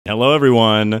Hello,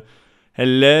 everyone.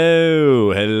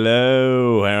 Hello.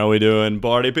 How are we doing,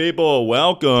 party people?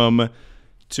 Welcome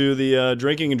to the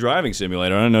drinking and driving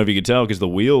simulator. I don't know if you could tell because the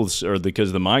wheels or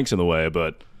because the mic's in the way,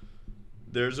 but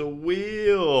there's a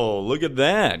wheel. Look at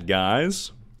that,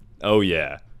 guys. Oh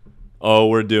yeah. Oh,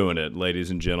 we're doing it,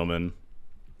 ladies and gentlemen.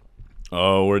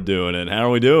 Oh, we're doing it. How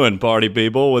are we doing, party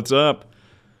people? What's up?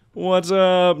 What's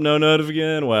up? No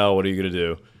notification? Well, what are you gonna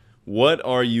do? What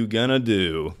are you gonna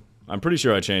do? I'm pretty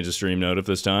sure I changed the stream notif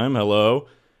this time. Hello,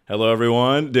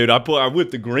 everyone. Dude, I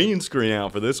whipped the green screen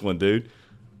out for this one, dude.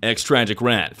 X Tragic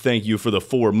Rat, thank you for the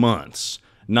 4 months.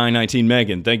 919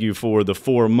 Megan, thank you for the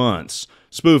 4 months.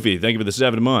 Spoofy, thank you for the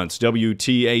 7 months.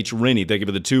 WTH Rennie, thank you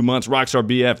for the 2 months. Rockstar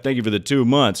BF, thank you for the 2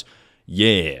 months.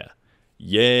 Yeah,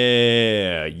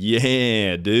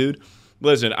 dude.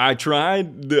 Listen, I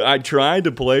tried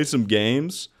to play some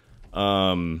games.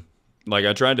 Like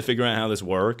I tried to figure out how this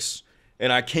works.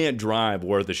 And I can't drive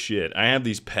worth a shit. I have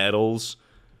these pedals,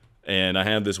 and I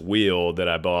have this wheel that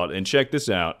I bought. And check this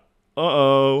out.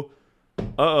 Uh-oh,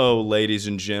 ladies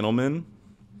and gentlemen.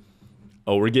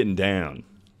 Oh, we're getting down.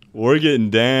 Oh, we're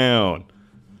getting down.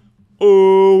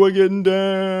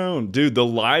 Dude, the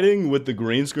lighting with the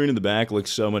green screen in the back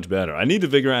looks so much better. I need to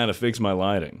figure out how to fix my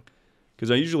lighting. Because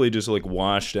I usually just, like,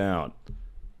 washed out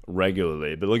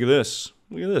regularly. But look at this.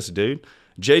 Look at this, dude.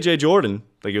 JJ Jordan,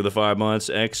 thank you for the 5 months.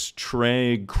 X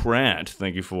Trey Krat,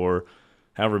 thank you for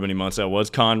however many months that was.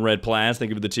 Conrad Plaz, thank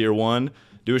you for the tier 1.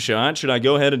 Do a shot. Should I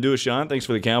go ahead and do a shot? Thanks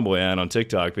for the cowboy ad on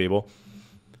TikTok, people.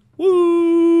 Woo!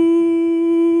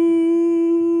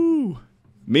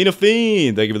 Mina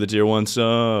Fiend, thank you for the tier 1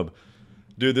 sub.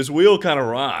 Dude, this wheel kind of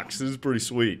rocks. This is pretty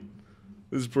sweet.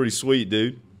 This is pretty sweet,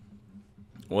 dude.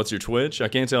 What's your Twitch? I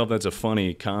can't tell if that's a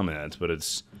funny comment, but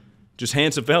it's just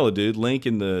HansumFella, dude. Link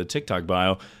in the TikTok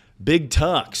bio. Big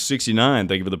Tux 69.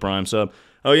 Thank you for the prime sub.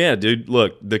 Oh yeah, dude.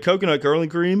 Look, the coconut curling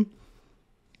cream.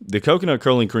 The coconut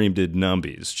curling cream did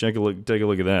numbies. Take a look at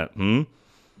that.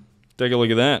 Take a look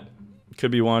at that.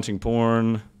 Could be watching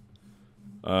porn.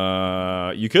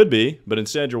 You could be, but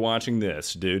instead you're watching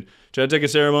this, dude. Should I take a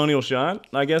ceremonial shot?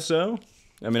 I guess so.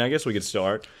 I mean, I guess we could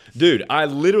start. Dude, I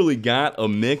literally got a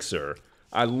mixer.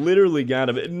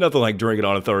 Nothing like drinking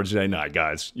on a Thursday night,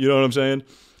 guys. You know what I'm saying?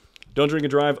 Don't drink and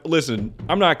drive. Listen,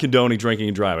 I'm not condoning drinking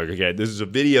and driving, okay? This is a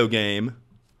video game.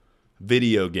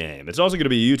 It's also going to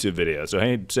be a YouTube video, so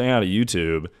hey, say hi to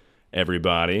YouTube,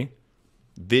 everybody.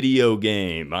 Video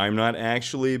game. I'm not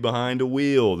actually behind a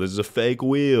wheel. This is a fake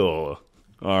wheel.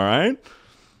 All right?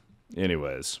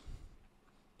 Anyways.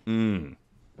 Say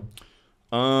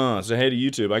hey to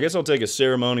YouTube. I guess I'll take a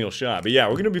ceremonial shot. But yeah,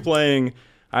 we're going to be playing...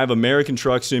 I have American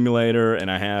Truck Simulator, and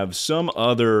I have some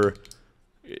other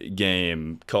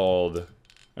game called,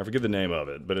 I forget the name of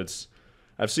it, but it's,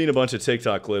 I've seen a bunch of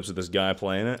TikTok clips of this guy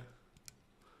playing it.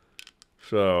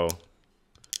 So,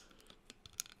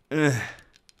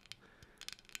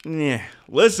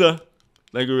 Lissa,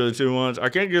 thank you for the 2 months. I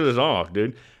can't get this off,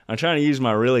 dude. I'm trying to use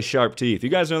my really sharp teeth. You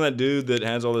guys know that dude that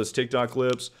has all those TikTok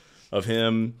clips of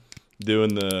him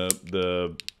doing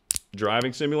the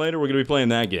driving simulator? We're going to be playing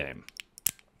that game.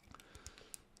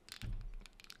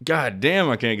 God damn,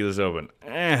 I can't get this open.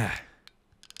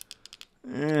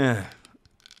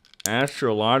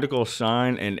 Astrological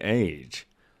sign and age.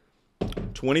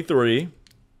 23.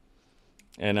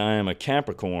 And I am a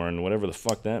Capricorn, whatever the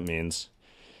fuck that means.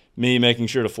 Me making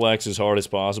sure to flex as hard as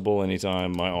possible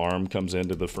anytime my arm comes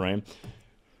into the frame.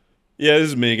 Yeah, this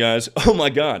is me, guys. Oh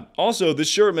my god. Also, this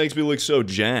shirt makes me look so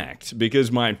jacked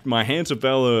because my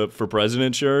HansumFella for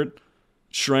President shirt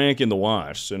shrank in the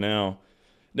wash. So now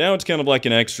it's kind of like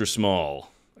an extra small,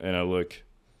 and I look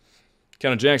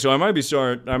kind of jacked. So I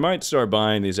might start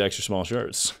buying these extra small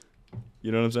shirts.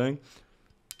 You know what I'm saying?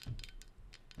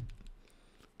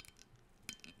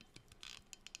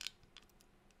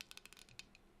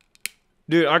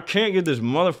 Dude, I can't get this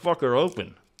motherfucker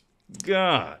open.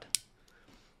 God.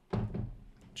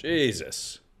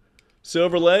 Jesus.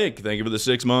 Silver Lake, thank you for the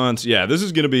 6 months. Yeah, this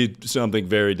is going to be something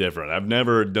very different. I've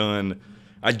never done...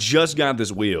 I just got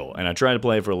this wheel, and I tried to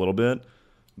play it for a little bit,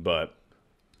 but...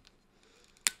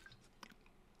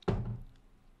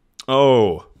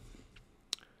 Oh.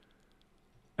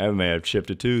 I may have chipped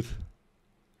a tooth.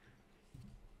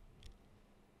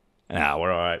 Ah,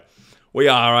 we're alright. We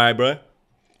alright, bro.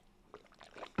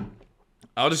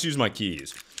 I'll just use my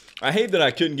keys. I hate that I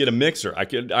couldn't get a mixer.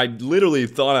 I literally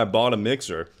thought I bought a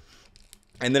mixer,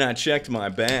 and then I checked my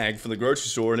bag from the grocery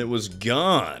store, and it was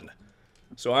gone.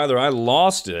 So either I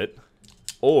lost it,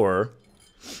 or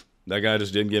that guy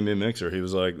just didn't give me a mixer. He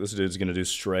was like, this dude's gonna do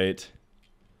straight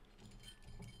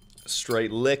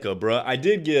liquor, bruh. I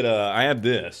did get, I have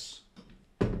this.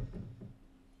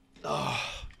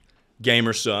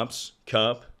 Gamer Sups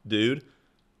cup, dude.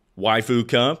 Waifu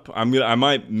cup. I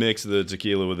might mix the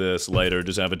tequila with this later.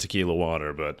 Just have a tequila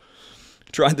water, but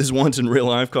tried this once in real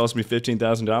life. Cost me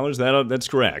 $15,000. That's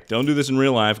correct. Don't do this in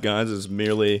real life, guys. It's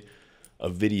merely a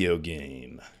video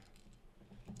game.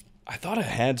 I thought I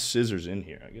had scissors in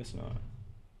here. I guess not.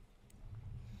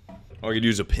 Or I could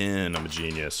use a pen. I'm a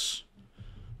genius.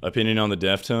 Opinion on the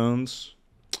Deftones?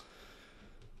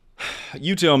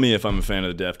 You tell me if I'm a fan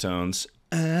of the Deftones.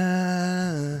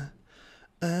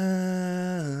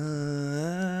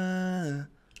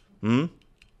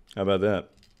 How about that?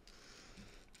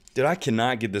 Dude, I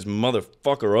cannot get this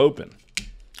motherfucker open.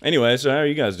 Anyway, so how are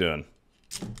you guys doing?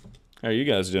 How are you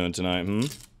guys doing tonight,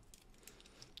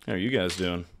 How are you guys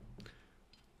doing?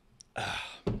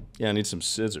 Yeah, I need some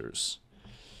scissors.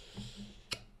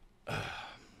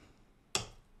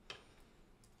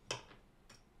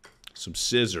 Some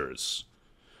scissors.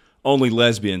 Only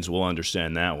lesbians will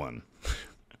understand that one.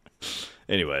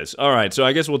 Anyways, all right, so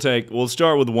I guess we'll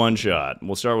start with one shot.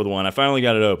 We'll start with one. I finally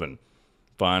got it open.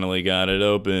 Finally got it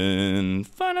open.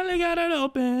 Finally got it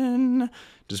open.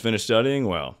 Just finished studying?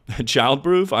 Well,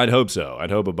 childproof? I'd hope so. I'd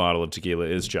hope a bottle of tequila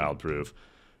is childproof.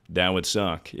 That would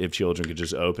suck if children could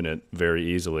just open it very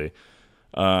easily.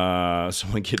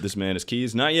 Someone give this man his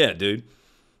keys? Not yet, dude.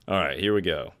 All right, here we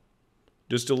go.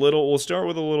 Just a little, we'll start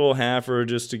with a little halfer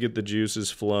just to get the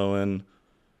juices flowing.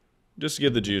 Just to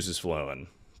get the juices flowing.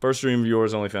 First stream of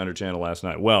yours, only found your channel last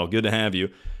night. Well, good to have you.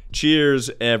 Cheers,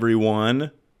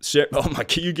 everyone. Oh my,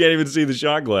 you can't even see the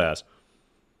shot glass.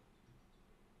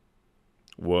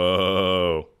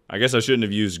 Whoa. I guess I shouldn't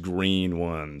have used green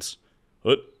ones.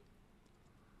 What?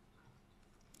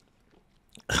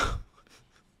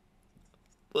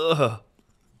 Ugh.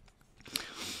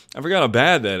 I forgot how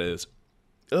bad that is.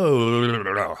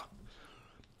 Oh.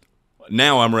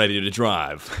 Now I'm ready to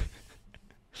drive.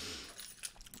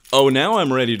 Oh, now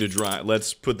I'm ready to drive.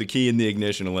 Let's put the key in the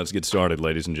ignition and let's get started,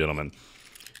 ladies and gentlemen.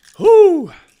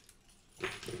 Whoo!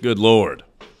 Good Lord.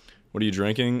 What are you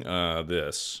drinking?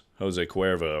 This. Jose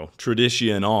Cuervo.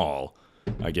 Traditional,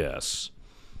 I guess.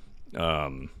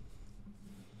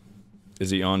 Is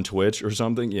he on Twitch or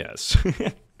something? Yes.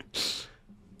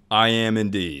 I am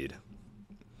indeed.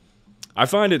 I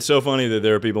find it so funny that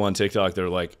there are people on TikTok that are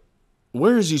like,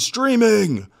 where is he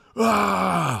streaming?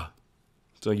 Ah!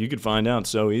 It's like you could find out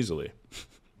so easily.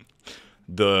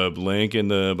 The link in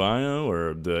the bio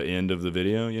or the end of the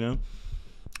video, you know?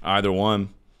 Either one.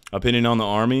 Opinion on the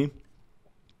Army?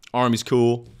 Army's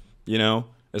cool, you know?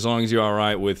 As long as you're all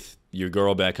right with your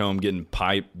girl back home getting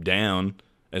piped down,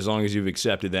 as long as you've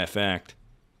accepted that fact,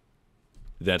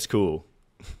 that's cool.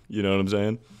 You know what I'm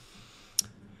saying?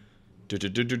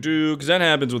 Because that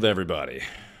happens with everybody,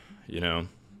 you know?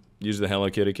 Use the Hello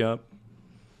Kitty cup.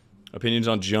 Opinions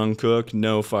on Jungkook?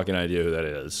 No fucking idea who that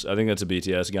is. I think that's a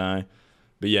BTS guy.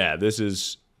 But yeah, this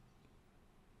is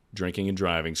drinking and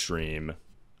driving stream.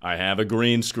 I have a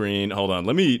green screen. Hold on,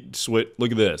 let me switch.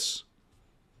 Look at this.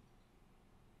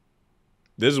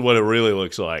 This is what it really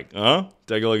looks like. Huh?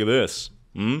 Take a look at this.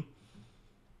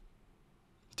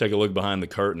 Take a look behind the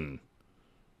curtain.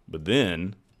 But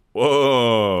then,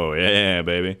 whoa, yeah,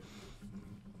 baby.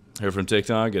 Here from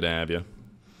TikTok, good to have you.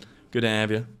 Good to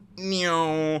have you.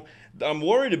 I'm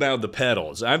worried about the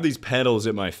pedals. I have these pedals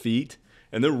at my feet,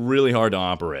 and they're really hard to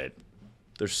operate.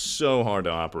 They're so hard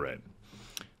to operate.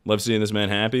 Love seeing this man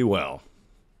happy? Well,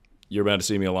 you're about to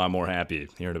see me a lot more happy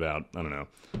here in about, I don't know,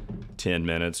 10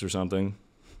 minutes or something.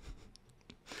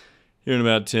 Here in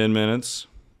about 10 minutes.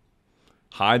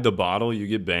 Hide the bottle, you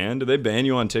get banned? Do they ban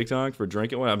you on TikTok for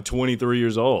drinking? Well, I'm 23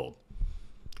 years old.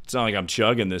 It's not like I'm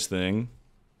chugging this thing.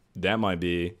 That might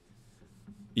be.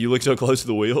 You look so close to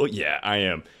the wheel? Yeah, I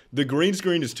am. The green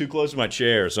screen is too close to my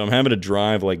chair, so I'm having to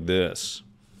drive like this,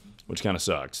 which kind of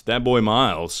sucks. That boy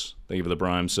Miles, thank you for the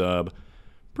Prime sub.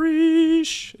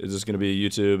 Preesh. Is this going to be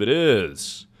YouTube? It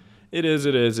is. It is,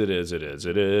 it is, it is, it is,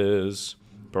 it is.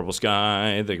 Purple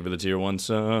Sky, thank you for the tier 1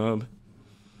 sub.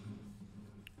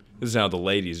 This is how the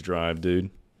ladies drive, dude.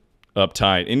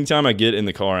 Uptight. Anytime I get in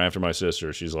the car after my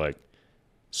sister, she's like,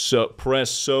 press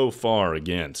so far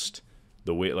against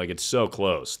the wheel. Like, it's so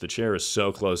close. The chair is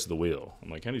so close to the wheel. I'm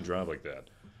like, how do you drive like that?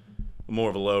 I'm more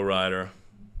of a low rider.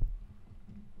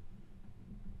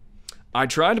 I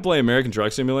tried to play American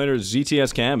Truck Simulator.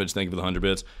 ZTS Cabbage, thank you for the 100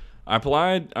 bits. I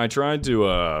tried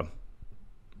to,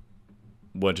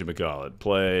 whatchamacallit,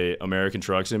 play American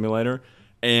Truck Simulator,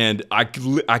 and I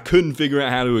couldn't figure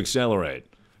out how to accelerate.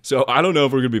 So I don't know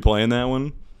if we're going to be playing that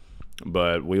one,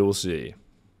 but we will see.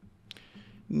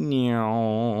 Thank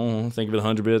you for the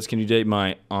 100 bits. Can you date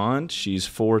my aunt? She's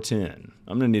 4'10".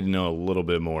 I'm going to need to know a little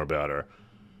bit more about her.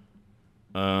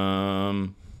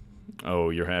 Oh,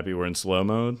 you're happy we're in slow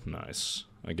mode? Nice.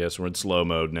 I guess we're in slow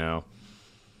mode now.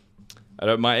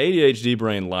 My ADHD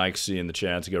brain likes seeing the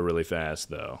chats go really fast,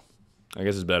 though. I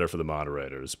guess it's better for the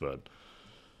moderators, but...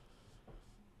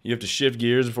 You have to shift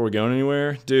gears before going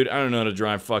anywhere? Dude, I don't know how to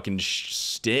drive fucking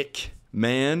stick,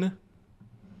 man.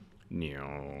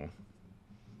 No.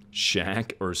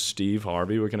 Shaq or Steve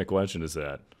Harvey? What kind of question is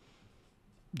that?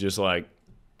 Just like,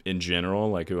 in general,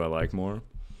 like who I like more?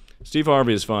 Steve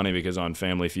Harvey is funny because on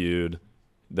Family Feud,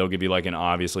 they'll give you like an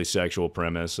obviously sexual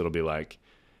premise. It'll be like,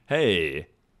 hey,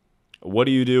 what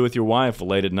do you do with your wife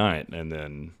late at night? And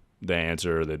then they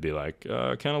answer, they'd be like,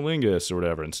 cunnilingus or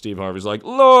whatever. And Steve Harvey's like,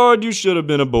 Lord, you should have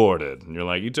been aborted. And you're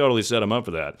like, you totally set him up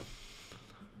for that.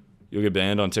 You'll get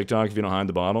banned on TikTok if you don't hide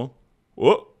the bottle.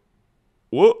 Whoa.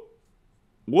 Whoa.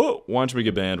 Whoa. Why don't we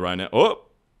get banned right now? Oh.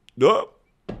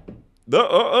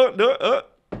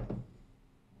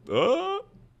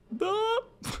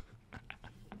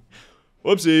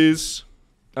 Whoopsies.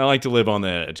 I like to live on the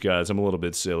edge, guys. I'm a little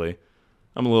bit silly.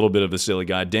 I'm a little bit of a silly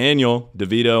guy. Daniel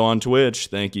DeVito on Twitch,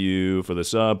 thank you for the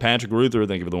sub. Patrick Ruther,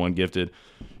 thank you for the one gifted.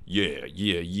 Yeah.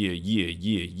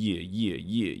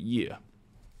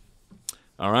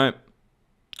 All right.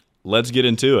 Let's get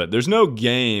into it. There's no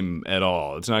game at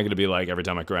all. It's not going to be like every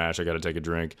time I crash, I got to take a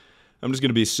drink. I'm just going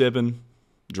to be sipping,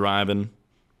 driving,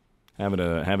 having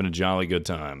a jolly good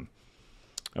time.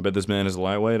 I bet this man is a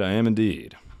lightweight. I am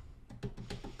indeed.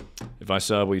 If I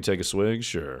sub, will you take a swig?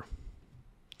 Sure.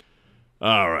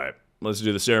 All right. Let's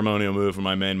do the ceremonial move from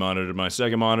my main monitor to my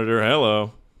second monitor.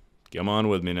 Hello. Come on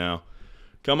with me now.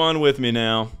 Come on with me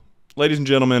now. Ladies and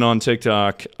gentlemen on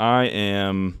TikTok, I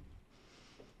am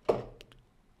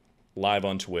live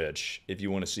on Twitch if you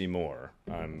want to see more.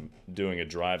 I'm doing a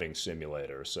driving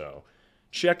simulator, so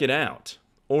check it out.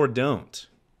 Or don't.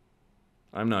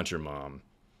 I'm not your mom.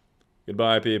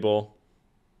 Goodbye, people.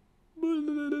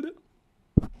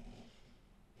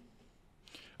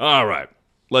 All right.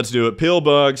 Let's do it.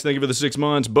 Pillbugs, thank you for the 6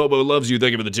 months. Bobo loves you,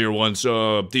 thank you for the tier 1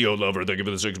 sub. Theo Lover, thank you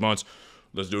for the 6 months.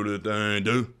 Let's do the thing,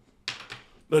 dude.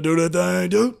 Let's do the thing,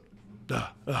 dude.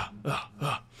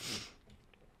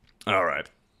 All right.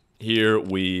 Here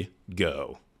we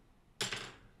go.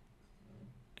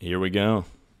 Here we go.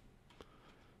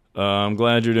 I'm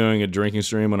glad you're doing a drinking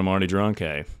stream when I'm already drunk.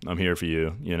 Hey, I'm here for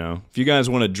you, you know. If you guys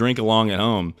want to drink along at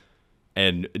home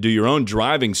and do your own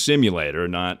driving simulator,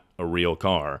 not a real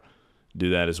car, do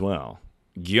that as well.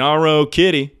 Gyaro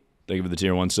Kitty, thank you for the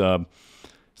tier 1 sub.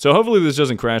 So hopefully this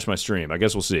doesn't crash my stream. I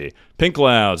guess we'll see. Pink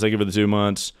Clouds, thank you for the 2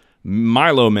 months.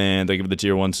 Milo Man, thank you for the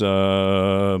tier 1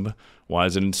 sub. Why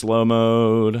is it in slow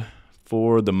mode?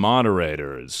 For the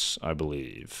moderators, I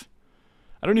believe.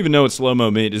 I don't even know what slow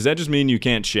mode means. Does that just mean you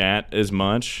can't chat as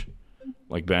much?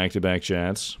 Like back-to-back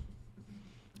chats?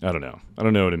 I don't know. I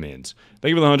don't know what it means. Thank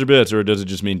you for the 100 bits, or does it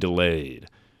just mean delayed?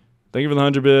 Thank you for the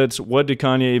 100 bits. What did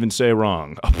Kanye even say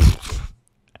wrong?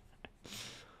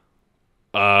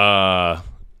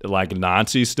 Like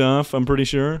Nazi stuff, I'm pretty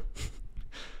sure.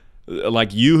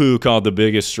 Like Yoo-Hoo called the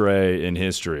biggest stray in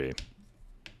history.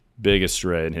 Biggest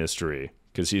stray in history.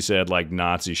 Because he said like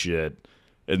Nazi shit.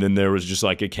 And then there was just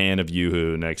like a can of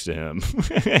Yoo-Hoo next to him.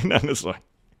 And I was like,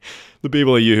 the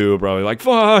people at Yoo-Hoo were probably like,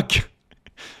 fuck.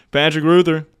 Patrick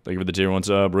Ruther, thank you for the tier 1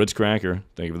 sub. Ritz Cracker,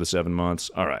 thank you for the 7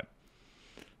 months. All right.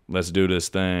 Let's do this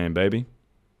thing, baby.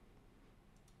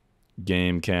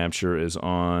 Game capture is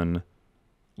on.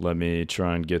 Let me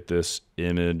try and get this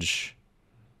image.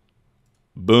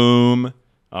 Boom.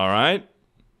 All right.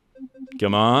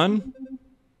 Come on.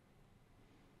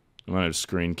 I'm going to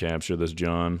screen capture this,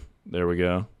 John. There we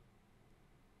go.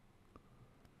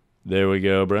 There we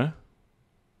go, bruh.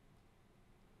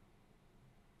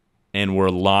 And we're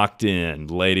locked in,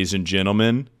 ladies and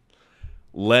gentlemen.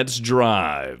 Let's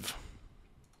drive.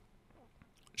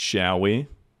 Shall we?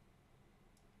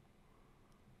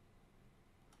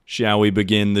 Shall we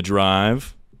begin the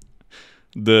drive?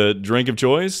 The drink of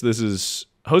choice, this is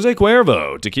Jose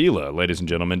Cuervo, tequila, ladies and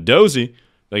gentlemen. Dozy,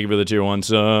 thank you for the tier 1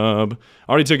 sub.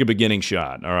 Already took a beginning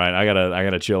shot. All right, I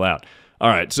gotta chill out. All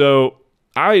right, so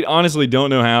I honestly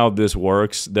don't know how this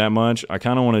works that much. I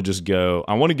kind of want to just go.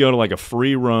 I want to go to like a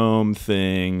free roam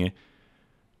thing,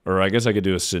 or I guess I could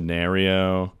do a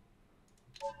scenario.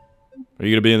 Are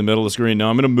you going to be in the middle of the screen? No,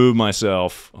 I'm going to move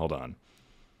myself. Hold on.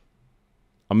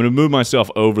 I'm going to move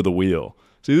myself over the wheel.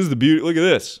 See, this is the beauty. Look at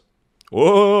this.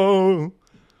 Whoa.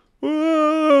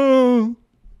 Whoa.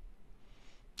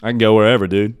 I can go wherever,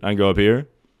 dude. I can go up here.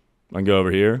 I can go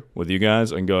over here with you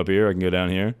guys. I can go up here. I can go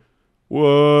down here.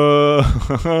 Whoa.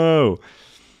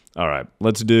 All right.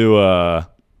 Let's do... I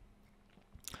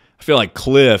feel like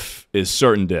Cliff is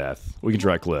certain death. We can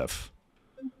try Cliff.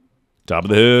 Top of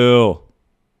the hill.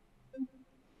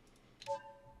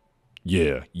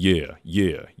 Yeah, yeah,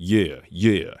 yeah, yeah,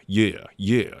 yeah, yeah,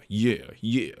 yeah, yeah,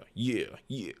 yeah, yeah,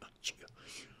 yeah.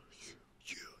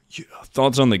 Yeah.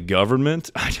 Thoughts on the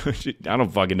government? I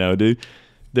don't fucking know, dude.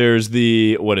 There's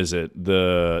the, what is it?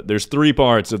 There's 3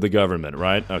 parts of the government,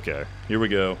 right? Okay, here we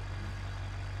go.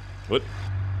 What?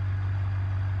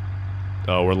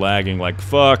 Oh, we're lagging like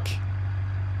fuck.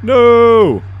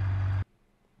 No!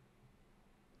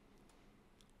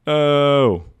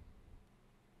 Oh.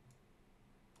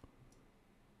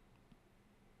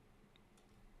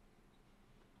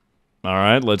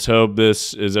 Alright, let's hope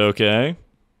this is okay.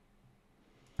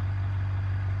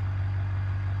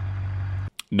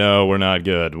 No, we're not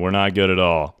good. We're not good at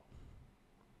all.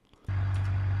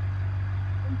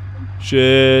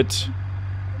 Shit.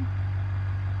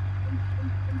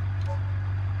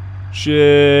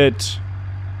 Shit.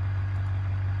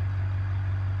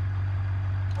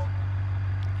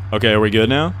 Okay, are we good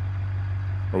now?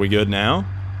 Are we good now?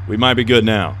 We might be good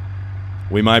now.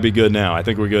 We might be good now. I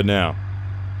think we're good now.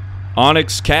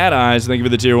 Onyx Cat Eyes, thank you for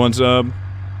the tier 1 sub.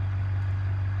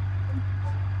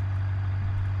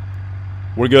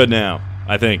 We're good now,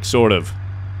 I think, sort of.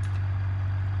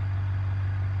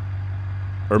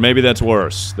 Or maybe that's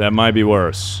worse. That might be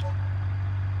worse.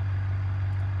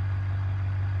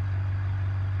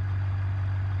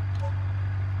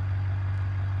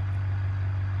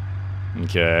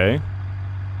 Okay.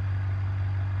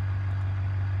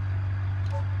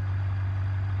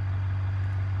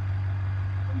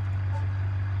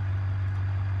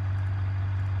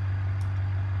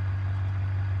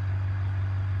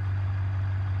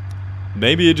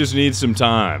 Maybe it just needs some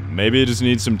time. Maybe it just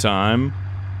needs some time.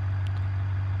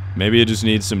 Maybe it just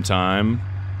needs some time.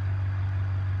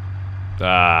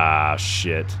 Ah,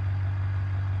 shit.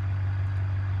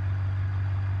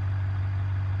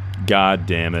 God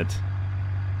damn it.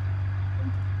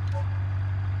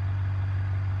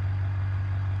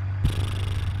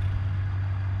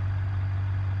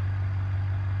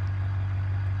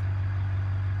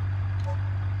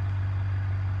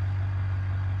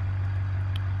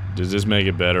 Does this make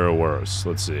it better or worse?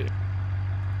 Let's see.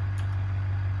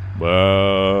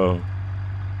 Whoa.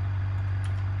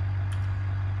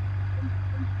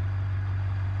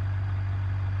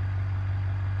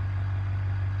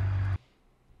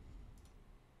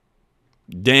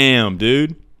 Damn,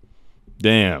 dude.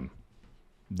 Damn.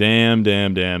 Damn,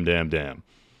 damn, damn, damn, damn.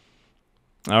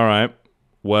 All right.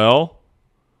 Well,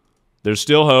 there's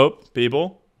still hope,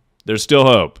 people. There's still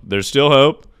hope. There's still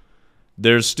hope.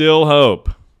 There's still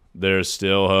hope. There's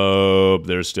still hope.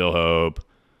 There's still hope.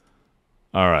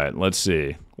 All right, let's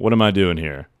see. What am I doing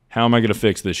here? How am I going to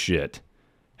fix this shit?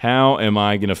 How am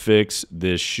I going to fix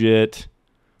this shit?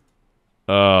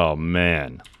 Oh,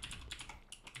 man.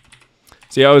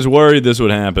 See, I was worried this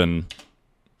would happen.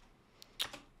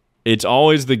 It's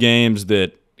always the games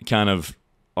that kind of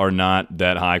are not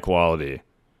that high quality.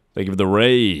 Thank you for the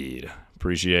raid.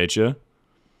 Appreciate you.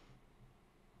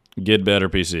 Get better,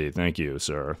 PC. Thank you,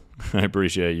 sir. I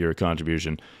appreciate your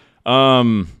contribution.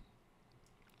 All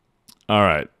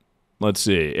right. Let's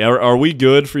see. Are we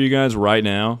good for you guys right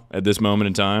now at this moment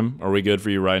in time? Are we good for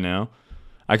you right now?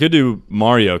 I could do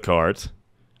Mario Kart.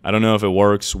 I don't know if it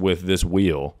works with this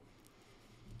wheel.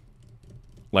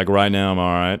 Like right now, I'm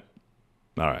all right.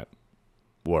 All right.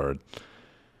 Word.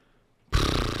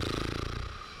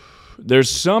 There's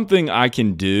something I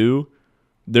can do.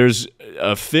 There's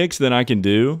a fix that I can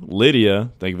do.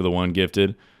 Lydia, thank you for the 1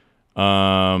 gifted.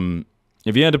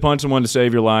 If you had to punch someone to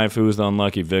save your life, who was the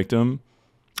unlucky victim?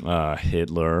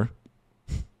 Hitler.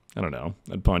 I don't know.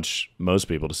 I'd punch most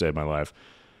people to save my life.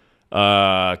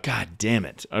 God damn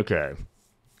it. Okay.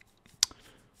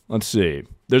 Let's see.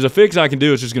 There's a fix I can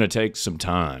do. It's just going to take some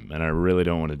time, and I really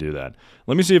don't want to do that.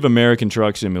 Let me see if American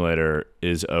Truck Simulator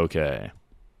is okay.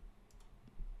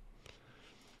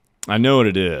 I know what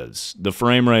it is. The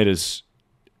frame rate is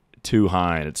too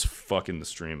high, and it's fucking the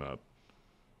stream up.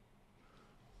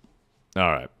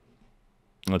 All right.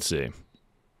 Let's see.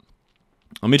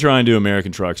 Let me try and do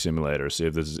American Truck Simulator, see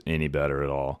if this is any better at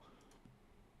all.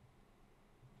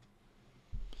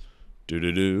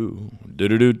 Do-do-do.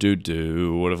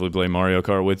 Do-do-do-do-do. What if we play Mario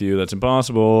Kart with you? That's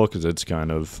impossible, because it's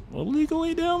kind of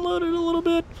illegally downloaded a little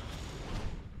bit.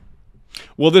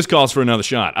 Well, this calls for another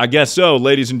shot. I guess so,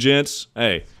 ladies and gents.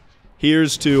 Hey,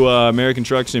 here's to American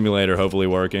Truck Simulator hopefully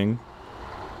working.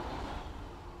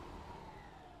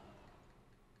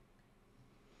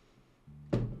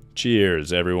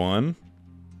 Cheers, everyone.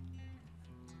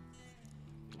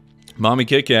 Mommy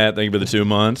Kit Kat, thank you for the 2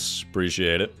 months.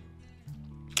 Appreciate it.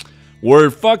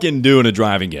 We're fucking doing a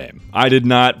driving game. I did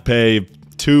not pay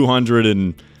 $200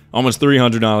 and Almost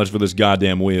 $300 for this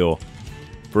goddamn wheel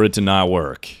for it to not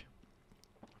work.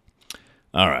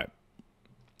 All right.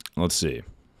 Let's see.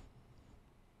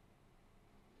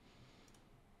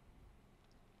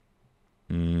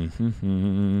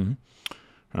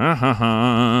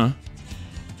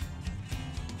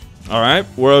 All right,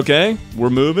 we're okay. We're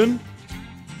moving.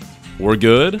 We're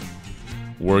good.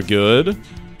 We're good.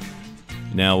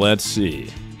 Now let's see.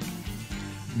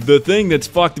 The thing that's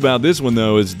fucked about this one,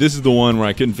 though, is this is the one where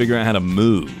I couldn't figure out how to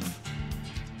move.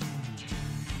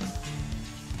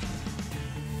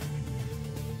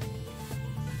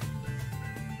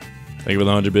 Thank you for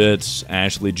the 100 bits,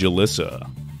 Ashley Jalissa.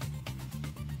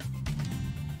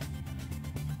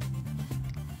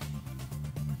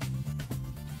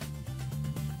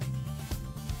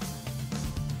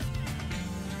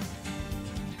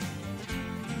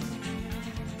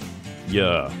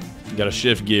 Yeah, you gotta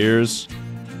shift gears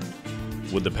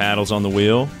with the paddles on the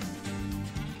wheel.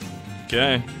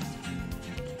 Okay.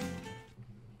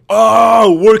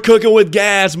 Oh, we're cooking with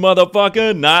gas,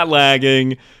 motherfucker. Not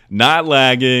lagging, not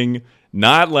lagging,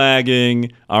 not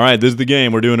lagging. All right, this is the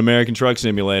game. We're doing American Truck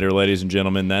Simulator, ladies and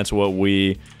gentlemen. That's what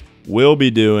we will be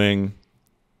doing,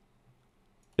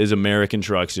 is American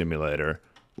Truck Simulator.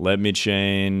 Let me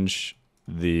change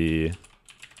the...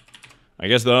 I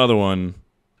guess the other one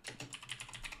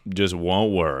just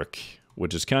won't work,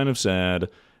 which is kind of sad,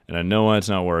 and I know why it's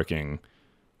not working,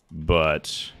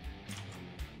 but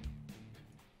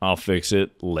I'll fix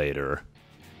it later.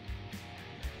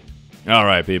 All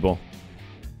right, people.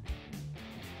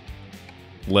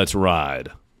 Let's ride.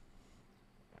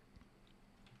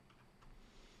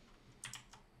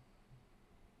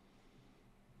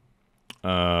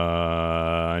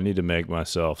 I need to make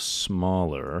myself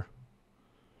smaller.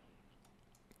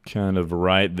 Kind of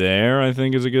right there, I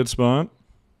think, is a good spot.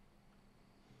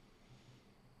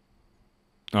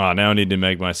 Oh, now I need to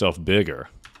make myself bigger.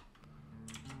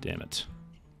 Damn it.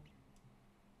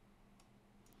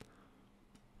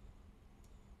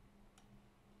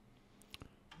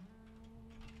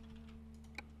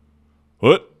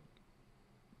 What?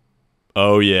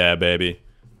 Oh, yeah, baby.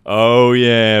 Oh,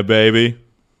 yeah, baby.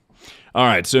 All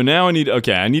right, so now I need...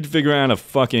 Okay, I need to figure out a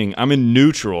fucking... I'm in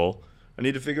neutral. I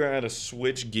need to figure out how to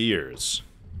switch gears.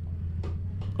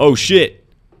 Oh, shit.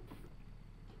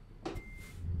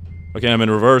 Okay, I'm in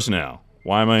reverse now.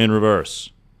 Why am I in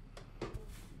reverse?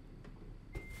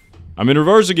 I'm in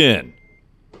reverse again.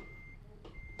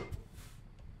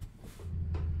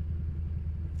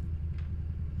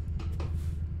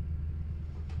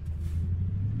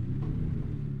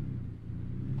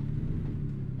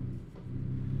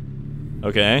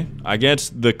 Okay, I guess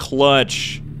the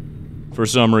clutch, for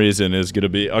some reason, is gonna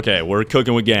be... Okay, we're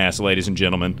cooking with gas, ladies and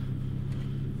gentlemen.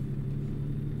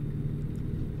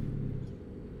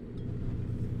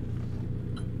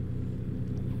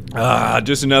 Ah,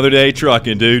 just another day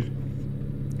trucking,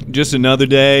 dude. Just another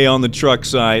day on the truck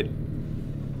site.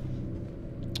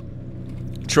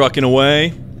 Trucking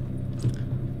away.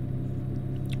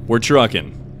 We're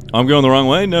trucking. I'm going the wrong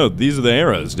way? No, these are the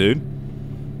arrows, dude.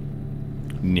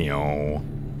 No.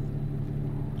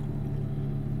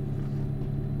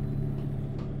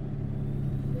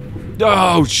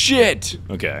 Oh, shit!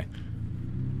 Okay.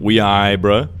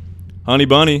 Bruh. Honey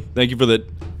Bunny, thank you for the...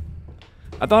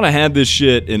 I thought I had this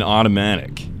shit in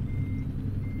automatic.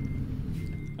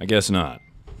 I guess not.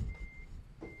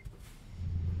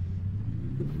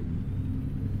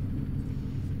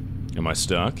 Am I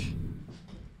stuck?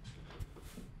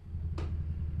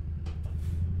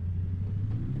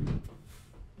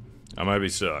 I might be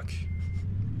stuck.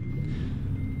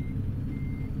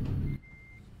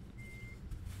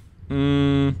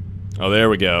 Oh, there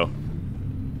we go.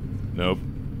 Nope.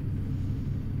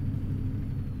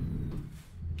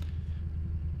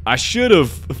 I should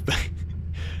have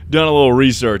done a little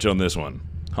research on this one.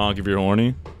 Honk if you're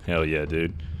horny. Hell yeah,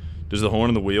 dude. Does the horn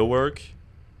and the wheel work?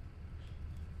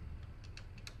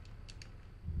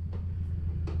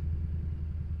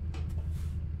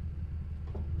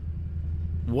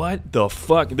 What the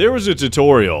fuck? There was a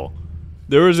tutorial.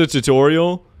 There was a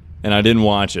tutorial, and I didn't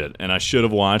watch it. And I should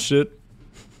have watched it.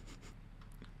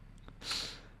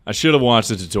 I should have watched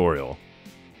the tutorial.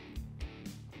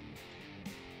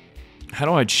 How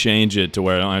do I change it to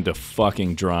where I don't have to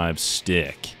fucking drive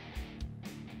stick?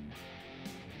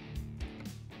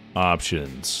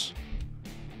 Options.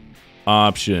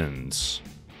 Options.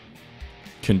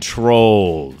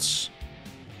 Controls.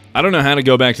 I don't know how to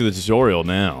go back to the tutorial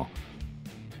now.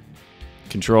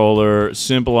 Controller,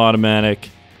 simple automatic.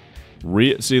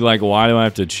 See, like, why do I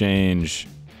have to change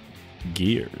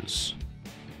gears?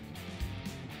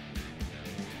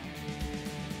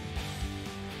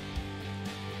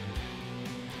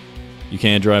 You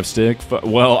can't drive stick?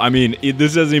 Well, I mean,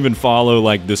 this doesn't even follow,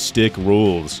 like, the stick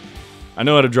rules. I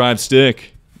know how to drive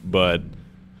stick, but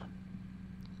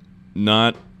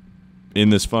not in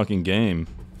this fucking game.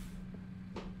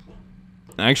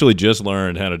 I actually just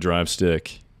learned how to drive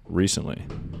stick recently.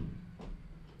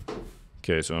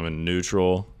 Okay, so I'm in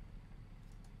neutral.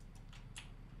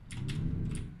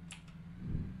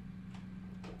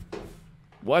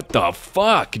 What the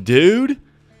fuck, dude?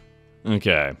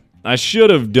 Okay. I should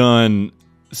have done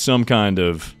some kind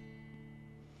of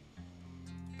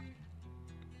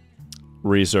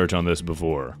research on this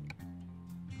before.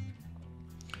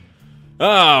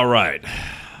 Alright.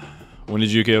 When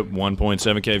did you get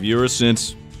 1.7k viewers?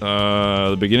 Since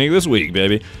the beginning of this week,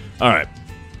 baby. Alright.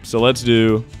 So let's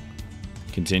do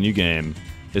continue game.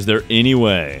 Is there any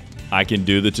way I can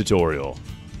do the tutorial?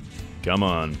 Come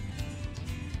on.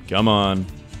 Come on.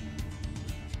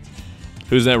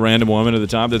 Who's that random woman at the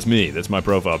top? That's me. That's my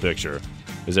profile picture.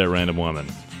 Is that random woman?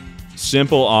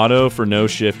 Simple auto for no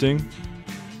shifting.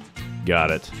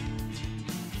 Got it.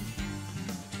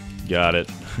 Got it.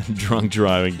 Drunk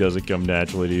driving doesn't come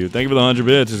naturally to you. Thank you for the 100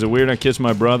 bits. Is it weird I kiss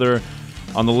my brother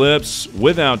on the lips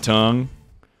without tongue?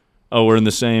 Oh, we're in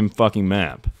the same fucking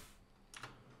map.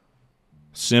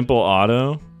 Simple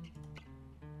auto.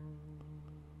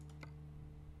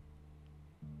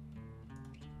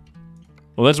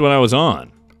 Well, that's what I was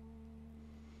on.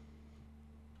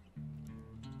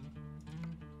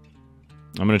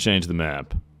 I'm gonna change the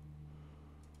map.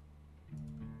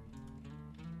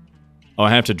 Oh, I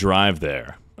have to drive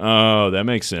there. Oh, that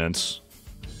makes sense.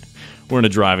 We're in a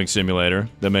driving simulator.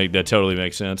 That totally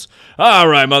makes sense. All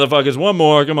right, motherfuckers, one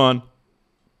more. Come on.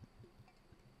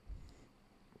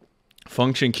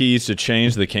 Function keys to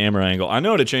change the camera angle. I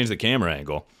know how to change the camera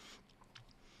angle.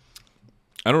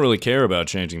 I don't really care about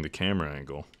changing the camera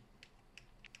angle.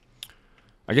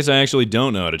 I guess I actually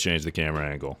don't know how to change the camera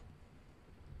angle.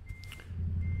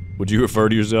 Would you refer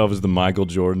to yourself as the Michael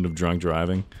Jordan of drunk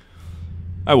driving?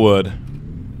 I would.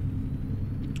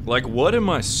 Like, what am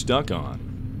I stuck on?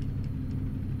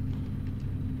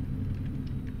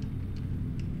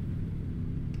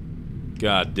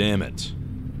 God damn it.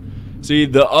 See,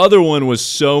 the other one was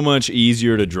so much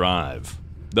easier to drive.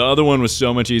 The other one was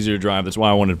so much easier to drive. That's why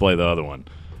I wanted to play the other one.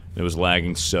 It was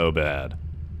lagging so bad.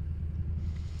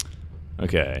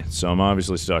 Okay, so I'm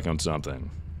obviously stuck on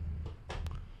something.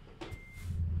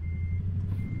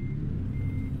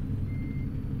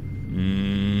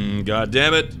 God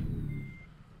damn it.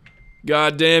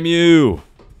 God damn you.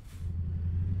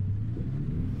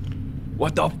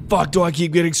 What the fuck do I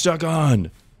keep getting stuck on?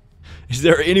 Is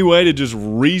there any way to just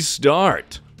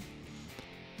restart?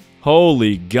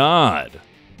 Holy God.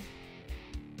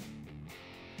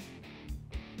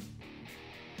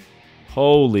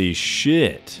 Holy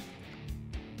shit.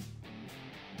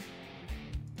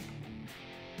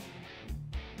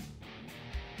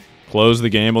 Close the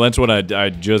game? Well, that's what I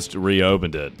just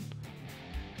reopened it.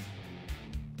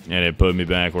 And it put me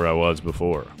back where I was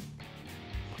before.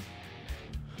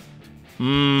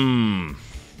 I'm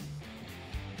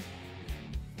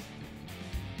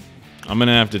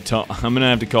gonna have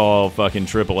to call fucking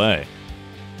AAA.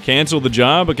 Cancel the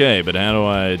job? Okay, but how do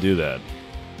I do that?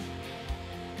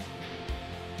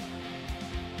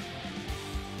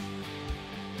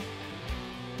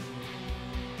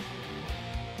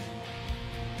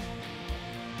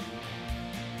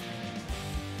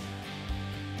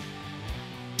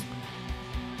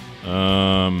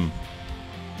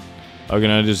 Oh, can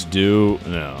I just do...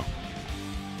 No.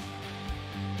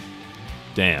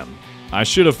 Damn. I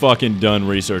should have fucking done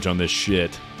research on this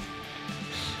shit.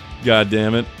 God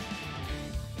damn it.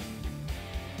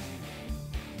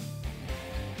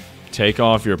 Take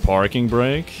off your parking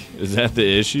brake? Is that the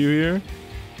issue here?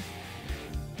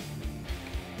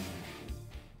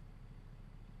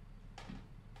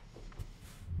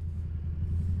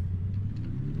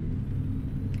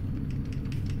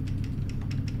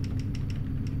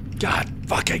 God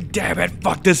fucking damn it.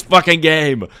 Fuck this fucking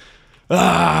game.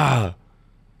 Ah.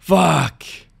 Fuck.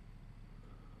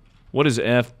 What is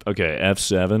F? Okay,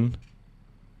 F7.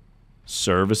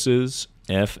 Services.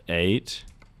 F8.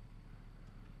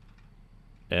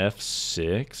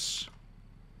 F6.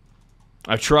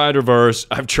 I've tried reverse.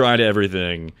 I've tried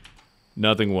everything.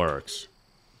 Nothing works.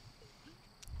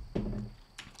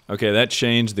 Okay, that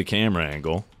changed the camera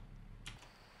angle.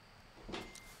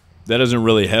 That doesn't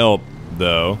really help,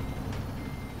 though.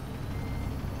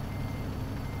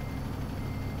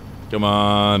 Come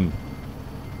on.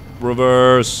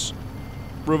 Reverse.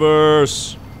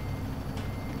 Reverse.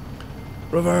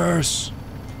 Reverse.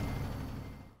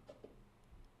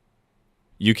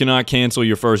 You cannot cancel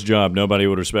your first job. Nobody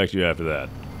would respect you after that.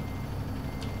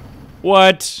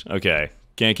 What? Okay.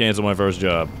 Can't cancel my first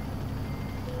job.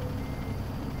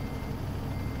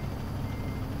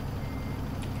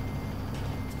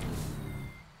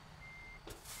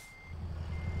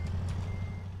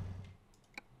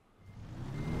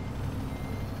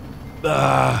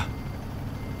 Ah.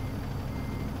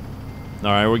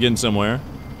 Alright, we're getting somewhere.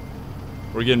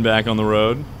 We're getting back on the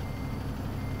road.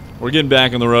 We're getting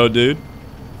back on the road, dude.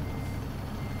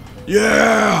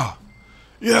 Yeah!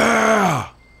 Yeah!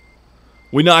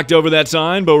 We knocked over that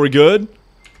sign, but we're good.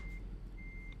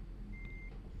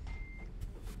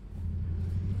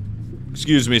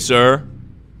 Excuse me, sir.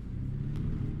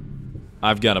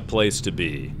 I've got a place to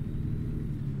be.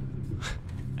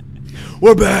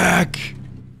 We're back!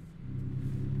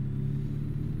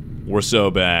 We're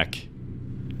so back.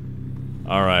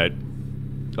 Alright.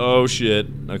 Oh, shit.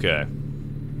 Okay.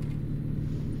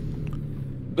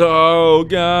 Oh,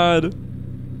 God.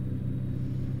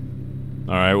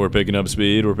 Alright, we're picking up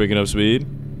speed. We're picking up speed.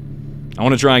 I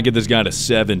want to try and get this guy to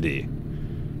 70.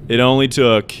 It only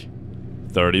took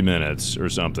 30 minutes or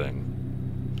something.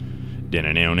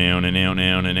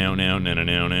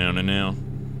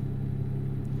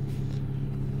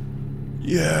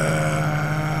 Yeah.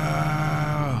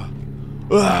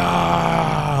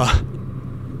 Ah.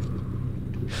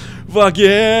 Fuck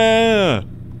yeah.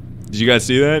 Did you guys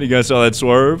see that? You guys saw that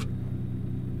swerve?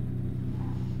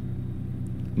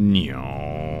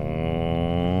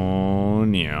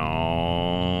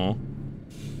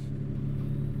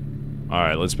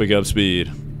 Alright, let's pick up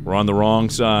speed. We're on the wrong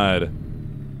side.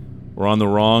 We're on the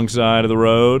wrong side of the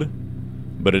road,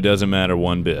 but it doesn't matter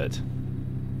one bit.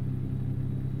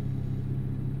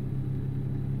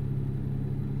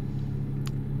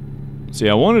 See,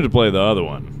 I wanted to play the other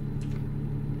one.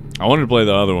 I wanted to play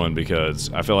the other one because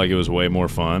I felt like it was way more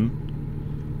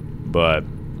fun, but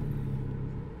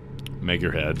make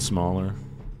your head smaller.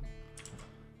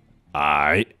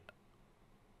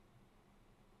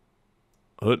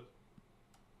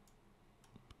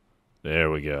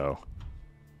 There we go.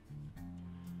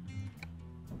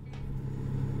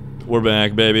 We're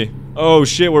back, baby. Oh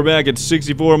shit, we're back at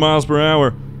 64 miles per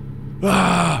hour.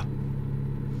 Ah!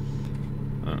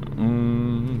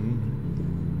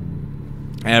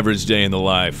 Average day in the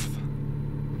life.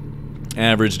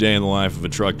 Average day in the life of a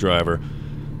truck driver.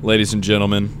 Ladies and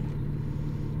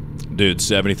gentlemen. Dude,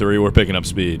 73, we're picking up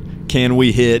speed. Can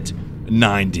we hit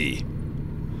 90?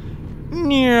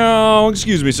 No,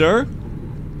 excuse me, sir.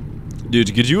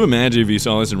 Dude, could you imagine if you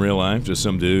saw this in real life? Just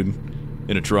some dude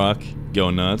in a truck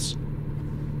going nuts.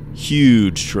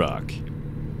 Huge truck.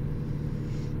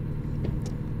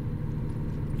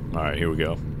 Alright, here we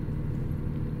go.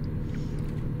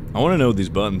 I want to know what these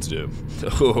buttons do.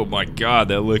 Oh my god,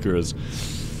 that liquor is...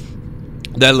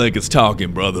 That liquor's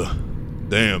talking, brother.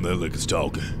 Damn, that liquor's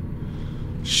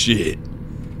talking. Shit.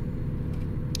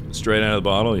 Straight out of the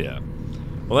bottle? Yeah.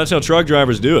 Well, that's how truck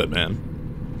drivers do it, man.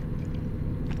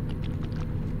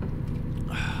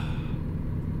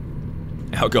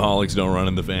 Alcoholics don't run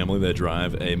in the family, they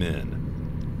drive. Amen.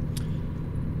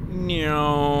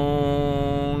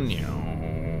 No, no.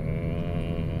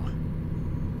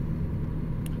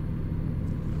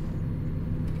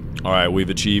 Alright, we've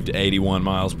achieved 81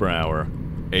 miles per hour.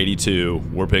 82.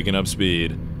 We're picking up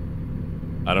speed.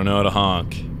 I don't know how to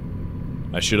honk.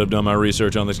 I should have done my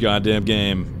research on this goddamn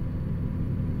game.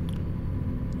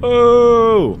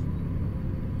 Oh!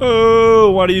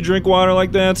 Oh! Why do you drink water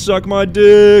like that? Suck my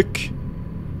dick!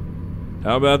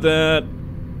 How about that?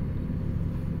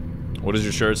 What does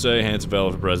your shirt say?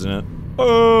 HansumFella for president.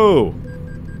 Oh!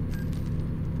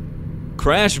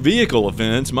 Crash vehicle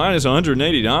offense, minus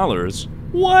 $180.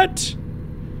 What?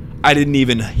 I didn't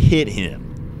even hit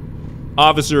him.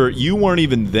 Officer, you weren't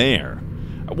even there.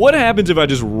 What happens if I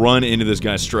just run into this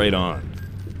guy straight on?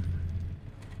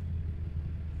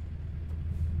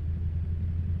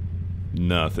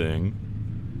 Nothing.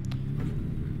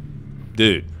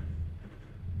 Dude.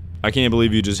 I can't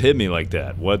believe you just hit me like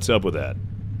that. What's up with that?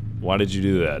 Why did you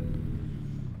do that?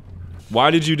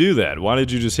 Why did you do that? Why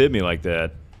did you just hit me like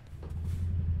that?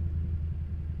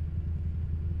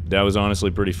 That was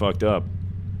honestly pretty fucked up.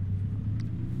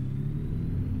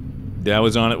 That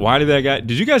was on it. Why did that guy...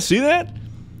 Did you guys see that?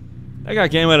 That guy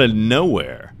came out of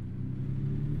nowhere.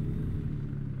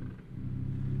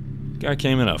 Guy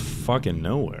came out of fucking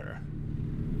nowhere.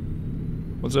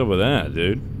 What's up with that,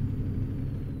 dude?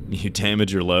 You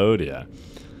damage your load? Yeah.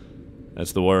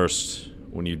 That's the worst.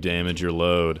 When you damage your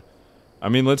load. I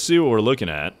mean, let's see what we're looking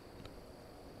at.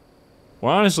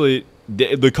 Well, honestly...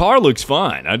 The car looks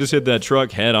fine. I just hit that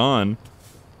truck head on,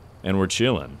 and we're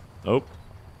chilling. Oh.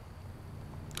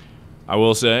 I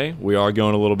will say, we are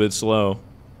going a little bit slow.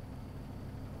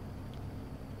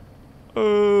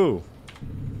 Oh.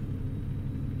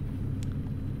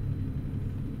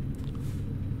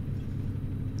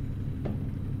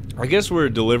 I guess we're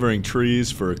delivering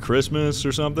trees for Christmas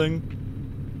or something.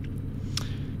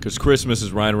 Because Christmas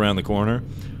is right around the corner.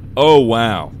 Oh,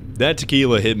 wow. That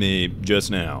tequila hit me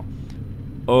just now.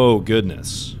 Oh,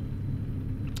 goodness.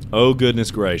 Oh,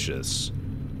 goodness gracious.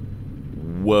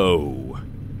 Whoa.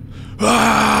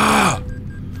 Ah!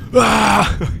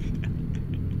 Ah!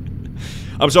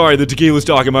 I'm sorry, the tequila's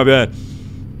talking, my bad.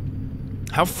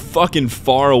 How fucking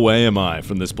far away am I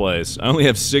from this place? I only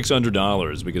have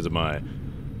 $600 because of my,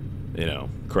 you know,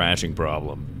 crashing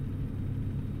problem.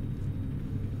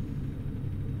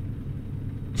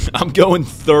 I'm going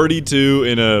 32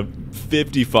 in a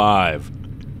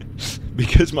 55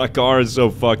 because my car is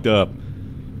so fucked up.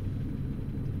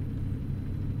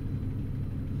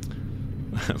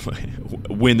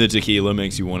 When the tequila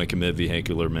makes you want to commit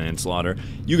vehicular manslaughter.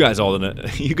 You guys all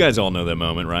know that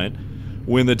moment, right?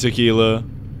 When the tequila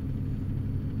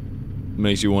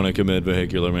makes you want to commit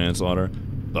vehicular manslaughter.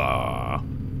 Ah,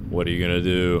 what are you gonna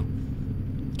do?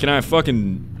 Can I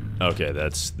fucking... Okay,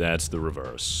 that's the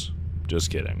reverse. Just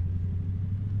kidding.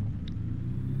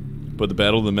 But the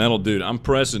pedal to the metal, dude, I'm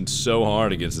pressing so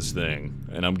hard against this thing.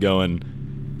 And I'm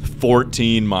going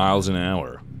 14 miles an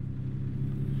hour.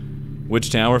 Which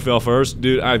tower fell first?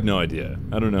 Dude, I have no idea.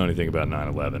 I don't know anything about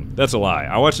 9/11. That's a lie.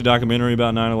 I watched a documentary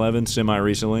about 9/11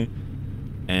 semi-recently.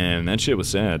 And that shit was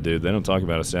sad, dude. They don't talk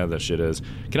about how sad that shit is.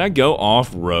 Can I go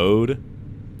off-road?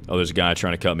 Oh, there's a guy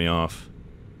trying to cut me off.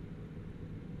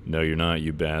 No, you're not,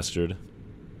 you bastard.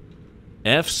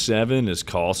 F7 is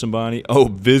call somebody. Oh,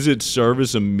 visit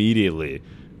service immediately.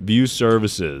 View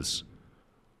services.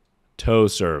 Tow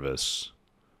service.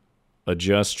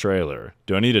 Adjust trailer.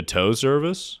 Do I need a tow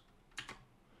service?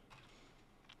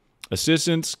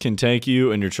 Assistance can take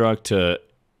you and your truck to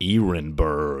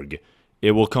Ehrenberg.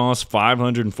 It will cost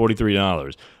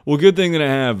 $543. Well, good thing I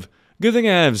have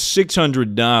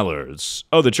 $600.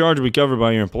 Oh, the charge will be covered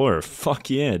by your employer. Fuck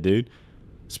yeah, dude.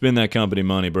 Spend that company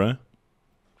money, bruh.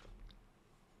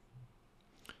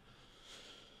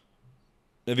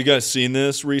 Have you guys seen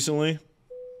this recently?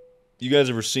 You guys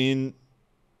ever taken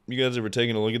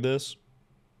a look at this?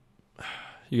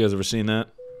 You guys ever seen that?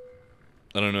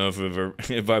 I don't know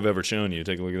if I've ever shown you.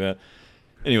 Take a look at that.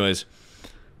 Anyways,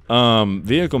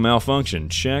 vehicle malfunction.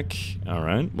 Check. All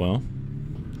right, well.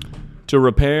 To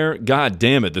repair. God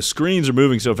damn it, the screens are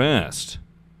moving so fast.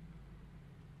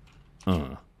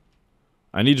 I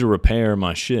need to repair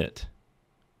my shit.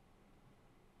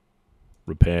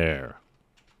 Repair.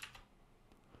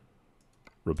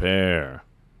 Repair.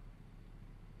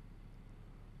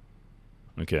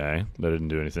 Okay, that didn't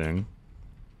do anything.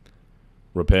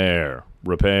 Repair.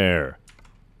 Repair.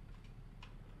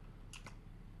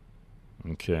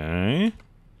 Okay.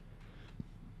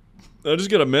 I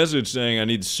just got a message saying I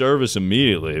need service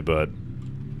immediately, but,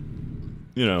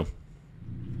 you know.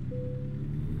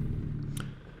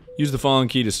 Use the following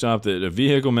key to stop a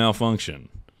vehicle malfunction.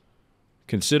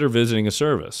 Consider visiting a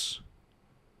service.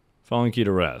 Following key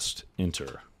to rest.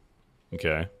 Enter.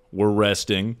 Okay. We're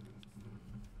resting.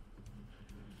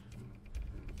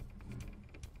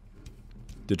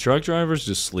 Do truck drivers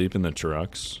just sleep in the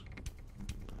trucks?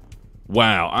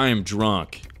 Wow, I am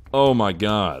drunk. Oh my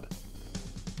god.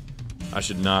 I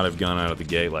should not have gone out of the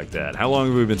gate like that. How long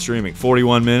have we been streaming?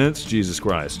 41 minutes? Jesus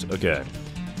Christ. Okay.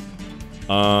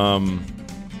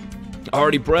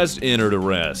 Already pressed enter to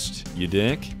rest. You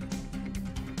dick?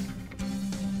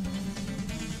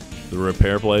 The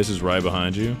repair place is right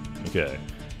behind you? Okay.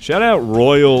 Shout out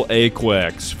Royal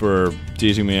Aquex for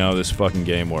teaching me how this fucking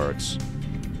game works.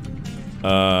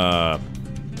 What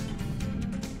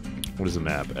is the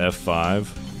map? F5?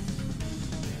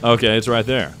 Okay, it's right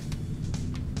there.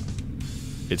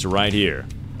 It's right here.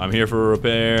 I'm here for a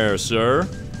repair, sir.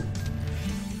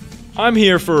 I'm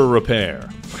here for a repair.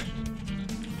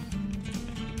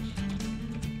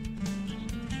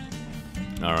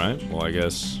 Alright, well I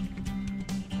guess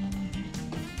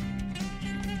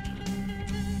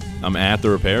I'm at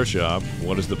the repair shop.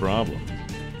 What is the problem?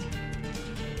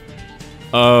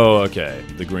 Oh, okay.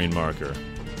 The green marker.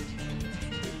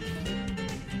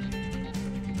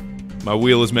 My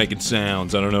wheel is making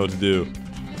sounds. I don't know what to do.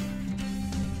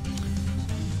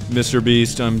 Mr.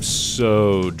 Beast, I'm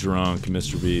so drunk,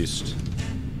 Mr. Beast.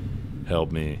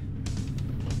 Help me.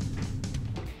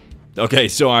 Okay,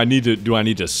 so do I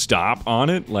need to stop on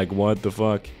it? Like, what the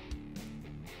fuck?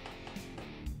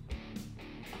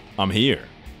 I'm here.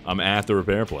 I'm at the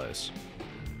repair place.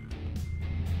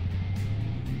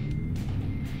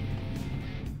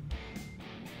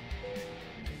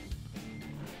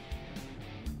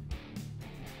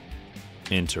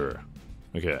 Enter.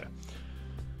 Okay.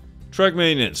 Truck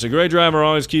maintenance. A great driver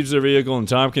always keeps their vehicle in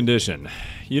top condition.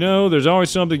 You know, there's always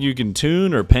something you can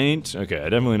tune or paint. Okay, I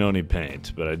definitely don't need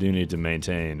paint, but I do need to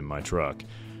maintain my truck.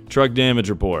 Truck damage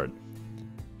report.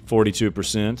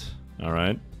 42%. All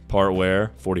right. Part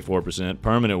wear, 44%.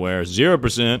 Permanent wear,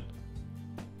 0%.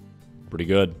 Pretty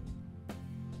good.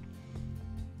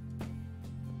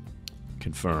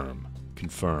 Confirm.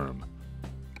 Confirm.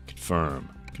 Confirm.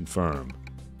 Confirm.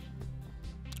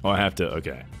 Oh, I have to,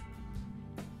 okay.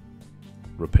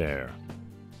 Repair.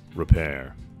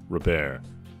 Repair. Repair.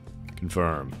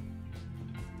 Confirm.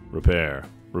 Repair.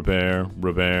 Repair.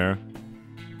 Repair.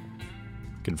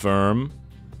 Confirm.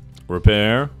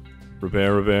 Repair.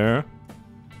 Repair. Repair.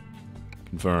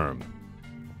 Confirm.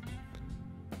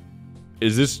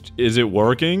 Is it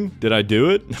working? Did I do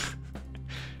it?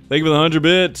 Thank you for the 100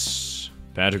 bits.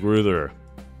 Patrick Ruther.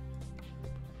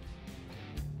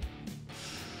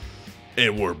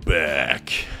 And we're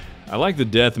back. I like the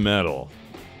death metal.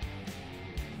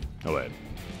 Oh, wait.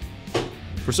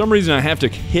 For some reason, I have to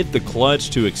hit the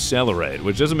clutch to accelerate,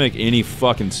 which doesn't make any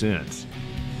fucking sense.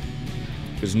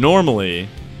 Because normally,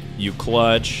 you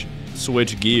clutch,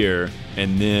 switch gear,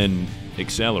 and then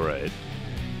accelerate.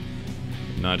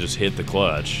 Not just hit the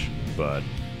clutch, but...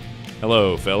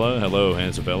 Hello, fella. Hello,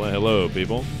 HansumFella. Hello,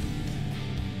 people.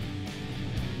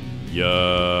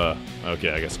 Yeah.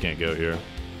 Okay, I guess I can't go here.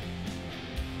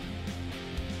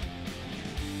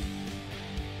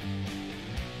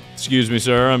 Excuse me,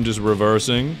 sir. I'm just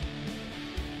reversing.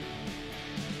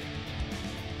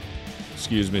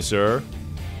 Excuse me, sir.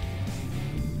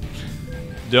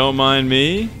 Don't mind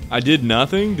me. I did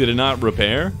nothing. Did it not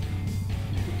repair?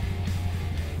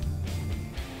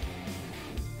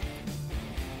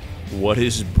 What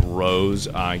is bro's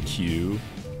IQ?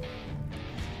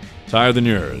 It's higher than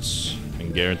yours. I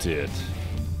can guarantee it.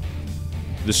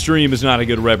 The stream is not a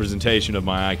good representation of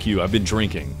my IQ. I've been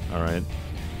drinking, alright?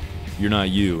 You're not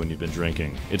you when you've been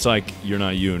drinking. It's like you're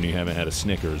not you and you haven't had a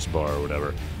Snickers bar or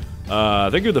whatever.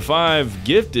 Thank you for the 5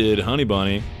 gifted, Honey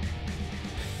Bunny.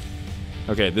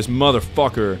 Okay, this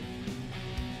motherfucker...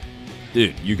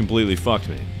 Dude, you completely fucked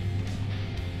me.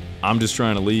 I'm just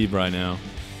trying to leave right now.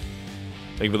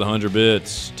 Thank you for the 100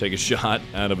 bits. Take a shot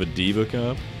out of a Diva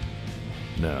cup?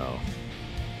 No.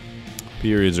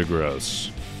 Periods are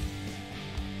gross.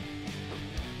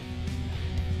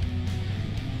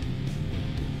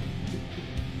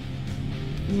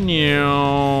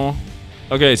 No.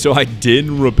 Okay, so I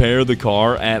didn't repair the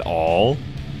car at all.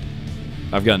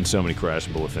 I've gotten so many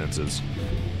crashable offenses.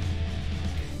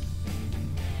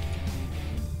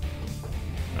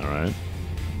 Alright.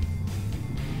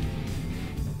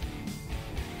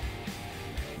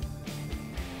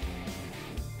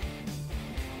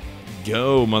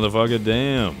 Go, motherfucker,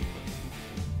 damn.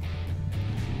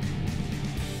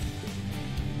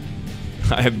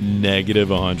 I have negative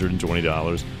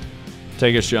 $120.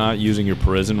 Take a shot using your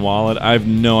prison wallet. I have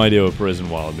no idea what prison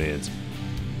wallet means.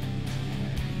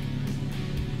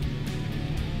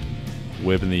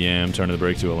 Whipping the yam, turning the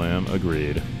brake to a lamb.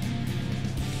 Agreed.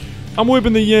 I'm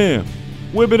whipping the yam.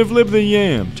 Whipping and flipping the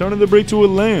yam. Turning the brake to a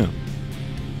lamb.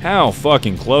 How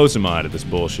fucking close am I to this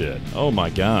bullshit? Oh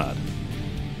my god.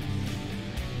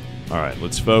 Alright,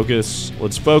 let's focus.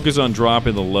 Let's focus on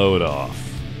dropping the load off.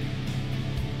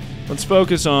 Let's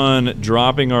focus on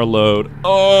dropping our load.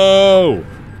 Oh!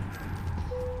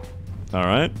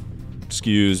 Alright.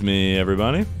 Excuse me,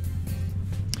 everybody.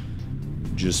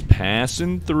 Just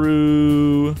passing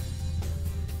through.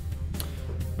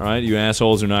 Alright, you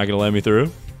assholes are not going to let me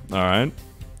through. Alright.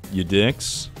 You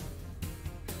dicks.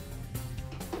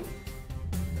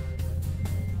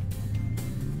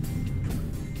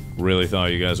 Really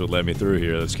thought you guys would let me through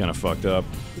here. That's kind of fucked up.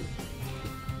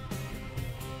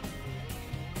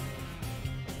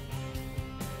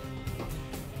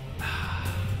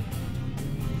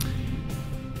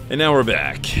 And now we're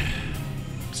back.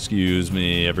 Excuse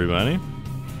me, everybody.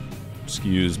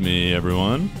 Excuse me,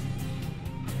 everyone.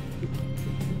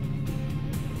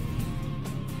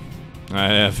 I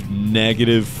have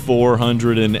negative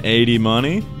 480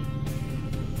 money.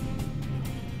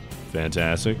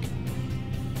 Fantastic.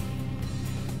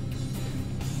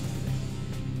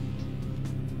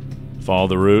 Follow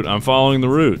the route. I'm following the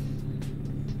route.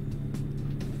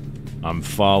 I'm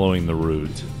following the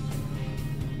route.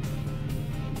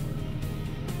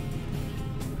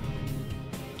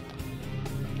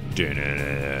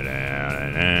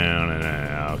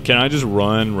 Can I just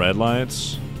run red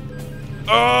lights?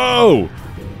 Oh!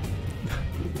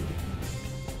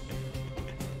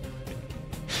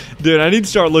 Dude, I need to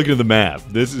start looking at the map.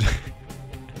 This is...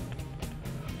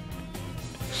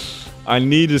 I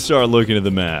need to start looking at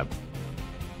the map.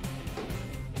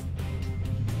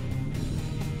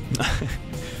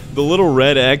 The little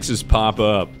red X's pop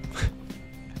up.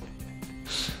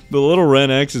 The little red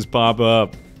X's pop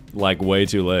up like way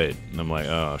too late. And I'm like,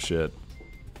 oh shit.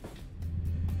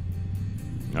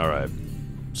 Alright.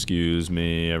 Excuse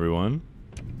me, everyone.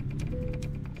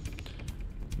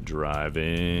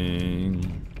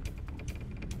 Driving.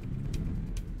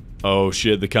 Oh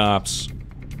shit, the cops.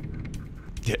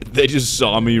 They just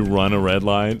saw me run a red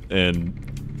light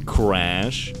and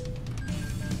crash.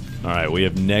 Alright, we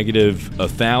have negative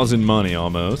 1,000 money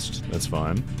almost. That's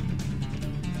fine.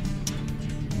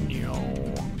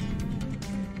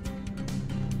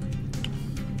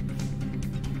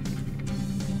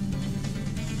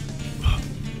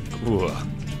 Ooh. I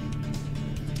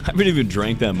haven't even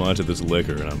drank that much of this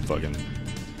liquor and I'm fucking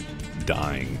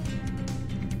dying.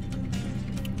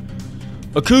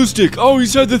 Acoustic! Oh, he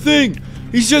said the thing!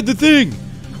 He said the thing!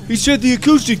 He said the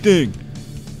acoustic thing!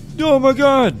 Oh my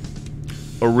god!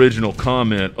 Original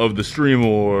comment of the stream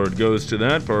award goes to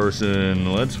that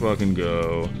person. Let's fucking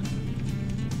go.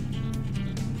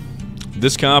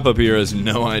 This cop up here has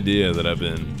no idea that I've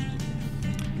been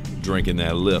drinking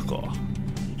that liquor.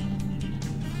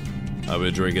 I've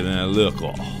been drinking that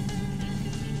liquor.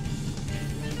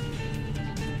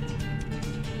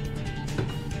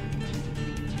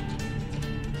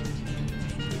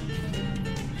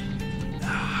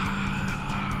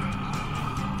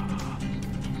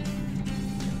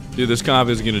 Dude, this cop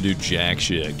isn't gonna do jack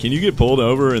shit. Can you get pulled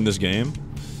over in this game?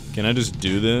 Can I just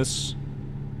do this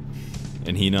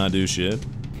and he not do shit?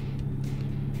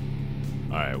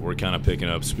 Alright, we're kind of picking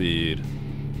up speed.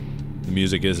 The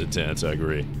music is intense, I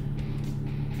agree.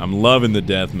 I'm loving the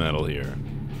death metal here.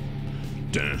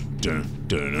 This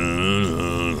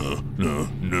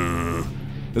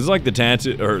is like the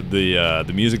tattoo, or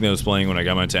the music that was playing when I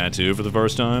got my tattoo for the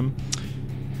first time.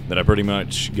 That I pretty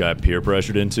much got peer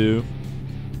pressured into.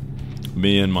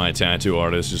 Me and my tattoo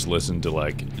artist just listened to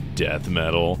like death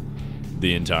metal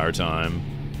the entire time.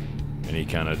 And he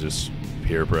kind of just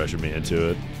peer pressured me into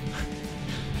it.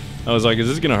 I was like, is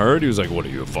this gonna hurt? He was like, what are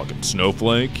you, a fucking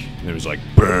snowflake? And it was like,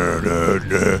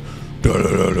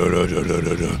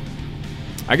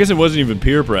 I guess it wasn't even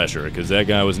peer pressure, because that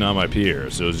guy was not my peer,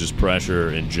 so it was just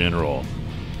pressure in general.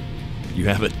 You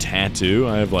have a tattoo?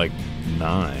 I have like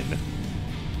 9.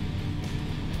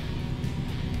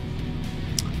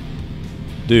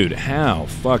 Dude, how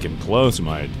fucking close am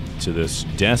I to this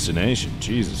destination?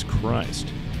 Jesus Christ.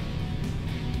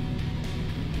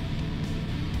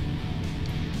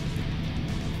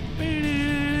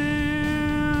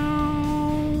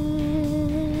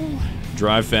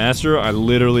 Drive faster? I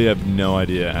literally have no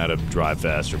idea how to drive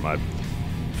faster. My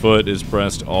foot is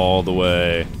pressed all the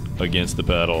way against the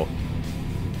pedal.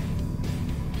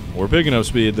 We're picking up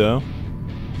speed, though.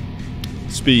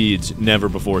 Speeds never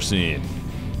before seen.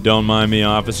 Don't mind me,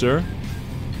 officer.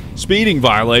 Speeding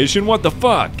violation? What the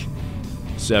fuck?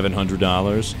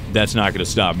 $700? That's not gonna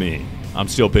stop me. I'm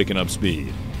still picking up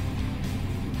speed.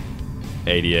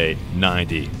 88,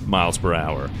 90 miles per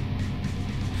hour.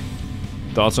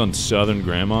 Thoughts on Southern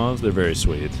grandmas? They're very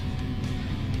sweet.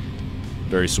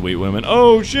 Very sweet women.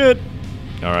 Oh, shit!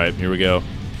 Alright, here we go.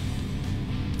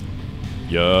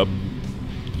 Yup.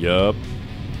 Yup.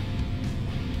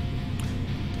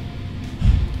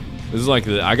 This is like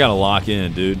I gotta lock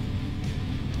in, dude.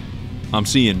 I'm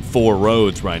seeing 4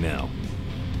 roads right now.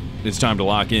 It's time to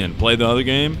lock in. Play the other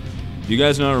game? Do you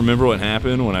guys not remember what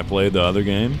happened when I played the other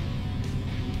game?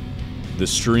 The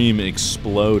stream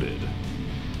exploded.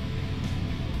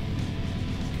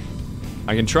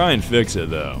 I can try and fix it,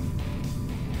 though.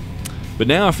 But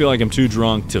now I feel like I'm too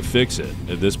drunk to fix it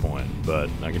at this point, but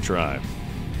I can try.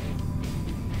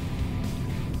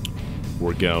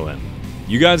 We're going.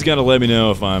 You guys gotta let me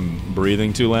know if I'm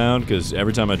breathing too loud, because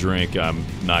every time I drink, I'm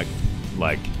not,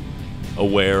 like,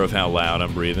 aware of how loud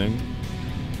I'm breathing.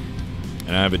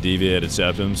 And I have a deviated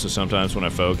septum, so sometimes when I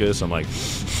focus, I'm like...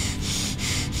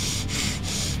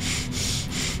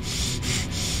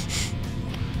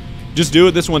 Just do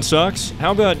it, this one sucks.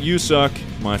 How about you suck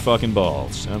my fucking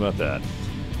balls? How about that?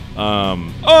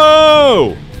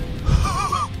 Oh!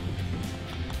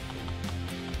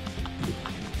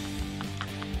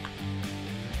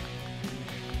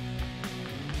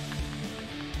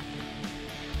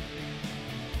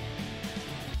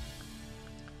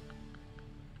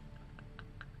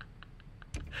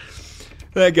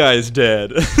 That guy is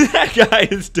dead. That guy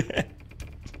is dead.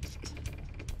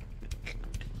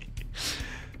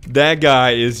 That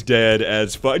guy is dead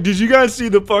as fuck. Did you guys see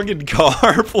the fucking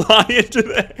car fly into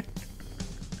there?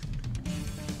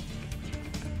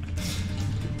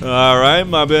 Alright,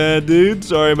 my bad, dude.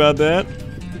 Sorry about that.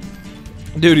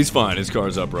 Dude, he's fine. His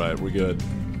car's upright. We're good.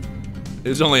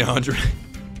 It's only 100.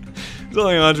 It's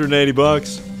only 180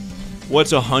 bucks.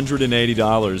 What's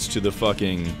 $180 to the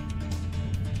fucking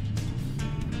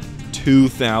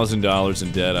 $2,000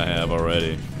 in debt I have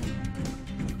already?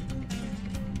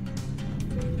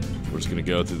 We're just gonna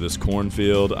go through this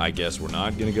cornfield. I guess we're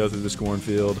not gonna go through this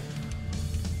cornfield.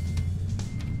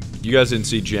 You guys didn't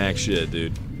see jack shit,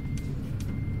 dude.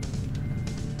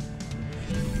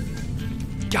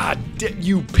 God damn,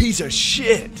 you piece of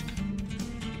shit!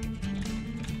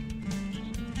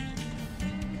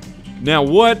 Now,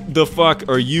 what the fuck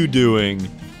are you doing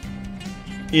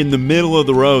in the middle of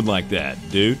the road like that,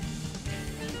 dude?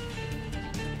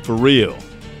 For real.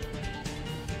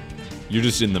 You're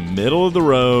just in the middle of the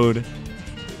road,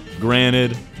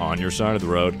 granted, on your side of the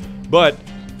road, but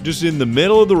just in the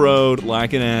middle of the road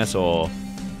like an asshole.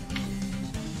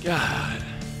 God.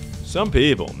 Some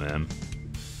people, man.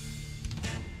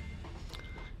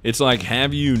 It's like,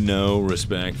 have you no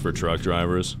respect for truck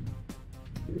drivers?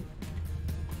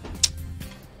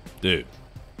 Dude.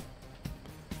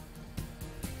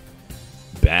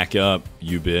 Back up,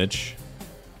 you bitch.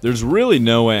 There's really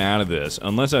no way out of this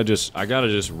unless I gotta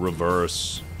just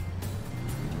reverse.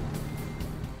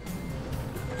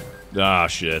 Ah,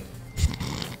 shit.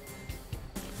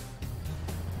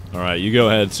 Alright, you go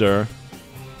ahead, sir.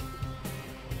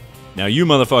 Now, you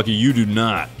motherfucker, you do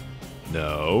not.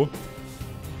 No.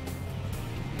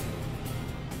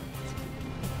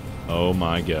 Oh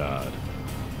my god.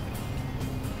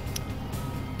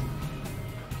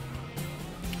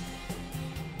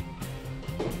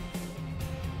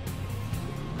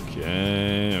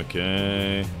 Okay,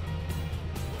 okay.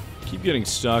 Keep getting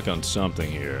stuck on something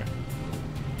here.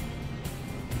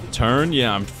 Turn?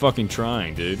 Yeah, I'm fucking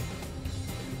trying, dude.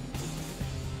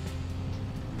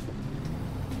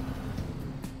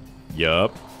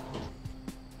 Yup.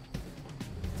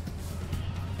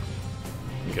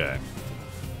 Okay.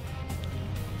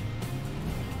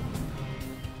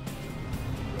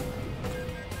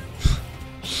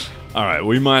 Alright,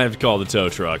 we might have to call the tow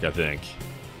truck, I think.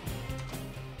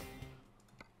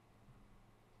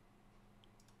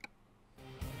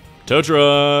 Tow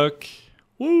truck!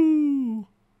 Woo!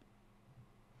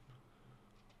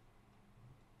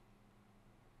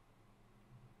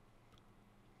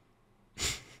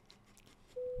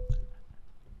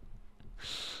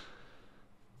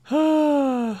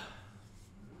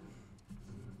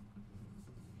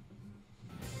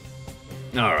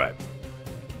 Alright.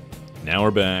 Now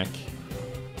we're back.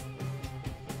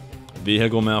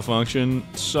 Vehicle malfunction?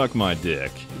 Suck my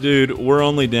dick. Dude, we're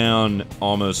only down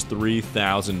almost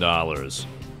 $3,000.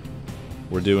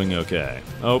 We're doing okay.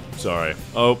 Oh, sorry.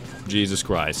 Oh, Jesus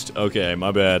Christ. Okay,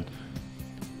 my bad.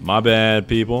 My bad,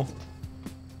 people.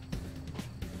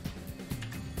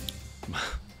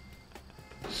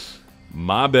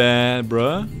 My bad,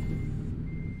 bruh.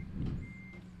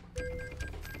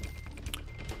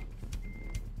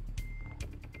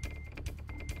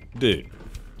 Dude,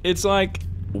 it's like,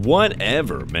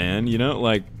 whatever, man. You know,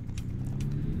 like,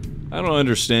 I don't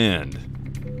understand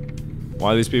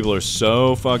why these people are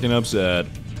so fucking upset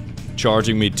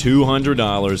charging me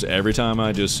 $200 every time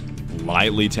I just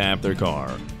lightly tap their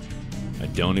car. I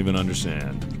don't even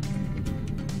understand.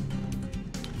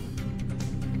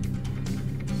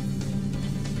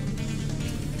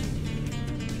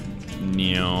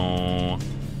 No.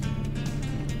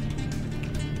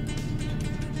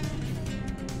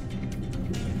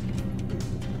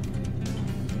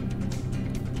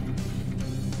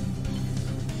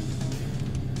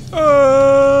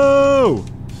 Oh!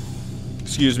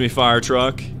 Excuse me, fire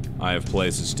truck. I have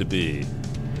places to be.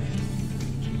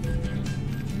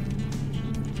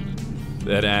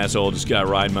 That asshole just got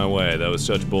right in my way. That was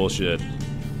such bullshit.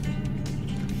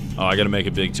 Oh, I gotta make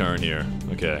a big turn here.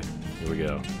 Okay, here we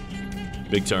go.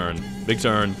 Big turn. Big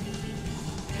turn.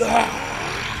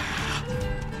 Ah!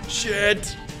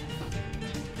 Shit!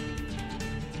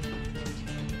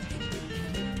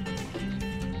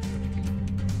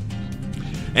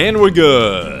 And we're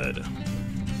good.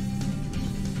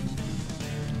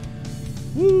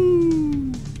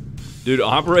 Woo! Dude,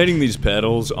 operating these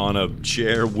pedals on a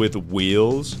chair with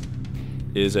wheels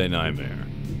is a nightmare.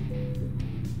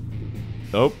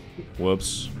 Oh,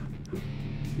 whoops.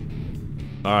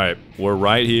 Alright, we're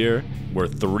right here. We're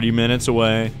 3 minutes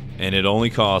away, and it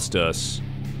only cost us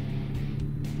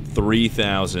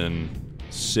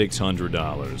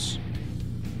 $3,600.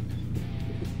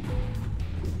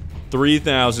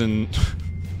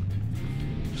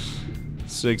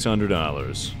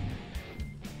 $3,600.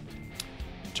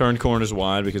 Turn corners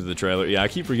wide because of the trailer. Yeah, I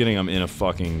keep forgetting I'm in a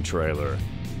fucking trailer.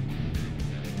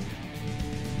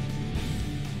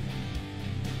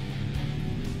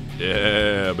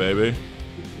 Yeah, baby.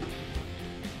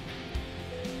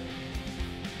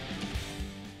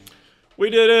 We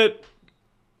did it!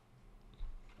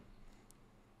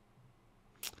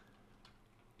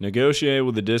 Negotiate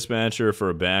with the dispatcher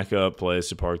for a backup place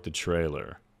to park the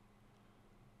trailer.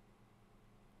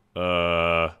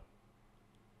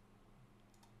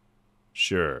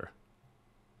 Sure.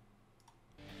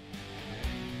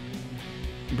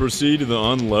 Proceed to the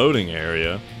unloading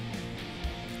area.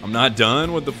 I'm not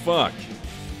done? What the fuck?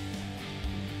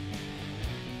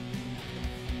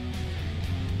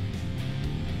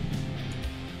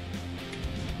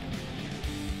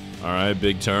 Alright,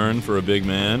 big turn for a big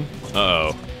man.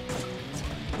 Uh-oh.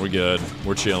 We're good.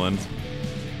 We're chilling.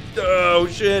 Oh,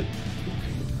 shit!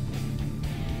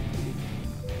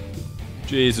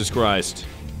 Jesus Christ.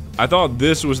 I thought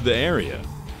this was the area.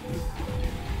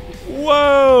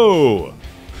 Whoa!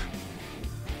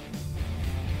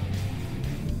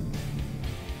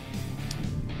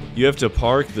 You have to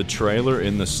park the trailer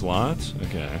in the slot?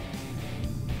 Okay.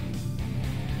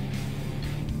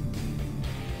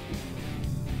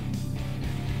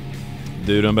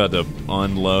 Dude, I'm about to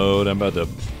unload. I'm about to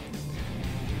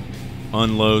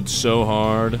unload so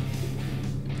hard.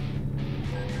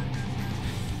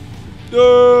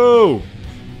 Oh!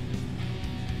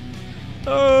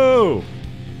 Oh!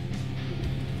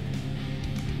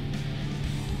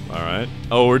 Alright.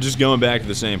 Oh, we're just going back to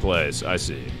the same place. I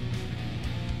see.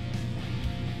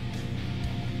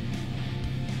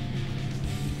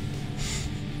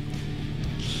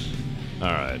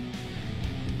 Alright.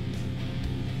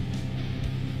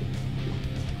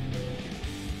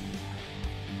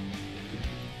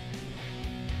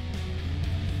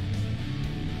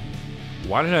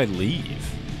 Why did I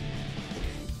leave?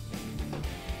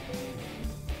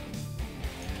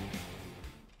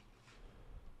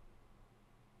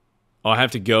 Oh, I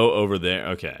have to go over there.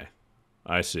 Okay.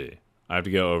 I see. I have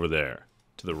to go over there.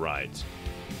 To the right.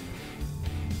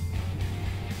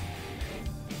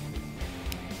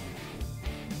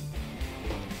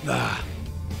 Ah.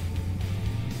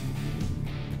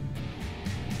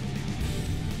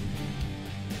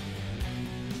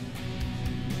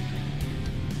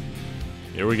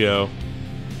 Here we go.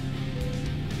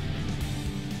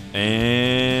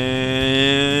 And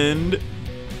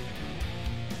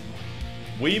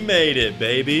we made it,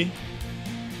 baby.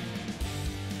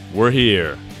 We're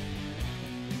here.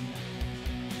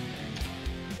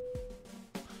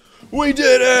 We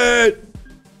did it!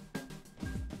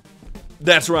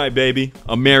 That's right, baby.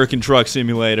 American Truck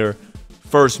Simulator.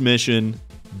 First mission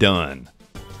done.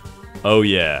 Oh,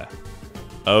 yeah.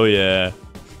 Oh, yeah.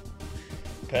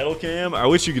 Pedal cam? I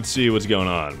wish you could see what's going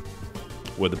on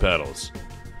with the pedals.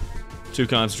 Too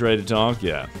concentrated to talk?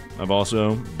 Yeah. I've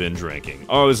also been drinking.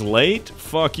 Oh, I was late?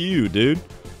 Fuck you, dude.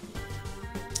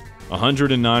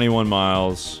 191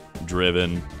 miles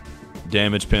driven.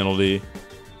 Damage penalty.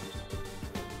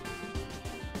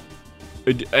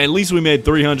 At least we made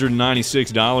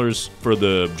 $396 for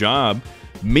the job.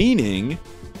 Meaning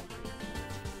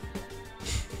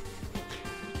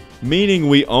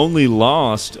we only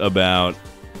lost about...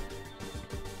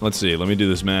 Let's see, let me do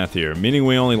this math here. Meaning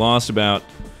we only lost about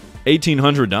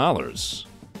 $1,800.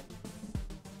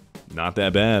 Not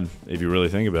that bad, if you really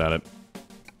think about it.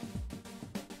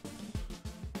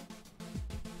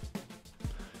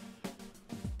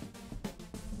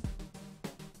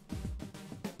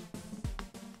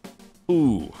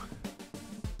 Ooh.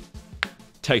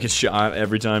 Take a shot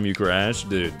every time you crash?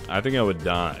 Dude, I think I would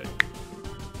die.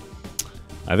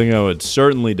 I think I would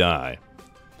certainly die.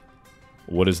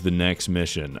 What is the next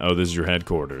mission? Oh, this is your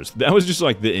headquarters. That was just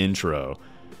like the intro.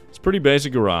 It's pretty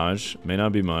basic garage. May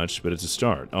not be much, but it's a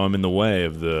start. Oh, I'm in the way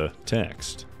of the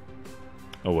text.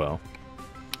 Oh well.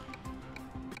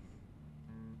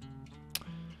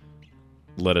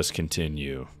 Let us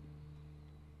continue.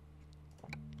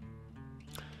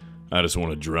 I just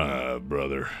want to drive,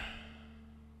 brother.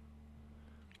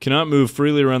 Cannot move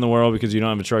freely around the world because you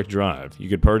don't have a truck to drive. You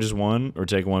could purchase one or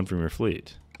take one from your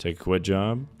fleet. Take a quick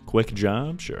job? Quick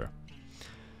job? Sure.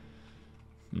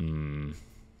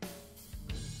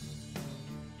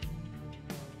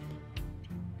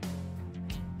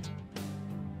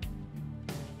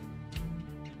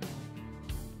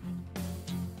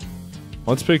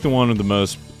 Let's pick the one with the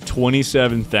most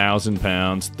 27,000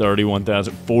 pounds,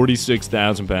 31,000,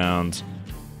 46,000 pounds.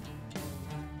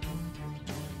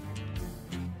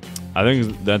 I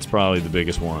think that's probably the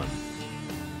biggest one.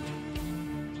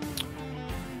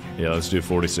 Yeah, let's do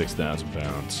 46,000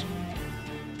 pounds.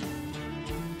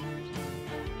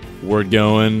 We're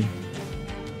going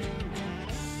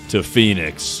to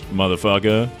Phoenix,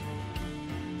 motherfucker.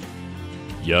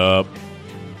 Yup.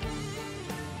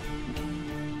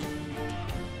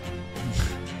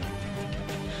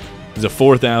 It's a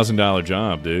 $4,000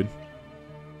 job, dude.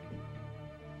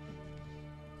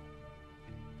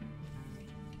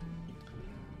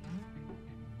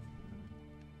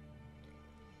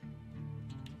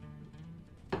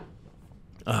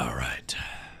 All right.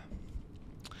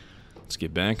 Let's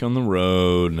get back on the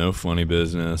road. No funny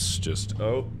business. Just,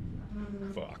 oh,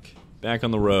 fuck. Back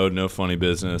on the road. No funny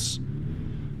business.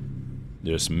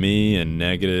 Just me and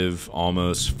negative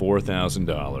almost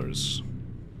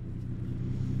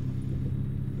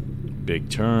 $4,000. Big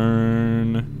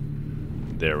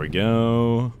turn. There we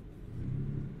go.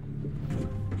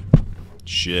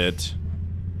 Shit.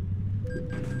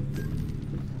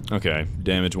 Okay,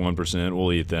 damage 1%.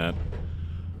 We'll eat that.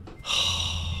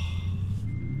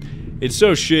 It's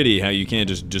so shitty how you can't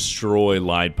just destroy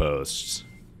light posts.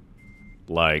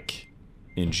 Like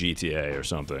in GTA or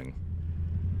something.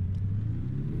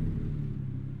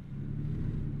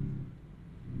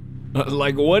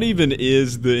 Like, what even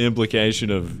is the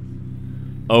implication of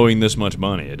owing this much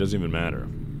money? It doesn't even matter.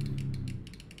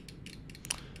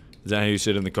 Is that how you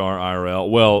sit in the car IRL?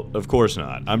 Well, of course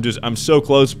not. I'm so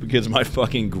close because my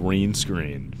fucking green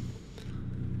screen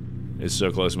is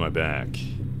so close to my back.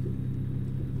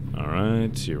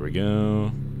 Alright, here we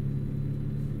go.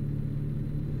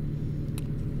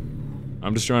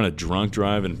 I'm just trying to drunk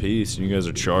drive in peace, and you guys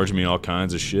are charging me all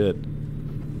kinds of shit.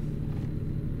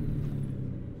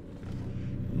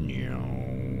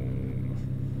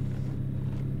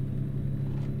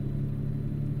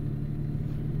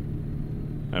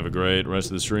 Have a great rest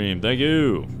of the stream. Thank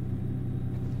you.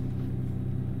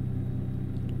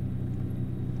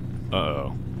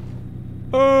 Uh-oh.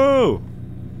 Oh!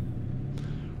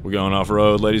 We're going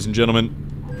off-road, ladies and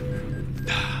gentlemen.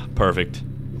 Perfect.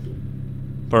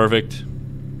 Perfect.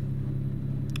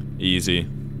 Easy.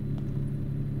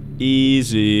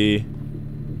 Easy.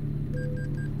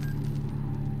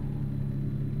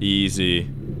 Easy.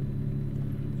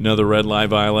 Another red light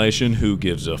violation? Who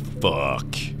gives a fuck?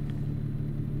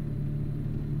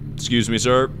 Excuse me,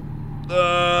 sir.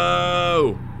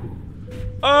 Oh!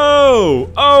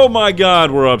 Oh! Oh my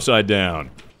god, we're upside down.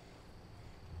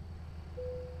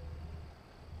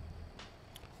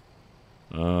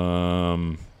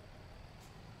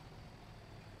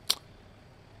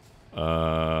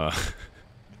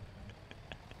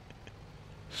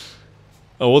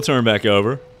 Oh, we'll turn back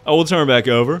over. Oh, we'll turn back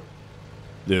over.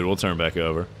 Dude, we'll turn back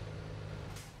over.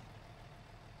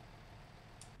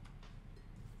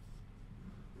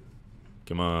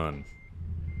 Come on.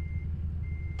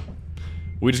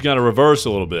 We just gotta reverse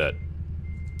a little bit.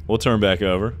 We'll turn back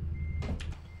over.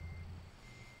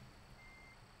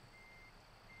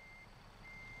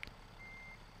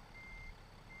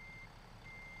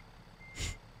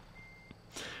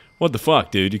 What the fuck,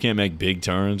 dude? You can't make big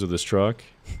turns with this truck?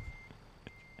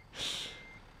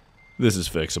 This is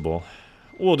fixable.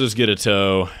 We'll just get a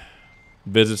tow.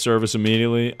 Visit service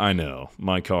immediately? I know.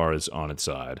 My car is on its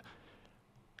side.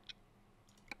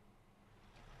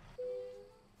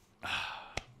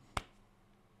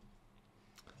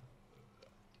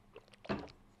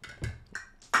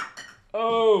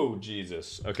 Oh,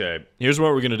 Jesus. Okay, here's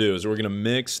what we're gonna do, is we're gonna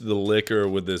mix the liquor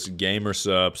with this Gamer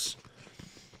Supps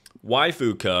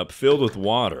waifu cup filled with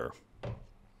water.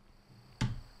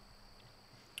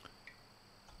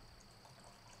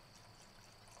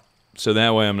 So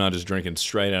that way I'm not just drinking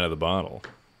straight out of the bottle.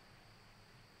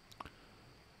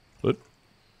 But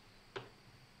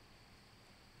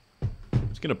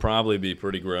it's gonna probably be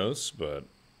pretty gross, but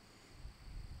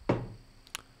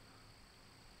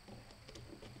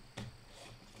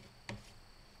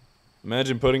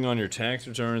imagine putting on your tax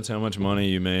returns how much money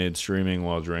you made streaming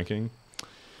while drinking.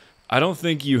 I don't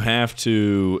think you have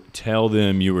to tell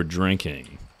them you were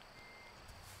drinking.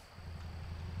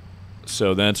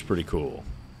 So that's pretty cool.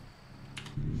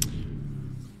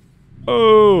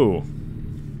 Oh!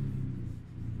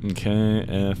 Okay,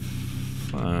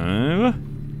 F5.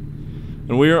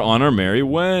 And we are on our merry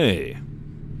way.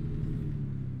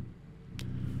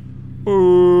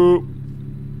 Ooh.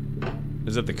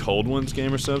 Is that the cold ones,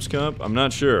 Gamer Subs Cup? I'm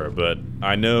not sure, but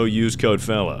I know use code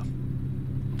Fella.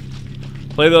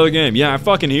 Play the other game. Yeah, I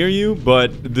fucking hear you,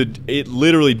 but it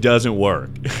literally doesn't work.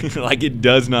 Like, it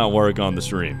does not work on the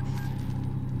stream.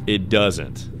 It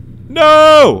doesn't.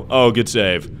 No! Oh, good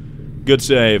save. Good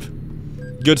save.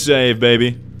 Good save,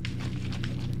 baby.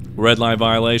 Red light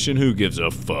violation? Who gives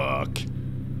a fuck?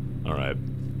 Alright.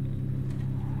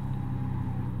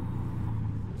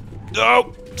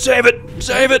 Oh! Save it!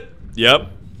 Save it!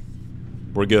 Yep.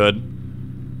 We're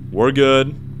good. We're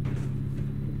good.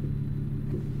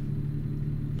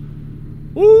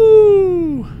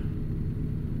 Woo!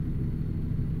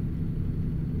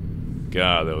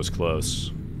 God, that was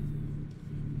close.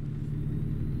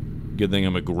 Good thing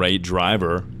I'm a great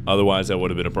driver. Otherwise, that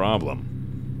would have been a problem.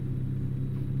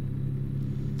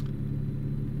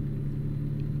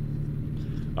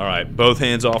 Alright, both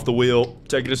hands off the wheel.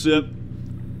 Taking a sip.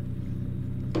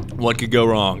 What could go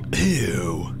wrong?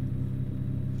 Ew.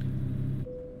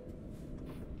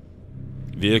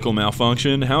 Vehicle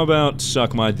malfunction? How about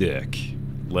suck my dick?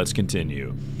 Let's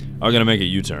continue. I'm gonna make a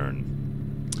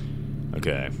U-turn.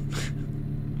 Okay.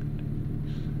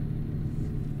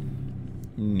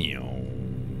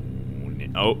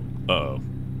 Oh, uh-oh.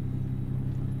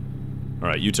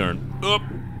 Alright, U-turn. Up.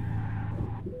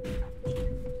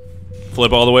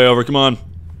 Flip all the way over, come on.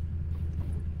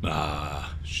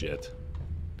 Ah, shit.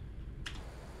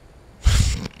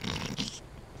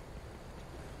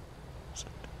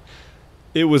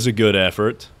 It was a good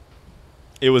effort.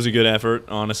 It was a good effort,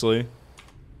 honestly.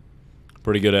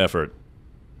 Pretty good effort.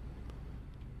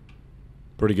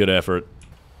 Pretty good effort.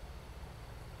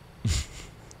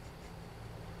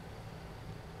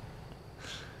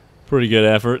 Pretty good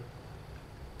effort.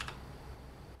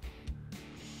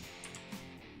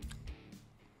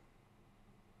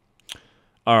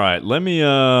 All right, let me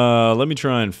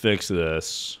try and fix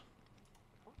this.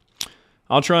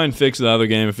 I'll try and fix the other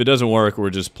game. If it doesn't work, we're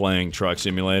just playing Truck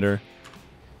Simulator.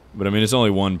 But I mean, it's only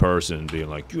one person being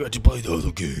like, you have to play the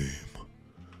other game.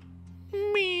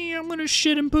 Me, I'm gonna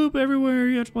shit and poop everywhere.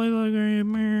 You have to play the other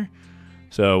game.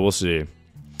 So we'll see.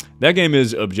 That game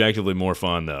is objectively more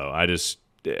fun, though. I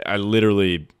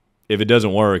literally, if it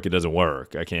doesn't work, it doesn't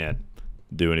work. I can't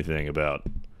do anything about.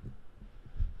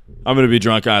 I'm gonna be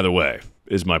drunk either way,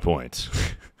 is my point.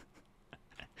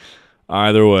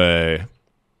 Either way,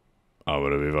 I'm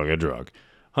gonna be fucking drunk.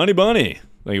 Honey Bunny,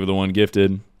 thank you for the one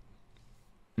gifted.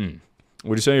 Would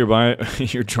you say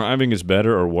your driving is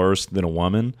better or worse than a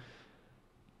woman?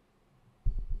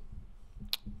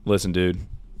 Listen, dude.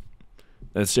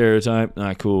 That stereotype,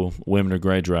 not cool. Women are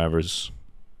great drivers.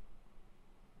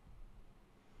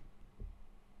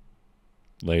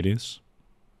 Ladies,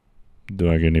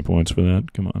 do I get any points for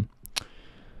that? Come on.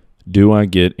 Do I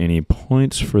get any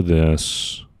points for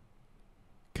this?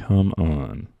 Come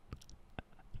on.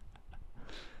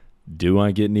 Do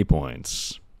I get any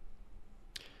points?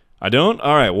 I don't?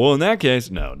 All right. Well, in that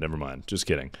case, no, never mind. Just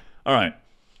kidding. All right.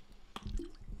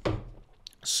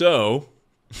 So,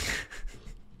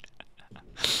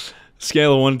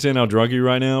 scale of 1 to 10, how drunk are you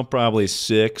right now? Probably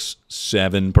 6,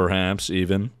 7, perhaps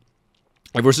even.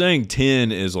 If we're saying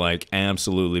 10 is like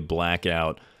absolutely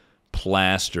blackout,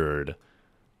 plastered,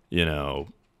 you know,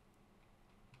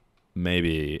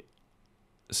 maybe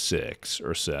 6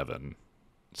 or 7.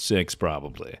 6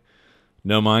 probably.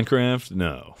 No Minecraft?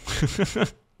 No.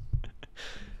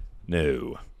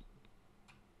 No.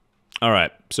 All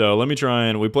right, so let me try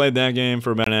and... We played that game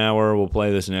for about an hour. We'll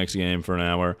play this next game for an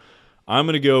hour. I'm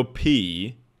going to go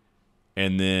pee,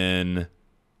 and then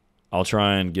I'll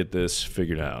try and get this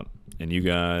figured out. And you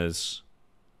guys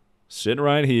sit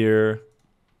right here,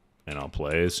 and I'll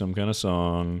play some kind of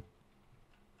song.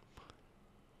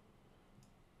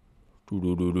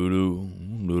 Do-do-do-do-do.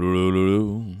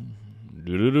 Do-do-do-do-do.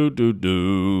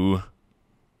 Do-do-do-do-do.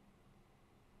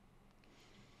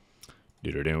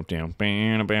 I'm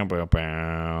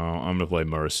gonna play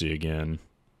Mercy again.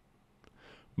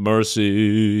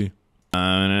 Mercy.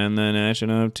 And the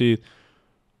National Teeth.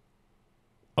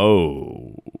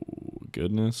 Oh,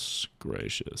 goodness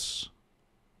gracious.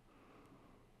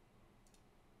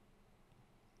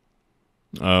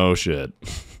 Oh, shit.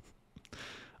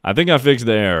 I think I fixed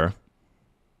the error.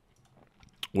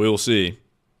 We'll see.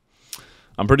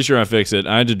 I'm pretty sure I fixed it.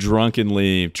 I had to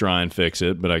drunkenly try and fix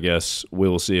it, but I guess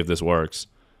we'll see if this works.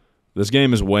 This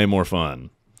game is way more fun.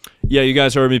 Yeah, you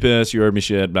guys heard me piss. You heard me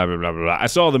shit. Blah, blah, blah, blah. I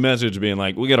saw the message being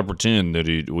like, we got to pretend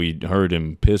that we heard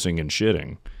him pissing and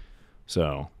shitting.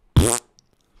 So, all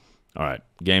right.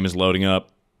 Game is loading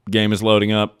up. Game is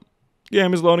loading up.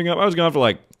 Game is loading up. I was gone for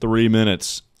like 3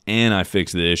 minutes, and I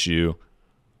fixed the issue.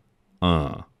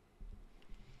 I'm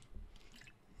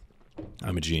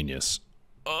a genius.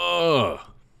 Ugh.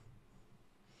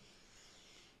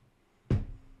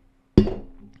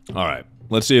 All right,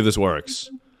 let's see if this works.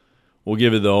 We'll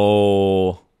give it the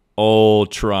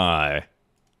old try.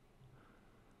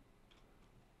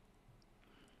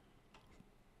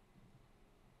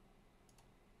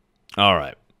 All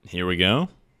right, here we go.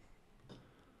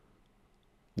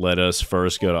 Let us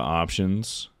first go to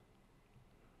options.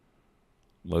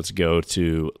 Let's go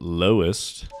to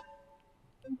lowest.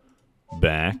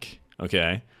 Back.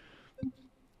 Okay.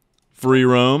 Free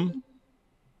roam.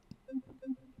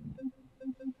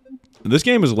 This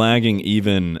game is lagging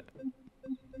even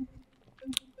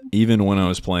when I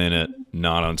was playing it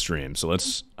not on stream. So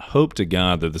let's hope to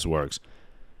God that this works.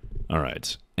 All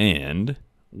right. And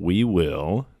we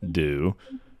will do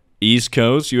East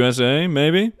Coast, USA,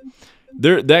 maybe?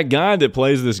 That guy that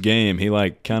plays this game, he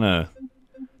like kind of...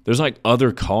 There's like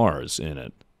other cars in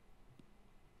it.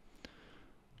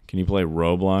 Can you play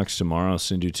Roblox tomorrow? I'll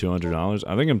send you $200.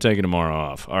 I think I'm taking tomorrow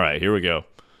off. All right, here we go.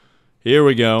 Here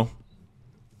we go.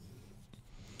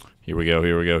 Here we go,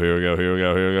 here we go, here we go, here we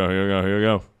go, here we go, here we go, here we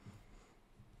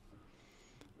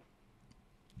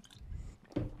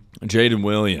go. Jaden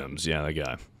Williams, yeah, that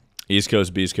guy. East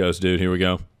Coast, Beast Coast, dude, here we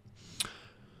go.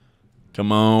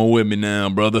 Come on with me now,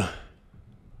 brother.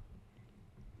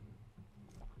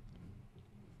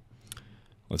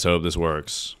 Let's hope this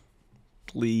works.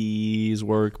 Please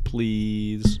work,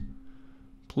 please.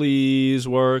 Please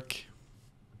work.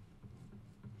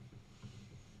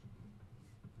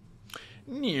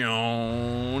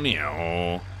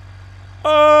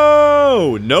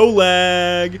 Oh, no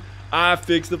lag. I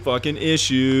fixed the fucking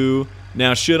issue.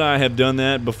 Now, should I have done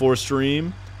that before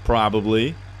stream?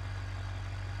 Probably.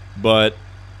 But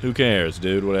who cares,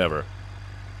 dude? Whatever.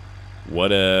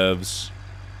 Whatevs.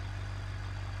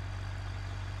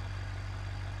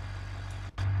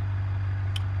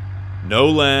 No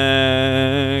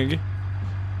lag.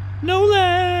 No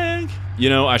lag. You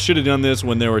know, I should have done this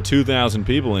when there were 2,000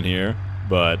 people in here,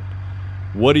 but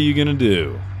what are you gonna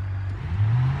do?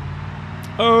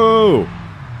 Oh!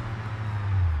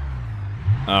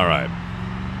 Alright.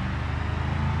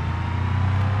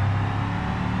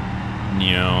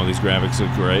 No, these graphics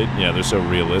look great. Yeah, they're so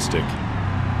realistic.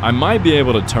 I might be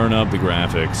able to turn up the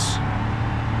graphics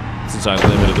since I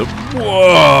limited the...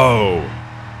 Whoa!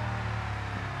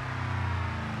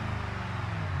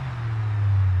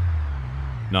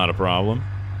 Not a problem.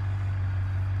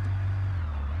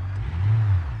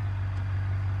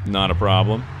 Not a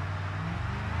problem.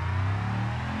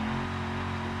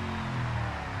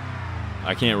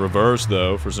 I can't reverse,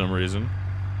 though, for some reason.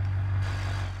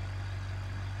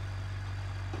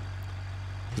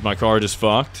 Is my car just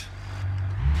fucked?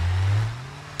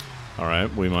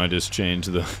 Alright, we might just change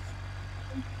the...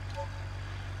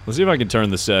 Let's see if I can turn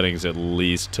the settings at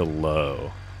least to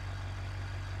low.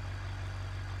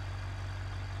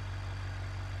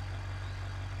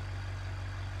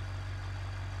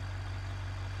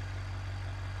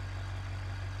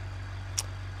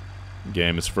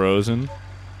 Game is frozen.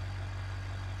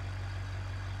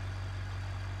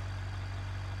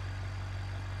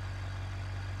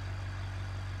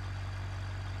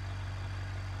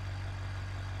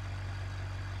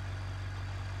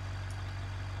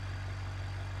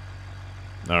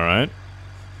 All right.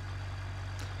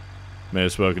 May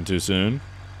have spoken too soon.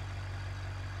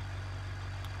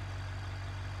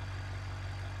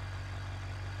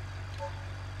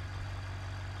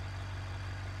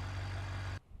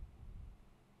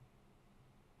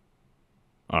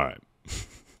 All right.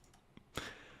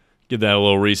 Give that a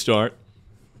little restart.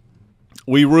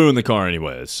 We ruined the car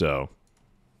anyways, so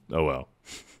oh well.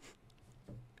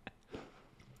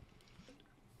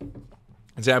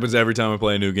 This happens every time I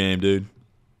play a new game, dude.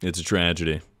 It's a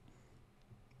tragedy.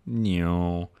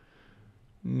 No.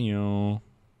 No.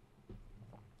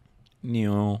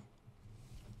 No.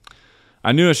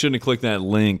 I knew I shouldn't have clicked that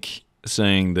link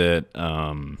saying that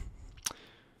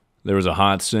there was a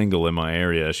hot single in my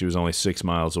area. She was only 6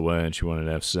 miles away and she wanted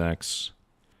to have sex.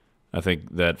 I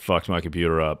think that fucked my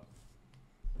computer up.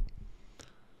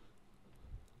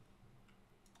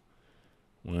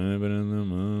 Living in the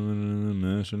moment in the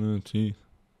national teeth.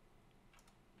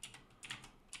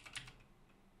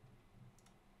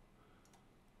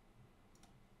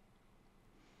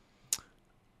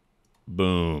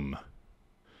 Boom.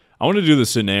 I want to do the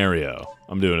scenario.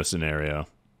 I'm doing a scenario.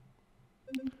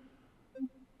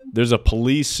 There's a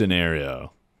police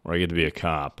scenario where I get to be a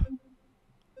cop.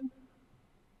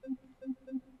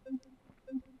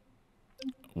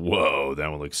 Whoa,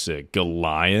 that one looks sick.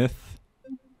 Goliath.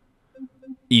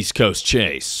 East Coast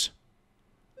Chase.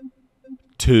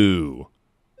 2.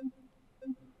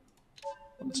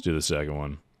 Let's do the second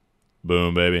one.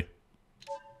 Boom, baby.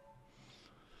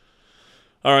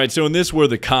 All right, so in this, we're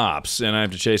the cops, and I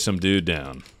have to chase some dude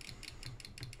down.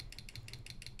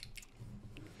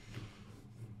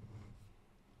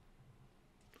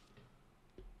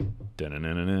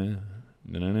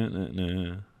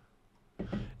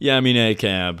 Yeah, I mean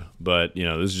A-cab, but, you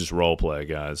know, this is just roleplay,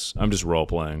 guys. I'm just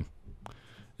roleplaying.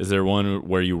 Is there one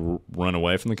where you run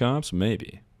away from the cops?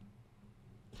 Maybe.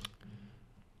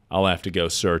 I'll have to go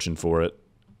searching for it.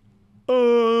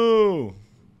 Oh!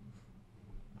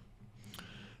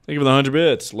 Thank you for the 100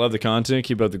 bits. Love the content.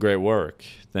 Keep up the great work.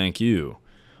 Thank you.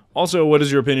 Also, what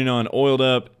is your opinion on oiled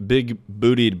up,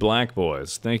 big-bootied black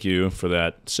boys? Thank you for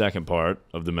that second part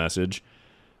of the message.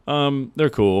 They're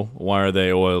cool. Why are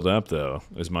they oiled up, though,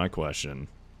 is my question.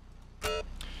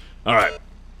 All right.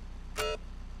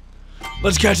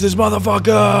 Let's catch this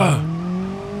motherfucker!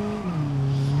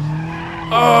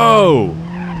 Oh!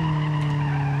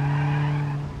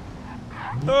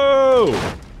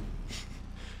 Oh!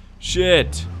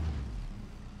 Shit.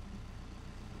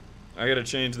 I gotta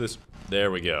change this.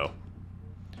 There we go.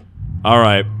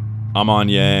 Alright. I'm on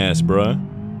your ass, bruh.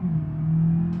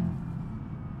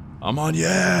 I'm on your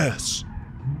ass.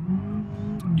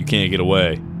 You can't get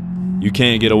away. You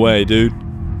can't get away, dude.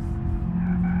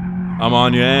 I'm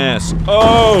on your ass.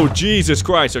 Oh, Jesus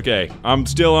Christ. Okay, I'm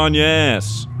still on your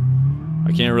ass.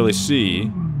 I can't really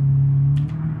see.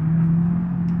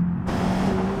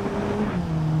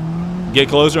 Get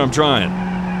closer, I'm trying.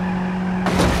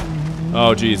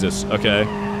 Oh, Jesus. Okay.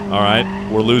 Alright.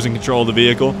 We're losing control of the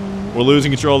vehicle. We're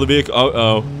losing control of the vehicle.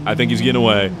 Uh-oh. I think he's getting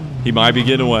away. He might be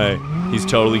getting away. He's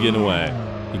totally getting away.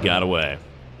 He got away.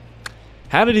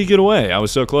 How did he get away? I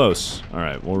was so close.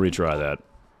 Alright, we'll retry that.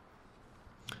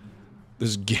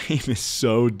 This game is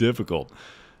so difficult.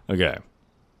 Okay.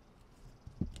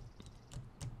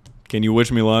 Can you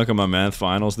wish me luck on my math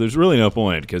finals? There's really no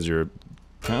point, because you're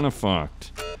kind of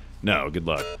fucked. No, good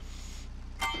luck.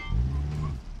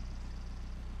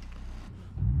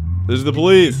 This is the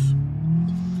police.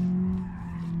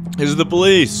 This is the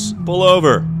police. Pull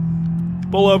over.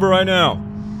 Pull over right now.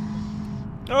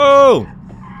 Oh!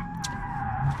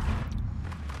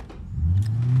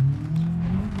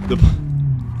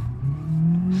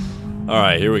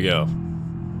 Alright, here we go.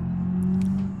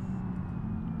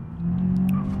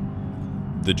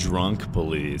 The drunk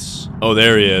police. Oh,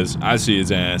 there he is. I see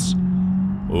his ass.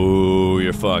 Ooh,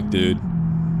 you're fucked, dude.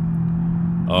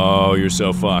 Oh, you're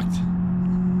so fucked.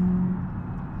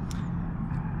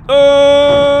 Oh!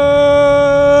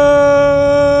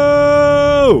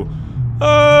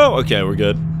 Oh! Okay, we're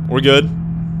good. We're good.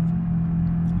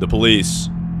 The police.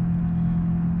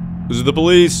 This is the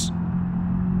police.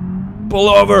 Pull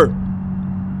over!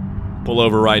 Pull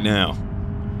over right now.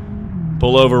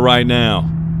 Pull over right now.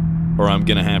 Or I'm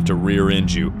gonna have to rear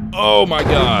end you. Oh my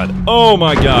god. Oh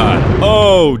my god.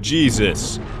 Oh,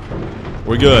 Jesus.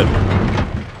 We're good.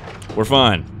 We're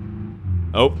fine.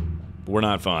 Oh, we're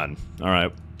not fine.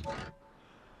 Alright.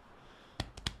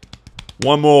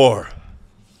 One more.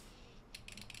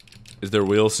 Is there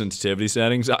wheel sensitivity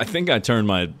settings? I think I turned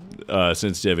my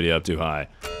sensitivity up too high.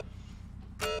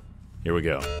 Here we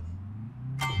go.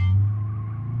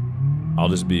 I'll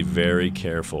just be very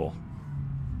careful.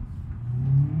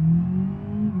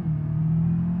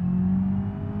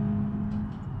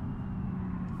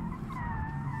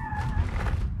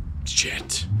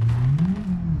 Shit.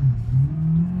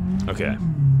 Okay.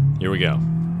 Here we go.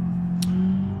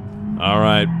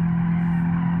 Alright.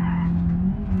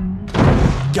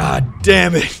 God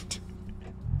damn it!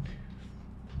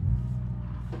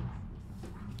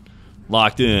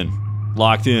 Locked in.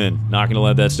 Locked in. Not gonna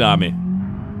let that stop me.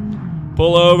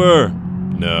 Pull over!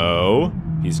 No.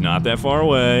 He's not that far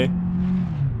away.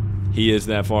 He is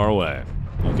that far away.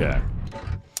 Okay.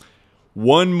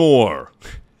 One more.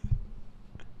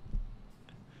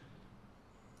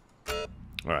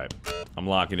 Alright. I'm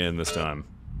locking in this time.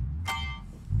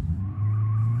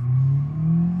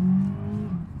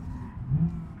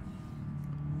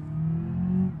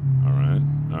 Alright.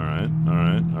 Alright.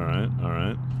 Alright. Alright.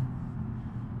 Alright.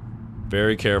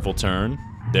 Very careful turn.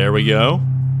 There we go.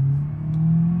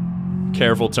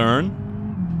 Careful turn.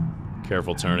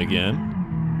 Careful turn again.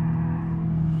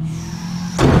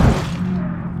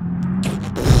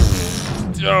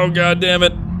 Oh, god damn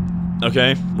it.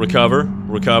 Okay, recover.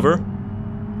 Recover.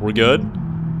 We're good.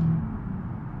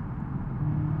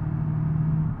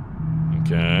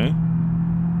 Okay.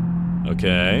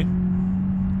 Okay.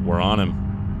 We're on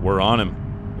him. We're on him.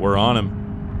 We're on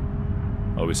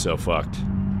him. Oh, he's so fucked.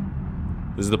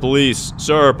 This is the police.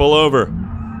 Sir, pull over.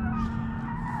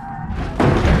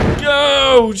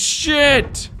 Go!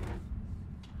 Shit!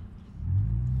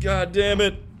 God damn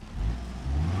it.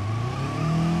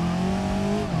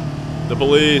 The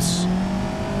police.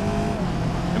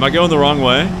 Am I going the wrong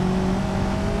way?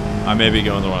 I may be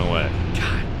going the wrong way.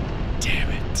 God damn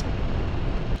it.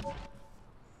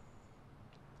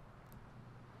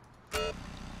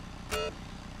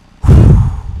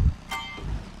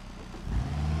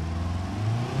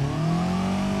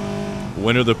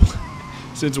 When are the...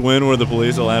 Since when were the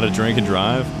police allowed to drink and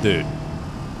drive? Dude,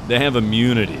 they have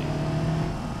immunity.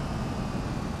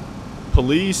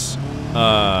 Police,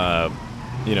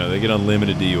 you know, they get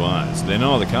unlimited DUIs. They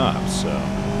know all the cops, so...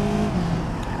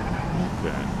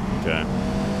 Okay, okay.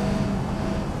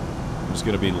 I'm just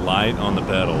gonna be light on the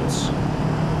pedals.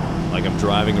 Like I'm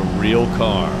driving a real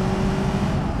car.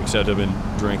 Except I've been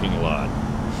drinking a lot.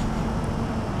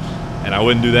 And I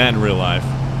wouldn't do that in real life.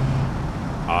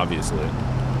 Obviously.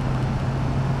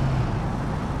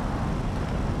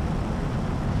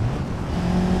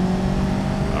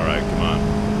 Alright, come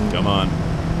on. Come on.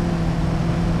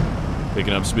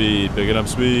 Picking up speed, picking up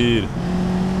speed.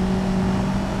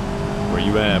 Where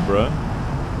you at, bruh?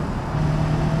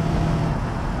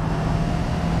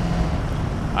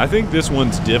 I think this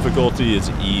one's difficulty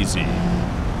is easy.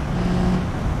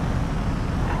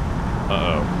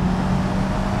 Uh-oh.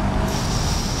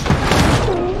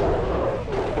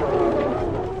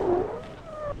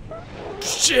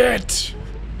 Shit!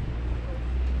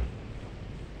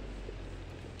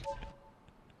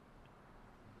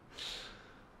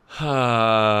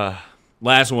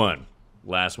 Last one.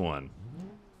 Last one.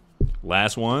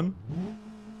 Last one.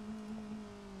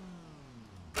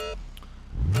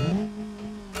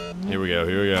 Here we go,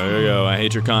 here we go, here we go. I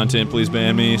hate your content, please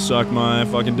ban me. Suck my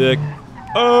fucking dick.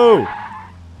 Oh!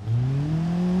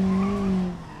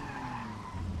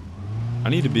 I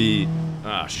need to be...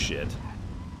 Ah, shit.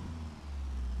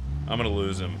 I'm gonna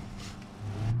lose him.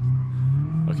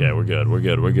 Okay, we're good, we're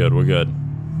good, we're good, we're good.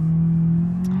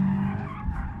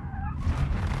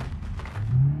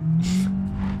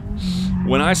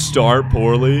 When I start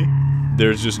poorly,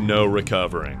 there's just no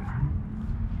recovering.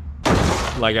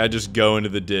 Like, I just go into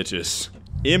the ditches.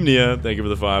 Imnia, thank you for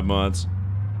the 5 months.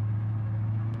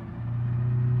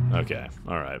 Okay,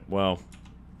 alright, well.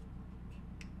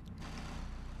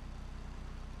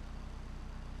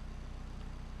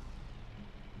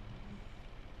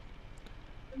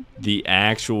 The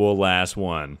actual last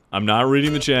one. I'm not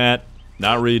reading the chat.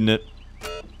 Not reading it.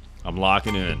 I'm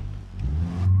locking in.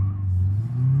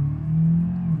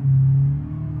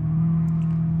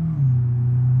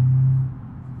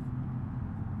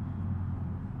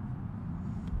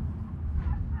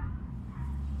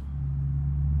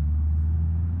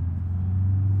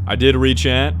 I did read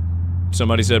chat.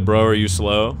 Somebody said, bro, are you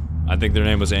slow? I think their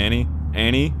name was Annie.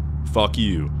 Annie, fuck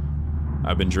you.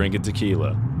 I've been drinking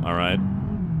tequila, alright?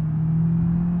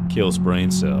 Kills brain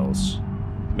cells.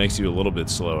 Makes you a little bit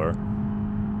slower.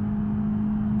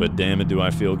 But damn it, do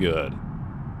I feel good.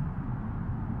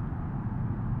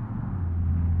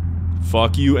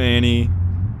 Fuck you, Annie.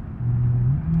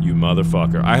 You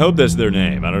motherfucker. I hope that's their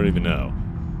name. I don't even know.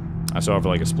 I saw it for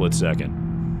like a split second.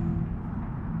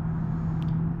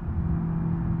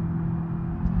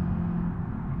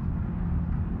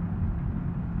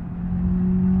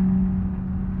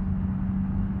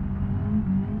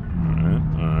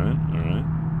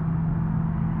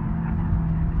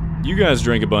 You guys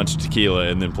drink a bunch of tequila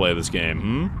and then play this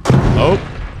game, Oh.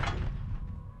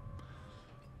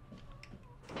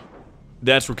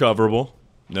 That's recoverable.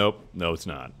 Nope. No, it's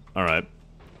not. Alright.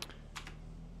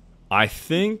 I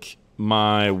think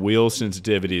my wheel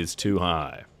sensitivity is too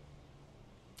high.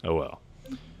 Oh well.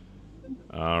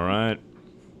 Alright.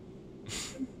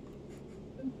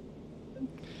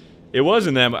 It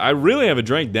wasn't that much. I really haven't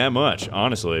drank that much,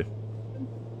 honestly.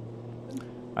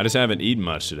 I just haven't eaten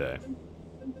much today.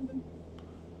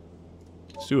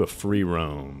 Let's do a free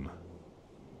roam.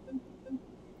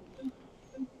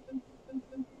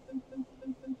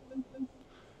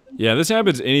 Yeah, this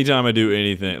happens anytime I do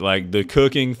anything. Like the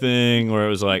cooking thing where it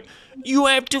was like, you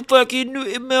have to fucking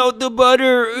melt the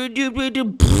butter.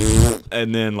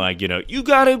 And then like, you know, you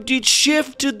gotta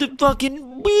shift to the fucking,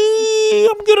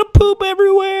 I'm gonna poop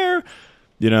everywhere.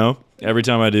 You know, every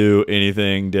time I do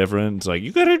anything different, it's like,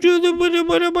 you gotta do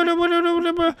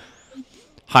the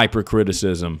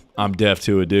hypercriticism. I'm deaf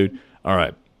to it, dude. All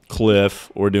right, cliff.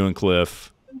 We're doing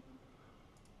cliff.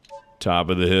 Top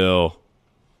of the hill.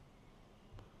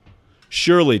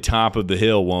 Surely top of the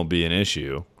hill won't be an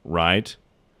issue, right?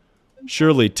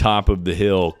 Surely top of the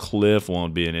hill cliff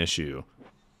won't be an issue.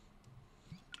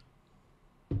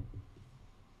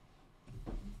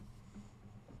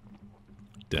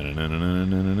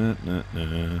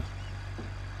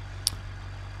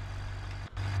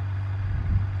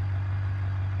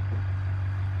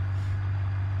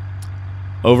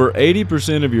 Over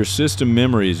 80% of your system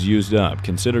memory is used up.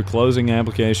 Consider closing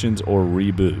applications or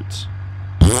reboots.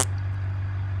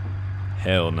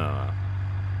 Hell nah.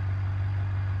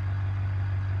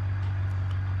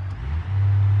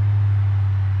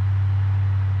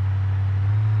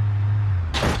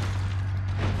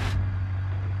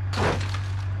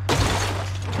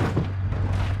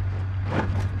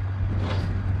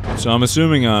 So I'm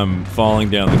assuming I'm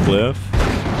falling down the cliff.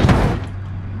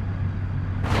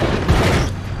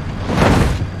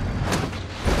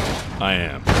 I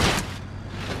am.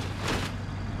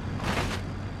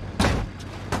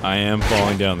 I am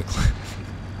falling down the cliff.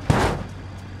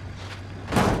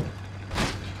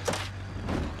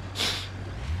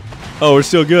 Oh, we're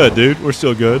still good, dude. We're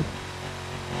still good.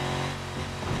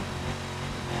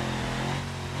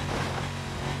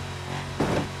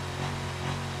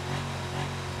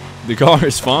 The car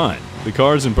is fine. The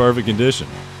car is in perfect condition.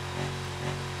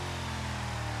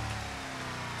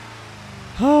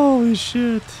 Holy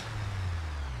shit.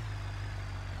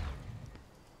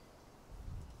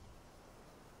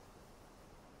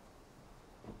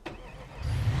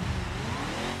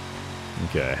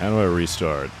 Okay, how do I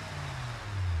restart?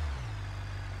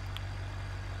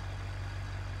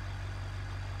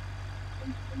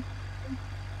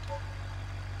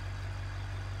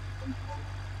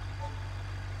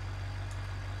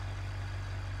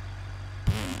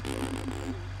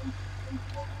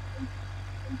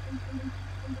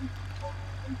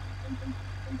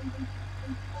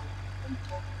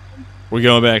 We're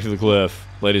going back to the cliff,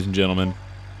 ladies and gentlemen.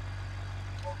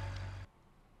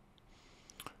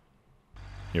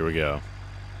 Here we go.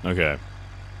 Okay.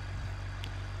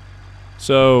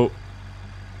 So...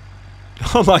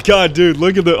 Oh my god, dude,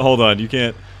 look at the... Hold on, you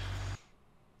can't...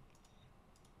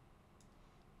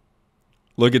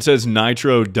 Look, it says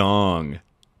Nitro Dong.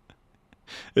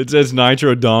 It says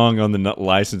Nitro Dong on the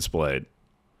license plate.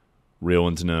 Real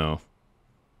ones know.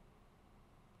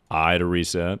 I to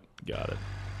reset. Got it.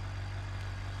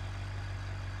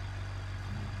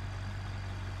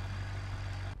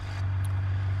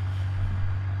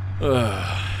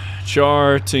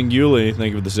 Char Tinguli,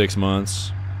 thank you for the 6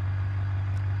 months.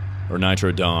 Or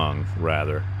Nitro Dong,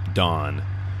 rather. Dawn.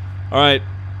 Alright,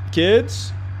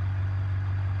 kids.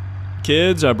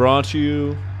 Kids, I brought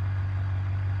you...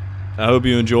 I hope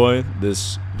you enjoy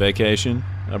this vacation.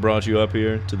 I brought you up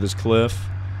here to this cliff.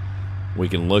 We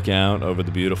can look out over the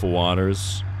beautiful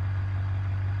waters.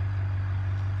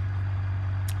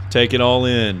 Take it all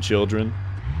in, children.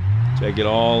 Take it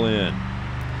all in.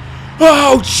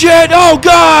 Oh, shit! Oh,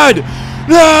 God!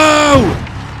 No!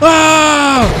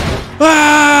 Oh!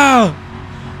 Oh!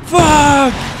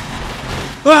 Fuck!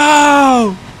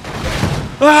 Oh!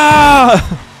 Oh!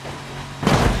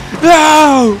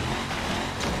 No!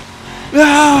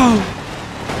 No!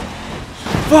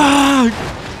 Fuck!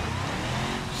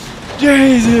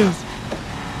 Jesus!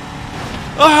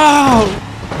 Oh!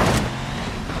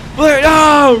 Wait,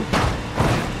 no!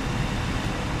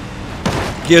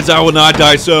 Kids, I will not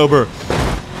die sober.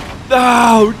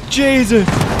 Oh, Jesus!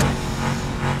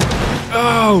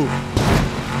 Oh!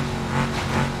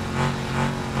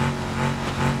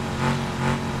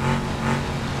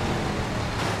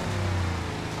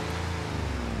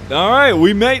 All right,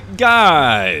 we made,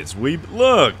 guys. We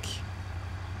look,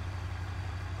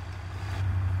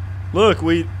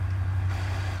 we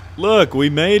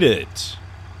made it.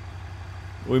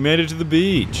 We made it to the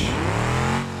beach.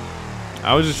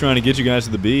 I was just trying to get you guys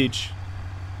to the beach.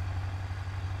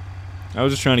 I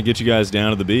was just trying to get you guys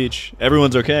down to the beach.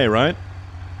 Everyone's okay, right?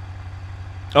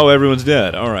 Oh, everyone's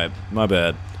dead. All right, my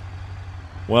bad.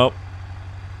 Well,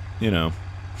 you know.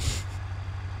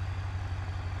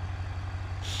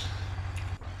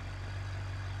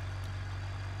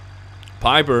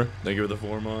 Piper, thank you for the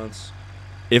 4 months.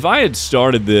 If I had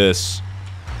started this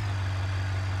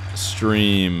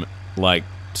stream like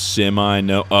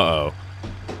semi-no... Uh-oh.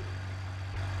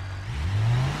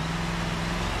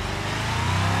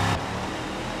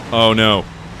 Oh, no.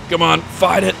 Come on,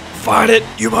 fight it! Fight it,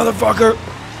 you motherfucker!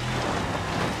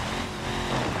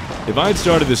 If I had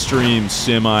started the stream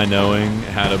semi-knowing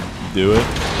how to do it...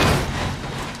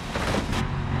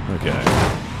 Okay.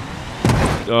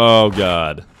 Oh,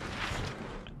 God.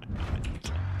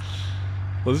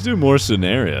 Let's do more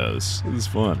scenarios. This is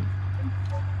fun.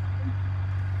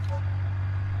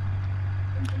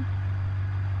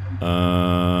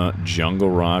 Jungle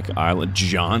Rock Island.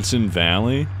 Johnson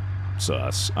Valley?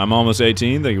 Sus. I'm almost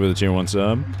 18. Thank you for the tier 1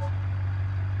 sub.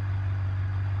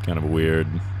 Kind of a weird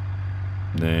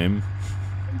name.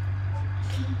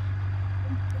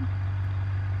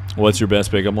 What's your best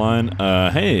pickup line?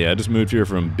 Hey, I just moved here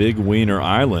from Big Wiener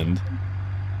Island.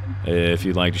 If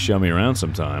you'd like to show me around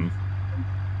sometime.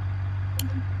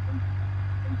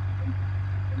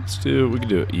 We can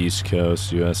do East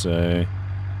Coast, USA.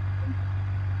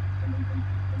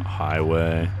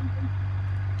 Highway.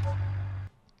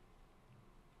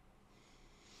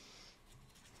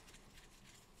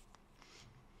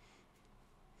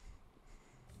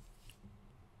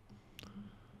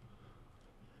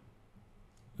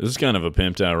 This is kind of a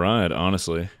pimped out ride,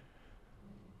 honestly.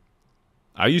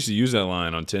 I used to use that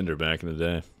line on Tinder back in the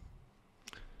day.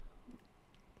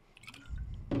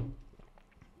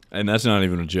 And that's not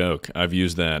even a joke. I've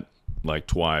used that like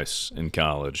twice in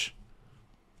college.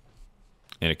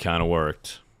 And it kind of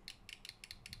worked.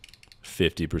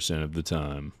 50% of the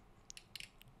time.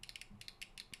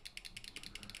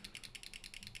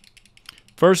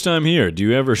 First time here. Do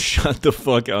you ever shut the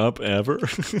fuck up ever?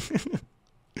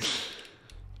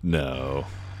 No.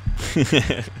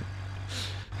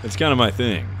 It's kind of my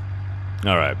thing.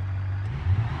 Alright.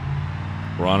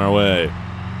 We're on our way.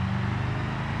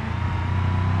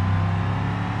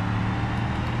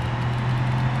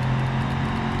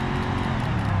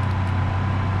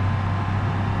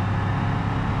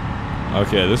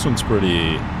 Okay, this one's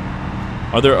pretty...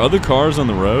 Are there other cars on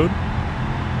the road?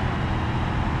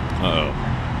 Uh-oh.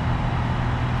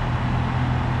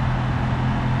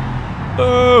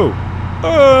 Oh!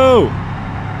 Oh!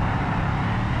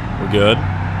 We're good.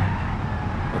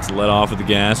 Let's let off with the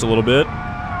gas a little bit.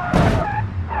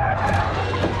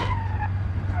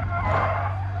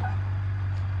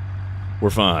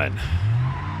 We're fine.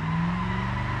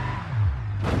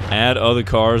 Add other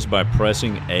cars by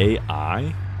pressing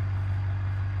AI?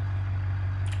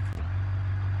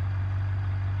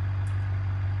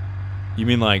 You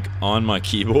mean like on my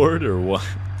keyboard or what?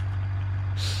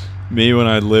 Me when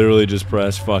I literally just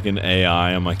press fucking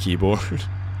AI on my keyboard?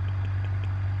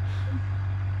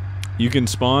 You can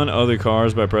spawn other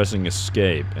cars by pressing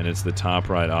escape, and it's the top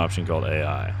right option called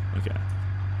AI. Okay.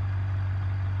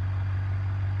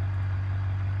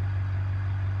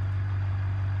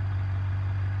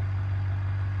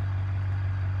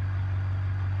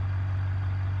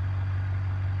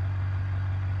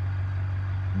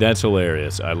 That's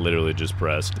hilarious. I literally just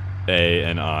pressed A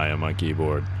and I on my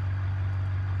keyboard.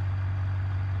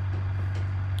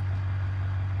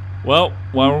 Well,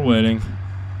 while we're waiting.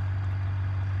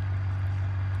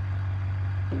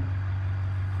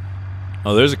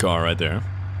 Oh, there's a car right there.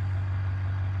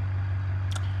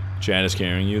 Chat is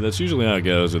carrying you. That's usually how it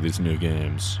goes with these new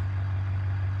games.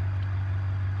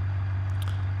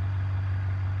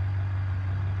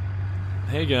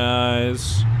 Hey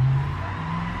guys.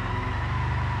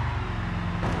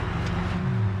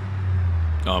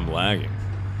 Oh, I'm lagging.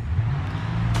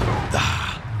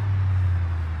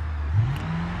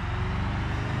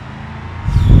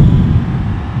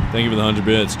 Thank you for the 100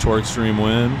 bits. Torque stream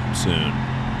win soon.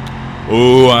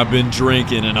 Oh, I've been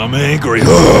drinking and I'm angry.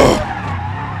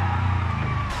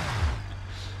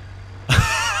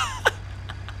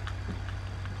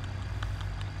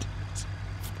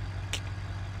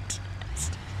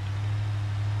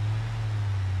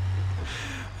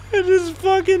 I just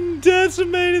fucking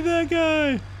decimated that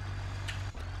guy.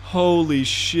 Holy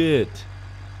shit.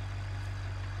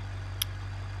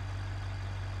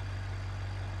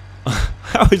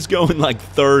 I was going like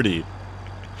 30.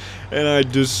 And I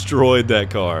destroyed that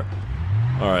car.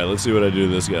 Alright, let's see what I do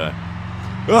to this guy.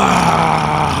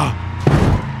 Ah!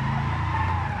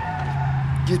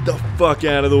 Get the fuck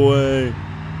out of the way.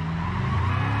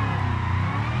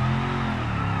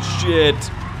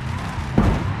 Shit.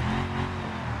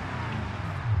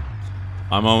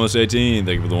 I'm almost 18.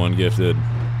 Thank you for the one gifted.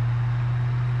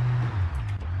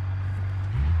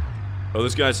 Oh,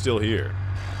 this guy's still here.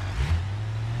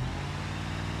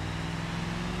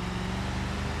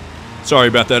 Sorry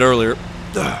about that earlier.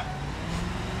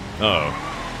 Uh-oh.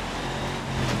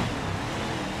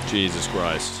 Jesus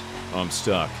Christ. Oh, I'm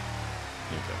stuck.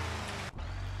 Okay.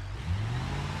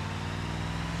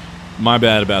 My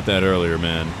bad about that earlier,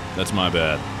 man. That's my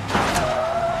bad.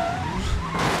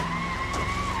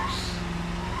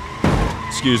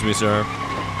 Excuse me, sir.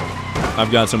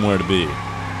 I've got somewhere to be.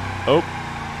 Oh.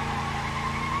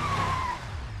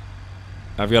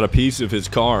 I've got a piece of his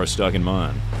car stuck in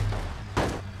mine.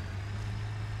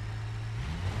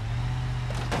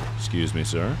 Excuse me,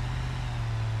 sir.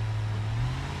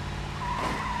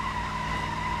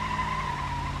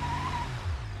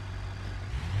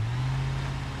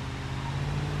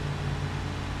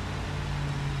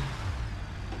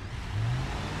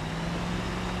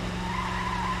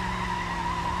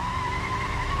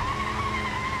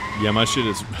 Yeah, my shit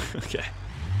is... okay.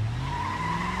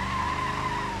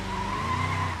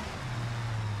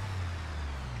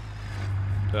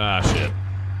 Ah, shit.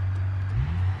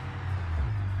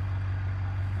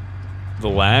 The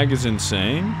lag is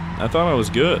insane? I thought I was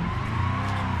good.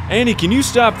 Annie, can you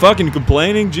stop fucking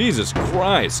complaining? Jesus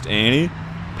Christ, Annie.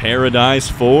 Paradise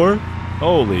 4?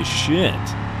 Holy shit.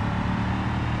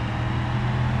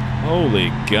 Holy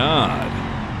God.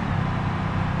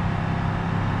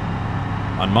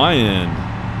 On my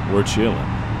end, we're chilling.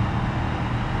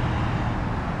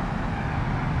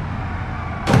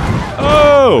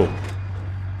 Oh!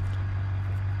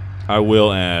 I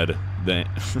will add the...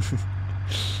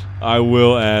 I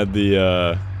will add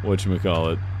the,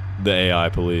 whatchamacallit, the AI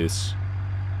police.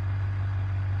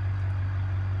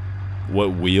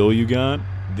 What wheel you got?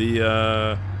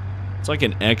 The, it's like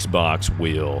an Xbox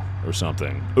wheel or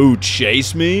something. Ooh,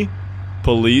 chase me?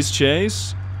 Police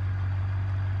chase?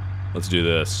 Let's do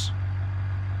this.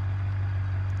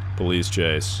 Police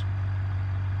chase.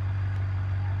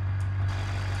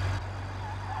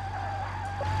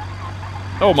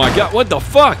 Oh my God, what the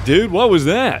fuck, dude? What was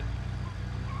that?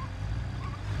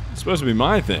 It's supposed to be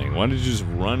my thing. Why did you just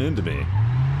run into me?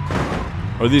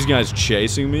 Are these guys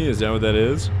chasing me? Is that what that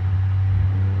is?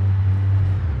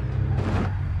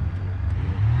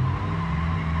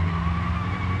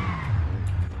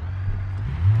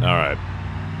 Alright.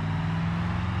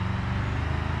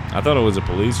 I thought it was a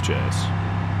police chase.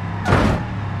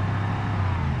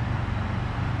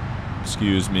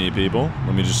 Excuse me, people.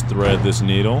 Let me just thread this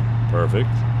needle. Perfect.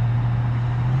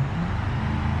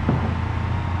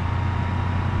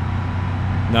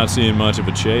 Not seeing much of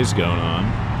a chase going on.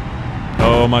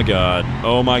 Oh my god.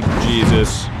 Oh my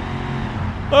Jesus.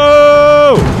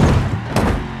 Oh!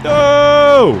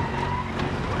 Oh!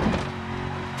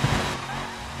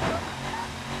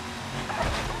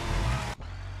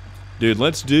 Dude,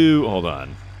 let's do... Hold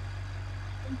on.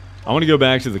 I want to go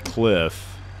back to the cliff.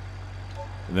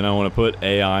 And then I want to put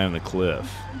AI on the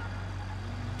cliff.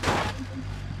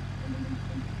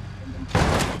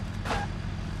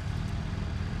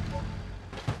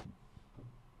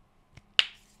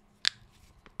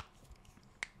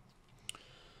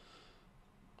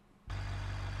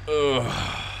 Ugh.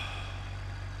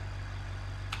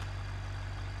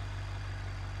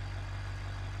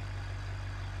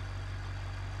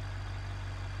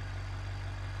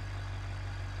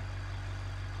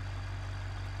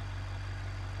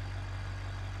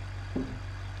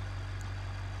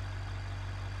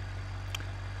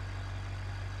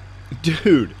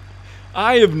 Dude,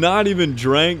 I have not even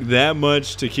drank that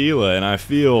much tequila and I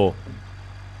feel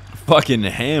fucking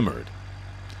hammered.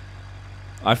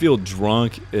 I feel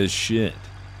drunk as shit.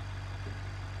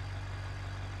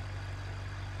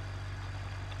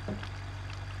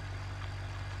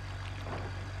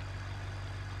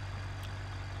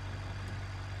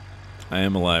 I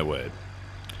am a lightweight.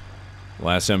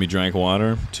 Last time you drank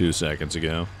water? 2 seconds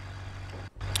ago.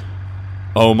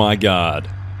 Oh my god.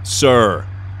 Sir.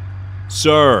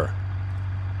 Sir.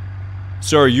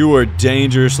 Sir, you are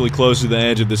dangerously close to the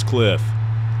edge of this cliff.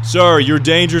 Sir, you're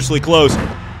dangerously close.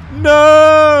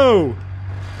 No!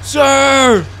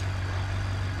 Sir!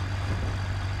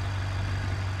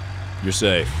 You're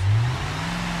safe.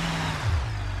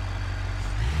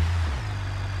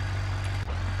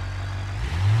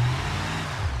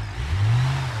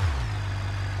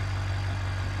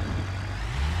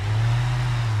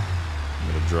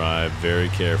 I'm gonna drive very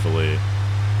carefully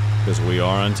because we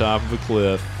are on top of a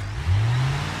cliff.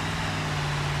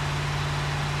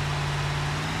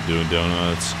 Doing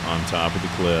donuts on top of the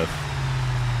cliff.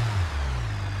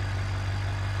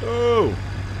 Oh!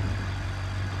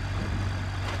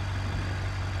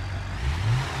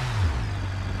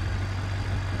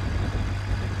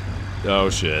 Oh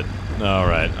shit.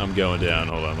 Alright, I'm going down.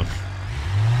 Hold on.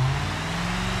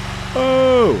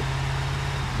 Oh!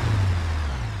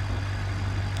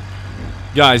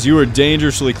 Guys, you are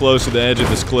dangerously close to the edge of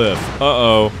this cliff.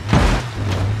 Uh-oh.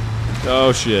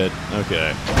 Oh shit.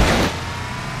 Okay.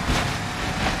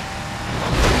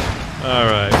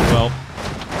 Alright, well.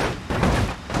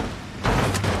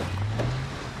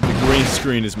 The green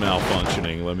screen is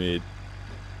malfunctioning.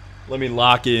 Let me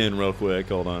lock in real quick.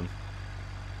 Hold on.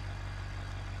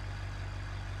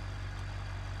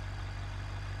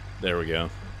 There we go.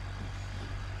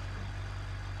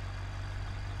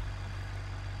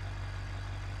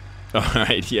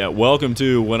 Alright, yeah, welcome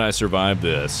to When I Survived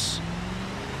This.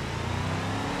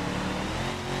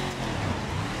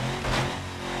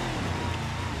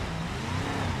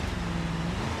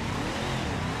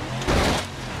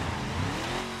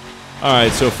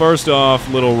 Alright, so first off,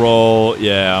 little roll.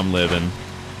 Yeah, I'm living.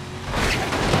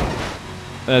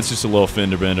 That's just a little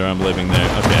fender bender. I'm living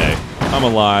there. Okay. I'm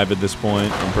alive at this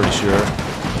point, I'm pretty sure.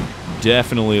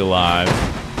 Definitely alive.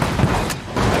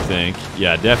 I think.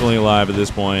 Yeah, definitely alive at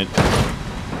this point.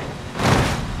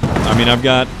 I mean, I've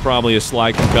got probably a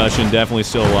slight concussion. Definitely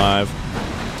still alive.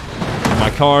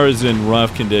 My car is in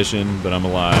rough condition, but I'm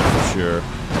alive for sure.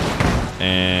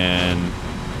 And...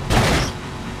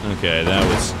 okay, that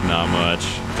was not much.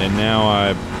 And now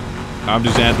I'm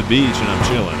just at the beach and I'm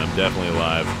chilling. I'm definitely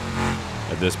alive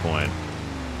at this point.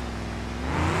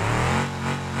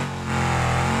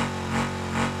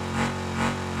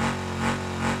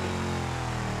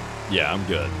 Yeah, I'm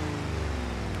good.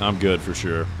 I'm good for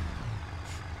sure.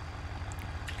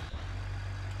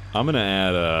 I'm gonna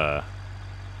add a...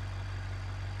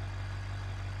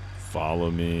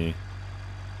 follow me.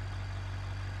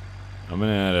 I'm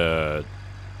gonna add a...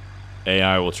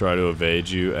 AI will try to evade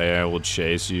you. AI will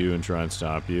chase you and try and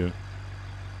stop you.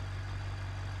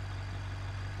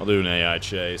 I'll do an AI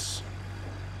chase.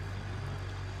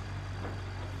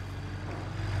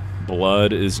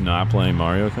 Blood is not playing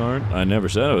Mario Kart? I never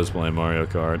said I was playing Mario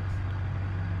Kart.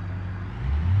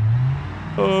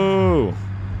 Oh!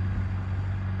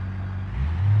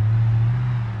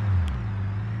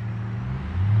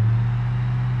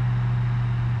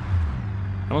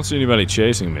 I don't see anybody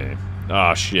chasing me.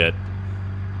 Oh, shit.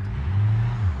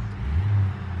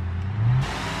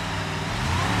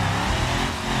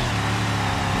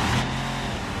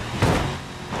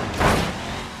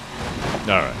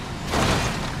 Alright.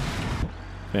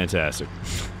 Fantastic.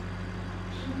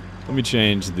 Let me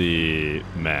change the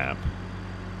map.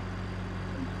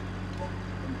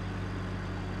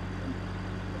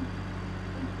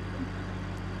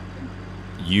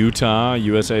 Utah,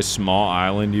 USA, small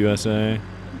island, USA.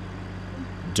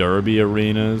 Derby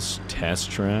arenas,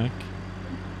 test track.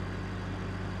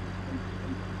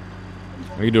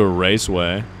 We can do a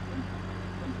raceway.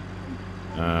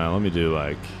 Let me do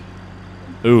like...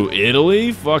 Ooh,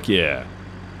 Italy? Fuck yeah.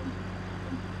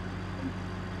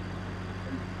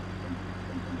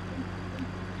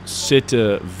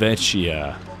 Città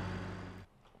Vecchia.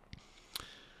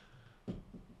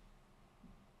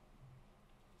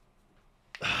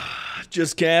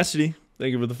 Just Cassidy.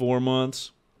 Thank you for the 4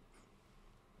 months.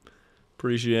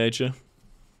 Appreciate you.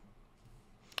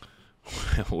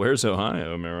 Where's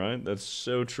Ohio? Am I right? That's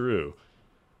so true.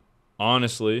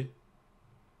 Honestly,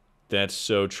 that's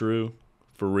so true.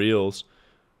 For reals.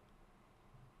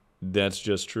 That's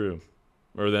just true.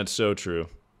 Or that's so true.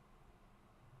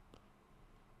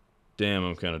 Damn,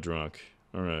 I'm kind of drunk.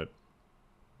 All right.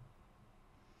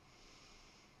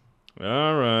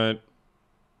 All right.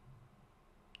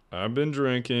 I've been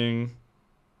drinking.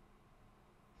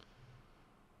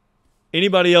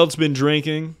 Anybody else been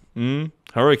drinking?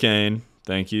 Hurricane.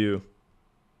 Thank you.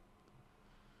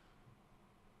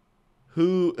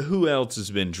 Who else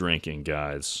has been drinking,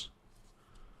 guys?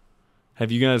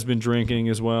 Have you guys been drinking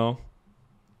as well?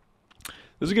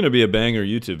 This is going to be a banger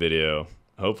YouTube video.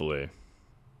 Hopefully.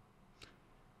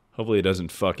 Hopefully it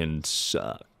doesn't fucking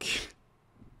suck.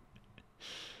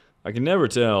 I can never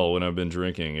tell when I've been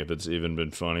drinking if it's even been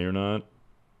funny or not.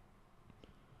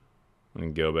 I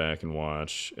can go back and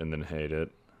watch and then hate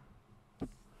it.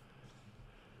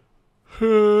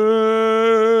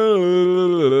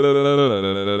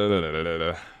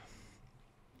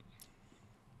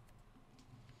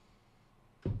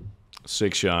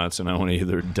 Six shots and I want to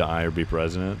either die or be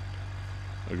president.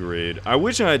 Agreed. I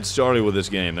wish I had started with this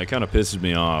game. That kind of pisses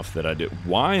me off that I did.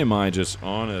 Why am I just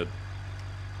on a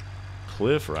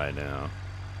cliff right now?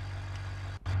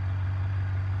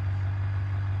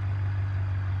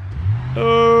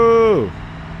 Oh!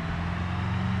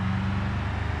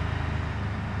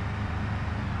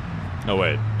 Oh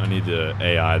wait, I need to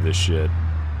AI this shit.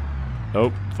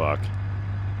 Oh, fuck.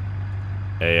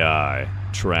 AI.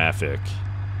 Traffic.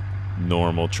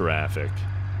 Normal traffic.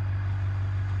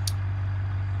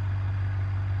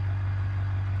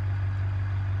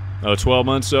 Oh, 12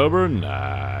 months sober?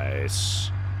 Nice.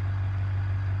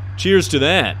 Cheers to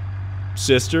that,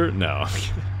 sister. No,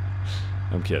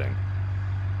 I'm kidding.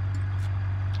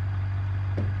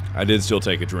 I did still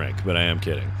take a drink, but I am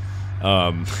kidding.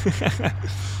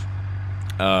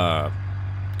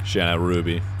 Shout out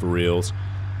Ruby, for reals.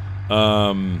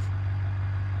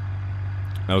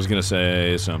 I was gonna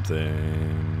say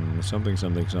something.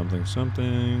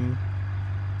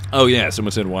 Oh yeah,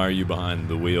 someone said, why are you behind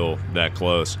the wheel that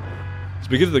close? It's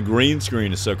because the green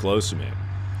screen is so close to me.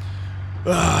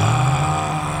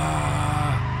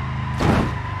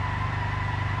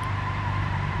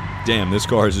 Damn, this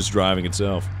car is just driving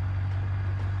itself.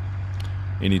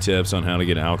 Any tips on how to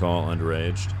get alcohol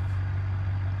underaged?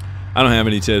 I don't have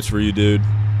any tips for you, dude.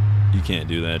 You can't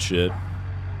do that shit.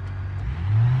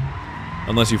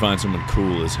 Unless you find someone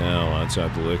cool as hell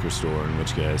outside the liquor store, in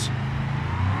which case.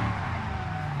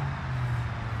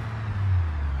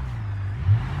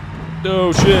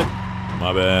 Oh, shit.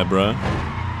 My bad, bruh.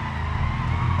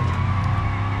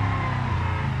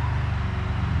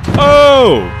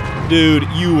 Oh! Dude,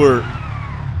 you were...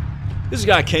 This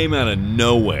guy came out of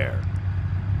nowhere.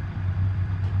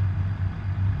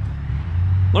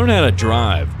 Learn how to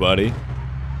drive, buddy.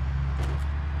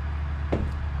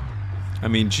 I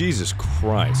mean, Jesus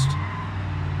Christ.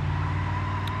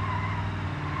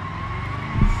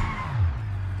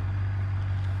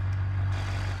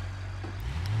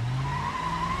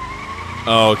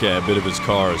 Oh, okay, a bit of his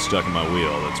car is stuck in my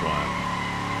wheel, that's why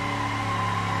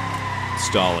I'm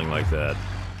stalling like that.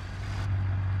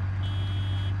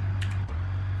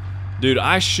 Dude,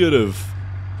 I should have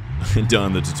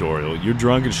done the tutorial. You're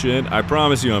drunk as shit? I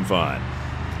promise you I'm fine.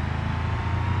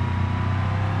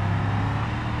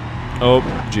 Oh,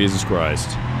 Jesus Christ.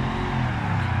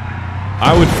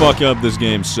 I would fuck up this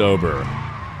game sober.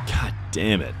 God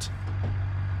damn it.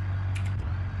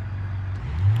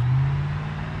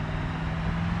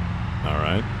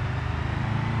 Alright.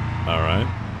 Alright.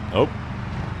 Oh.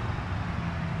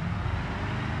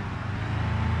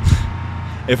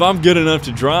 If I'm good enough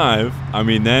to drive, I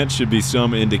mean, that should be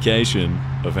some indication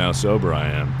of how sober I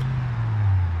am.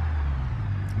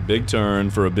 Big turn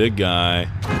for a big guy.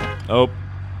 Oh.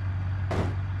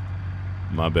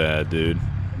 My bad, dude.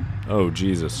 Oh,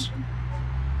 Jesus.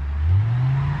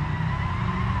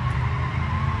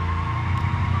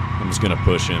 I'm just gonna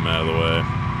push him out of the way.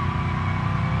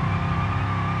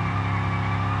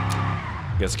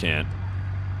 Guess can't.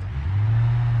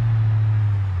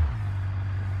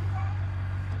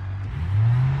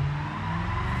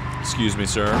 Excuse me,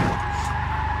 sir.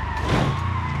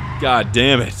 God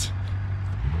damn it.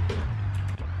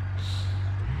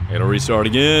 I gotta restart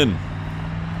again.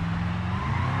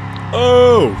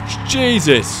 Oh,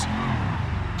 Jesus.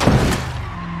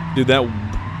 Dude,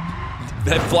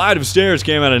 that flight of stairs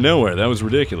came out of nowhere. That was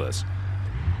ridiculous.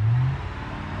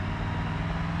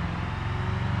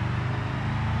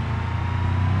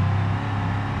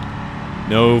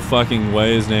 No fucking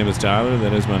way his name is Tyler.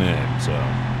 That is my name, so.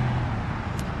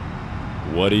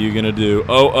 What are you gonna do?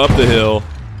 Oh, up the hill.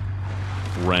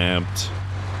 Ramped.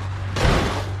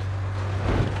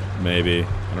 Maybe.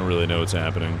 I don't really know what's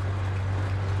happening.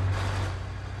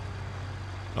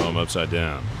 Oh, I'm upside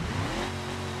down.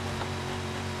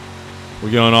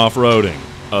 We're going off-roading.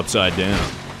 Upside down.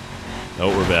 Oh,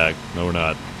 we're back. No, we're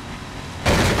not.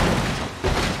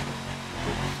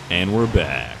 And we're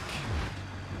back.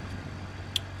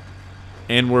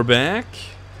 And we're back.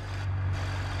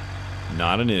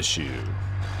 Not an issue.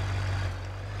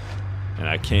 And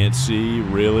I can't see,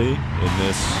 really, in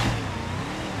this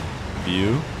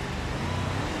view.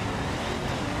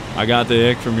 I got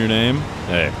the ick from your name.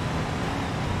 Hey.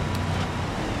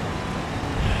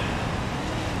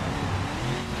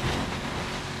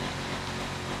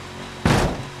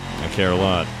 I care a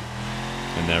lot.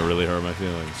 And that really hurt my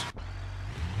feelings.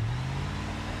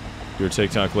 Your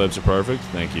TikTok clips are perfect.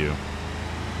 Thank you.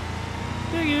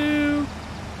 Thank you.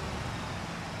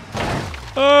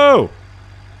 Oh!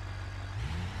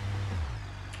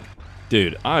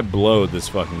 Dude, I blowed this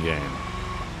fucking game.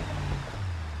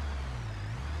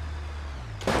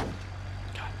 God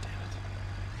damn it.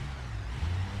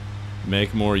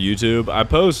 Make more YouTube? I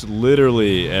post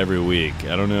literally every week.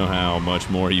 I don't know how much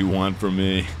more you want from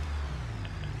me.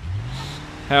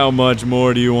 How much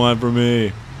more do you want from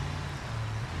me?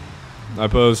 I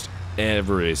post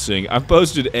I've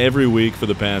posted every week for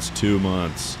the past 2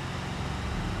 months.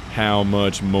 How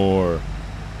much more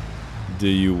do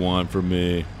you want from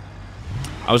me?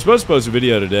 I was supposed to post a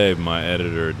video today, but my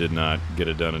editor did not get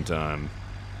it done in time.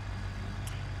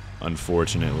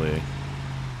 Unfortunately.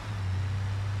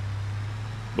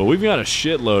 But we've got a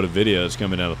shitload of videos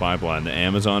coming down the pipeline. The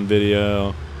Amazon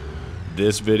video,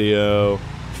 this video,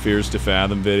 Fears to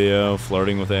Fathom video,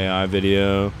 Flirting with AI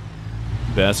video,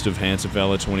 Best of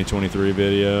HansumFella 2023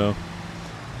 video.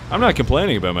 I'm not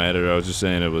complaining about my editor, I was just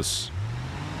saying it was...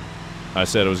 I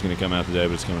said it was going to come out today,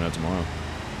 but it's coming out tomorrow.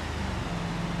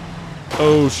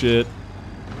 Oh, shit.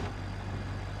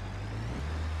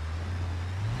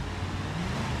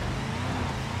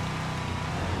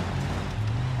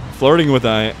 Flirting with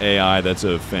AI, that's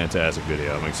a fantastic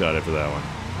video. I'm excited for that one.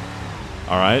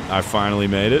 Alright, I finally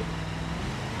made it.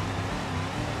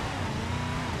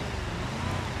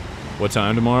 What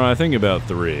time tomorrow? I think about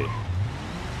 3.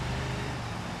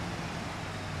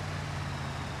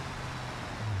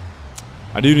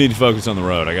 I do need to focus on the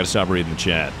road. I gotta stop reading the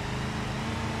chat.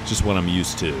 It's just what I'm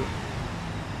used to.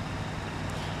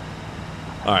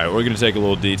 Alright, we're gonna take a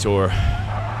little detour.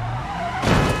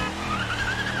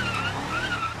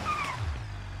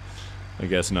 I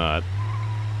guess not.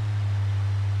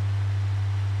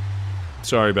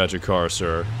 Sorry about your car,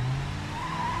 sir.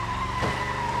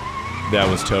 That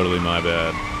was totally my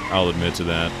bad. I'll admit to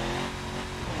that.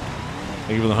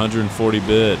 Thank you for the 140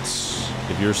 bits.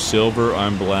 If you're silver,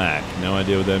 I'm black. No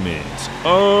idea what that means.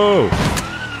 Oh!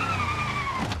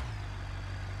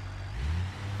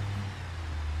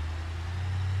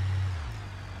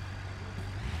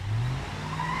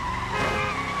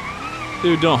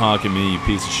 Dude, don't honk at me, you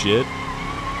piece of shit.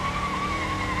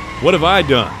 What have I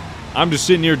done? I'm just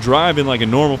sitting here driving like a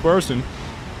normal person.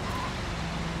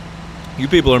 You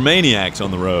people are maniacs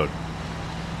on the road.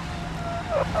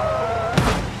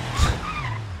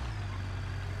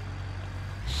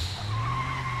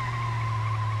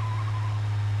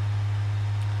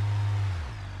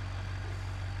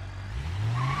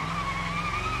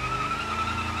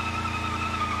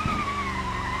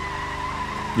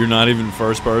 You're not even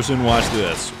first person? Watch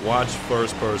this. Watch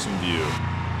first person view.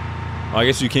 Well, I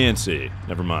guess you can't see.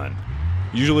 Never mind.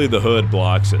 Usually the hood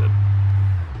blocks it.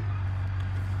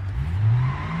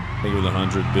 I think it was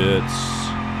 100 bits.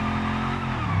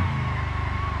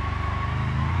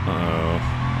 Uh-oh.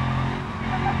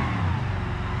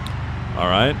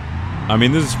 Alright. I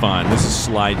mean, this is fine. This is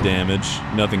slight damage.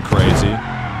 Nothing crazy.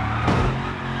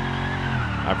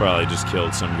 I probably just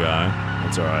killed some guy.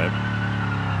 That's alright.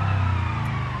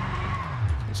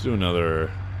 Let's do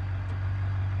another.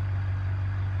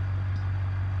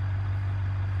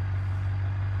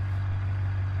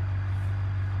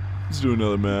 Let's do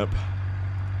another map.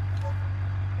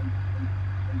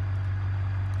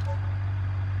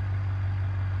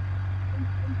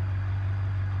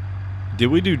 Did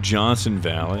we do Johnson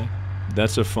Valley?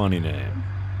 That's a funny name.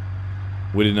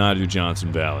 We did not do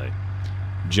Johnson Valley.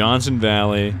 Johnson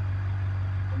Valley.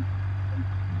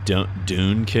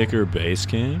 Dune Kicker Base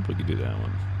Camp? We could do that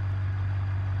one.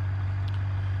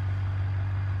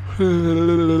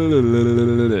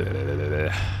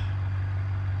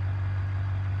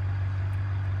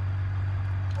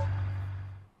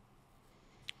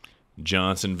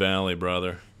 Johnson Valley,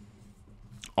 brother.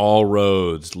 All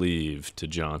roads lead to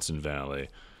Johnson Valley.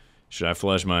 Should I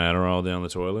flush my Adderall down the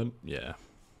toilet? Yeah.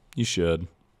 You should.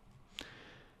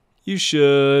 You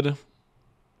should.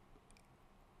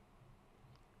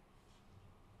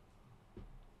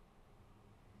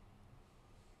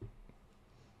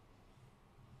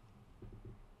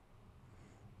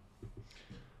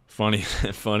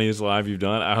 Funniest live you've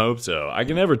done? I hope so. I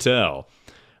can never tell.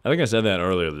 I think I said that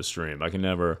earlier this stream. I can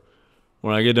never,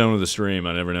 when I get done with the stream,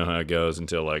 I never know how it goes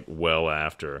until like well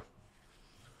after.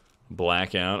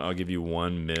 Blackout, I'll give you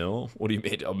 $1 million. What do you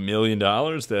mean, $1 million?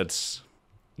 That's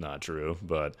not true,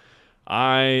 but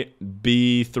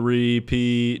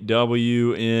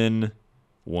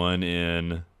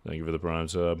IB3PWN1N. Thank you for the prime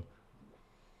sub.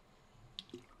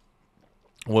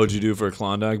 What would you do for a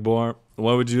Klondike bar?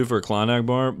 What would you do for a Klondike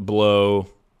bar? Blow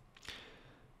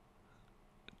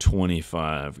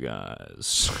 25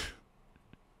 guys.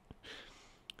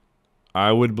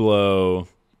 I would blow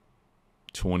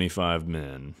 25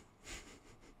 men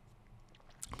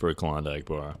for a Klondike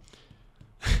bar.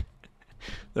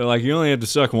 They're like, you only have to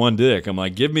suck one dick. I'm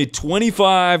like, give me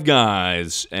 25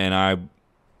 guys, and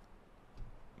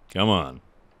come on,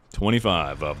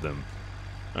 25 of them.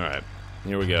 All right,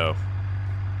 here we go.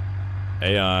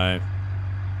 AI.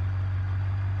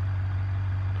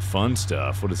 Fun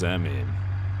stuff. What does that mean?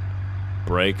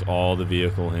 Break all the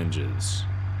vehicle hinges.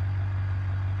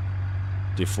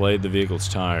 Deflate the vehicle's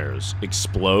tires.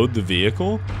 Explode the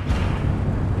vehicle?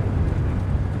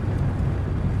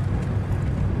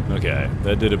 Okay,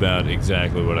 that did about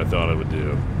exactly what I thought it would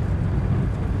do.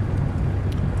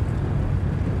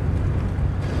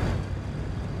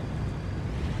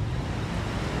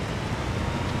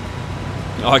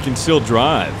 Oh, I can still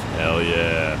drive. Hell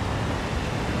yeah.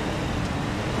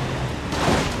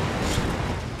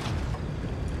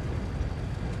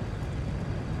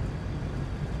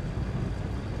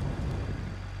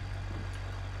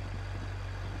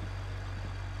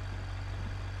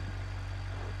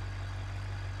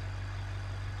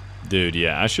 Dude,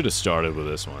 yeah, I should have started with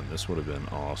this one. This would have been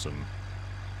awesome.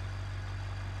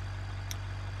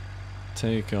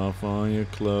 Take off all your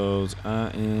clothes. I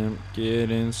am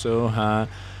getting so high.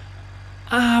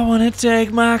 I want to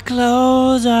take my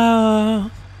clothes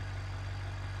off.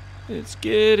 It's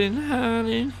getting hot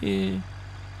in here.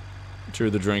 True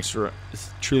the drink stream.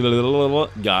 God,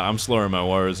 I'm slurring my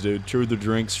words, dude. True the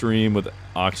drink stream with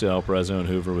Oxel, Prezzo, and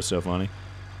Hoover was so funny.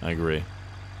 I agree.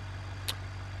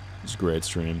 It's a great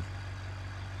stream.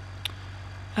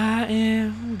 I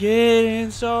am getting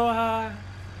so high.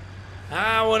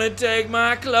 I want to take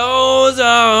my clothes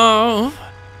off.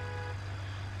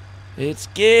 It's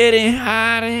getting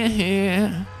hot in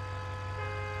here.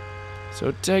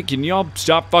 So can y'all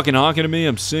stop fucking honking at me?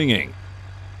 I'm singing.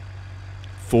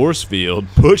 Force field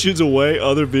pushes away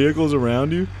other vehicles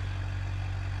around you.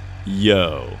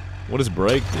 Yo, what does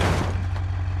brake do?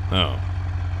 Oh.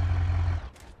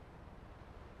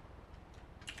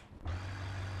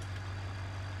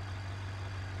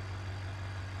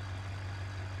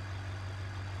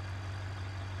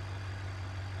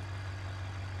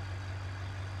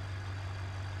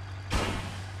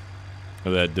 Oh,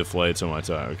 that deflates on my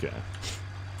tire. Okay.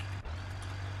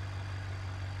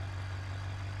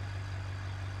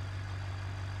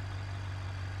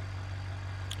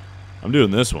 I'm doing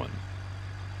this one.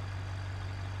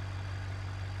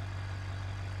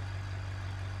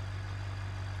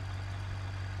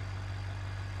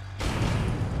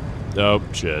 Oh,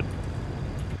 shit.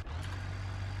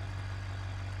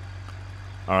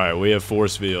 Alright, we have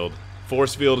force field.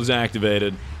 Force field is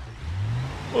activated.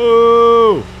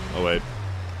 Whoa! Oh, wait.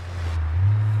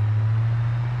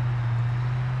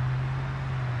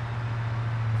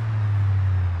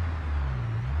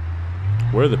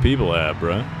 Where are the people at,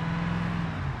 bruh?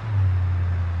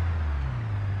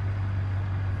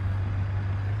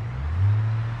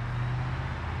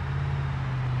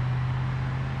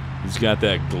 He's got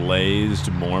that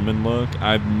glazed Mormon look.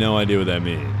 I have no idea what that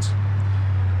means.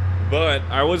 But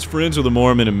I was friends with a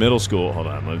Mormon in middle school. Hold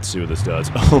on, let's see what this does.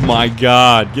 Oh my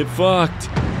God, get fucked.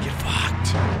 Get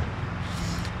fucked.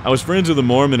 I was friends with a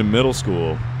Mormon in middle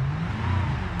school,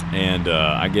 and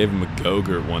I gave him a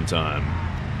Go-Gurt one time,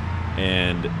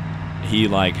 and he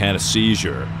like had a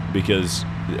seizure because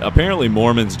apparently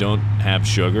Mormons don't have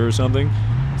sugar or something,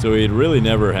 so he had really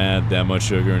never had that much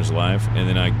sugar in his life, and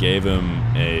then I gave him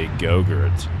a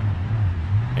Go-Gurt.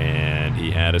 And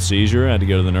he had a seizure, had to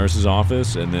go to the nurse's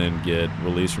office, and then get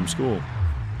released from school.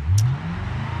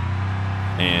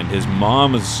 And his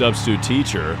mom was a substitute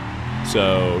teacher,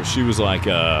 so she was like,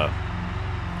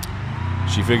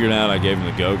 she figured out I gave him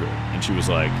the Go-Gurt, and she was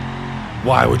like,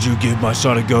 "Why would you give my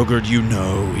son a Go-Gurt? You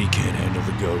know he can't handle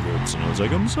the Go-Gurts." And I was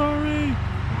like, "I'm sorry."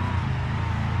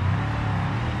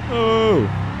 Oh.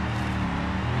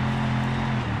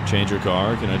 Change your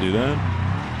car? Can I do that?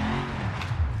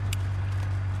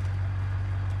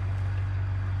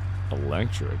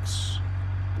 Electrics.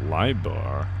 Light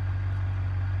bar.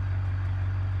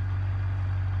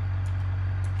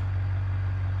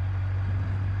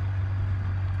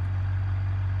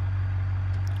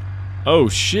 Oh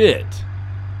shit.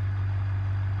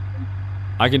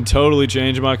 I can totally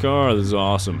change my car. This is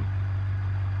awesome.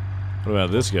 What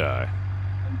about this guy?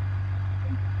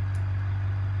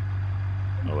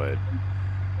 Oh wait.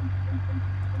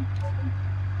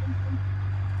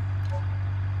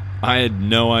 I had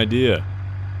no idea.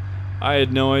 I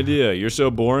had no idea. You're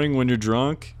so boring when you're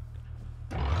drunk?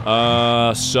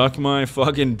 Suck my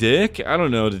fucking dick? I don't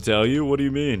know what to tell you. What do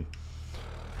you mean?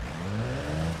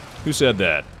 Who said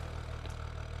that?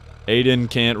 Aiden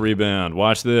can't rebound.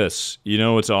 Watch this. You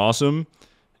know what's awesome?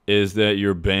 Is that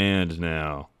you're banned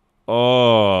now.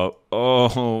 Oh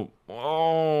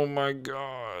my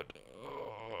god.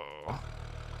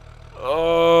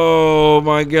 Oh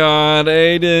my god,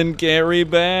 Aiden can't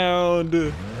rebound.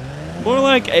 More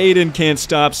like Aiden can't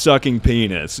stop sucking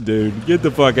penis, dude. Get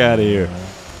the fuck out of here.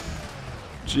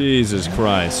 Jesus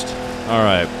Christ.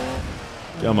 Alright.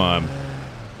 Come on.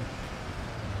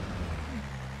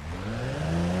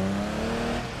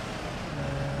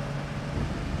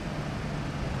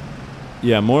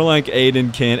 Yeah, more like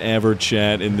Aiden can't ever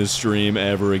chat in this stream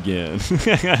ever again.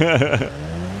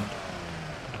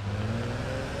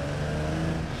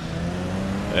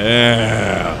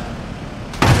 Yeah.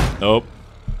 Oh.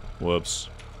 Whoops.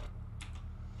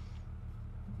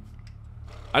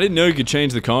 I didn't know you could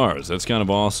change the cars. That's kind of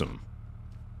awesome.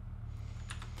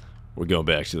 We're going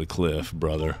back to the cliff,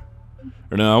 brother.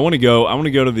 Or no, I want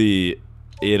to go to the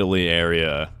Italy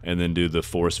area and then do the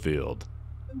force field.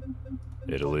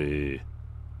 Italy.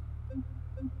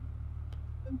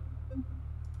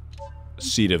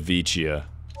 Cita Vicia.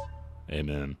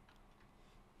 Amen.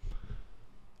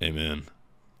 Amen.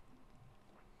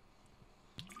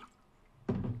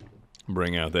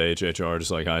 Bring out the HHR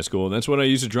just like high school. That's what I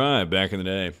used to drive back in the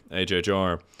day.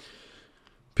 HHR.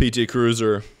 PT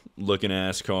Cruiser. Looking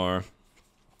ass car.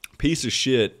 Piece of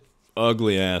shit.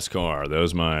 Ugly ass car. That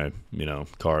was my,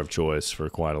 car of choice for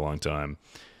quite a long time.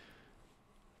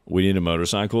 We need a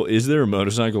motorcycle. Is there a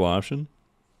motorcycle option?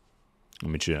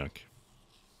 Let me check.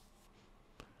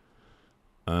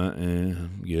 I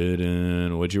am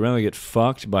getting... Would you rather get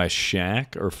fucked by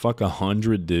Shaq or fuck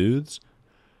 100 dudes?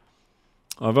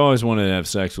 I've always wanted to have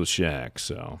sex with Shaq,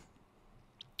 so...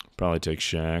 Probably take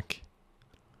Shaq.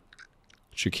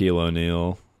 Shaquille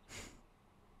O'Neal.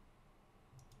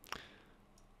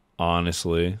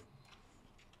 Honestly.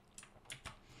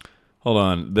 Hold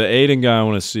on. The Aiden guy I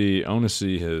want to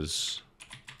see his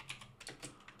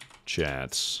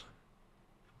chats.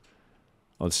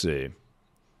 Let's see.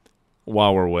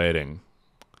 While we're waiting.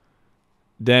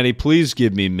 Daddy, please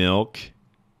give me milk.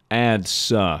 Ads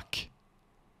suck.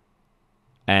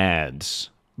 Ads.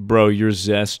 Bro, you're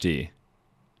zesty.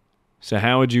 So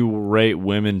how would you rate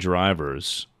women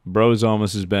drivers? Bro's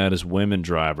almost as bad as women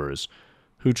drivers.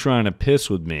 Who trying to piss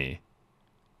with me?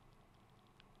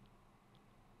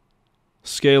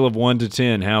 Scale of 1 to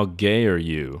 10, how gay are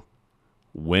you?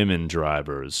 Women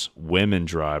drivers. Women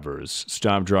drivers.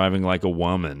 Stop driving like a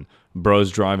woman.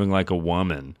 Bro's driving like a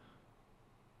woman.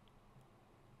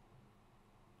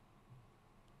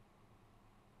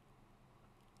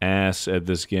 Ass at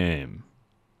this game.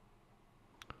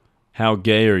 How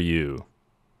gay are you?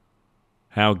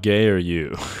 How gay are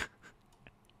you?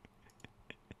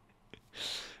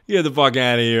 Get the fuck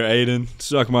out of here, Aiden.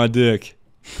 Suck my dick.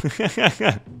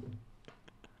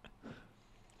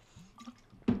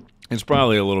 It's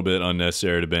probably a little bit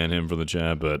unnecessary to ban him from the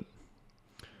chat, but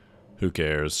who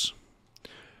cares?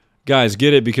 Guys,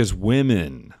 get it because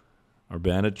women are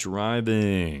bad at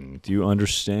driving. Do you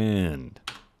understand?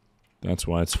 That's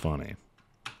why it's funny.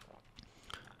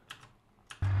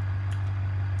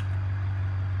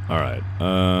 Alright.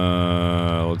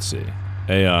 Let's see.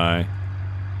 AI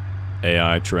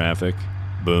traffic.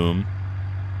 Boom.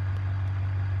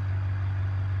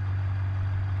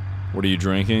 What are you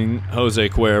drinking? Jose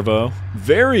Cuervo.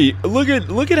 Look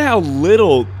at how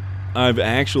little I've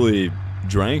actually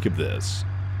drank of this.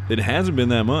 It hasn't been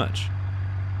that much.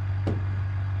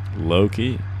 Low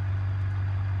key.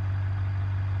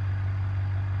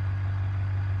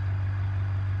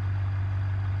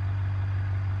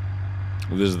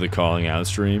 This is the calling out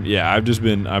stream. Yeah, I've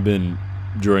been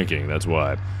drinking, that's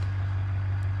why.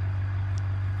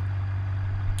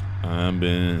 I've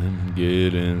been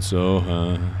getting so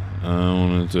high. I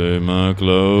wanna take my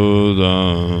clothes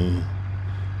off.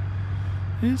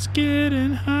 It's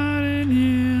getting hot in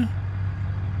here.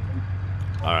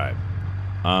 Alright.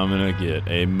 I'm gonna get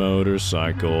a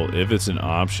motorcycle if it's an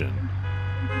option.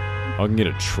 I can get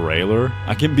a trailer.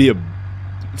 I can be a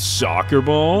soccer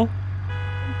ball.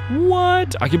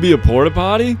 What? I can be a porta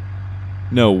potty?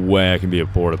 No way I can be a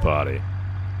porta potty.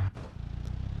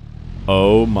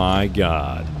 Oh my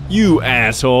god. You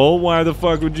asshole. Why the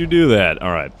fuck would you do that?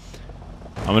 Alright.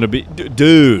 I'm gonna be...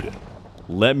 Dude!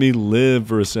 Let me live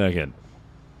for a second.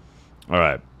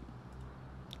 Alright.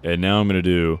 And now I'm gonna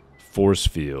do force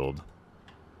field.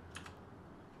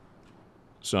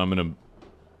 So I'm gonna...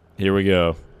 Here we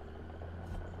go.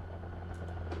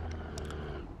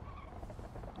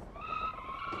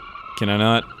 Can I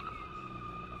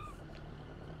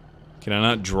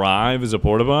not drive as a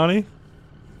porta potty?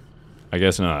 I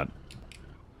guess not.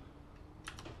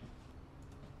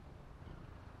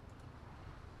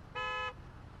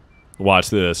 Watch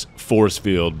this. Force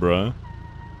field, bruh.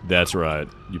 That's right,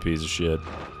 you piece of shit.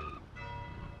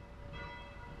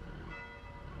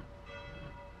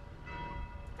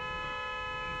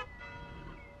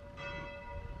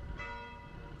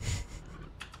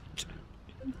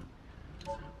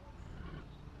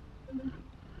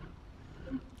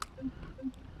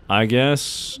 I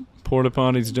guess porta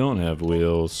potties don't have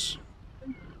wheels.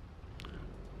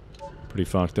 Pretty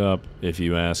fucked up, if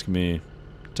you ask me.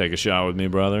 Take a shot with me,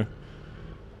 brother.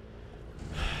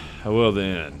 How will the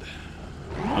end?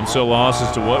 I'm so lost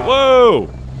as to what. Whoa!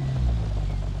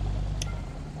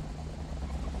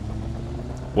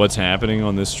 What's happening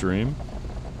on this stream?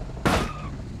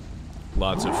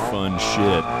 Lots of fun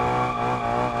shit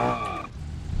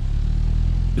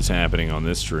is happening on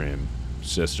this stream,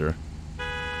 sister.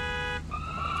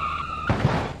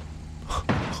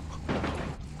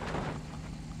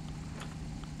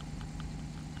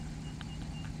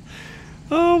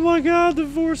 Oh my god, the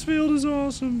force field is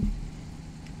awesome.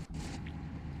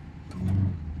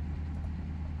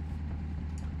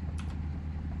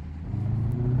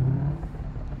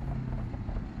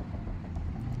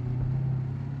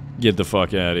 Get the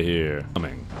fuck out of here.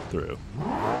 Coming through.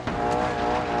 God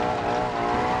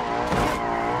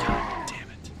damn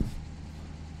it.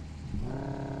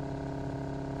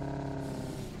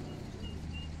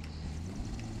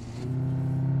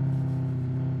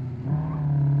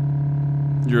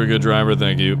 You're a good driver,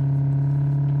 thank you.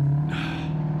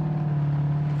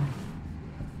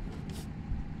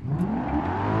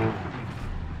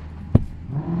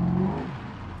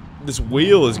 This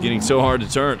wheel is getting so hard to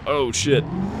turn. Oh shit.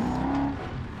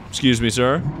 Excuse me,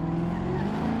 sir.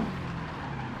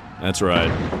 That's right.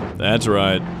 That's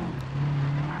right.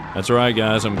 That's right,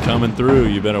 guys. I'm coming through.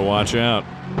 You better watch out.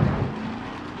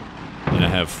 And I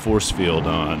have force field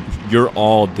on. You're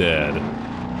all dead.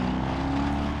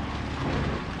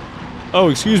 Oh,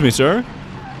 excuse me, sir.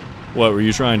 What, were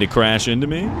you trying to crash into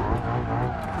me?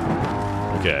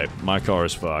 Okay, my car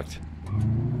is fucked.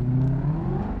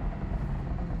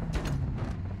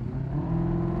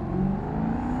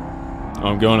 Oh,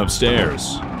 I'm going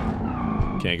upstairs.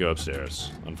 Can't go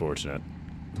upstairs. Unfortunate.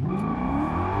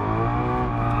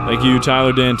 Thank you,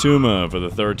 Tyler Dantuma, for the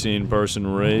 13-person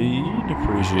raid.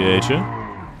 Appreciate you.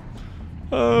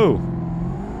 Oh.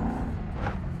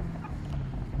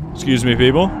 Excuse me,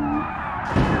 people.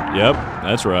 Yep,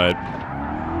 that's right.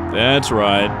 That's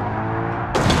right.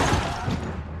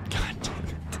 God damn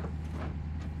it.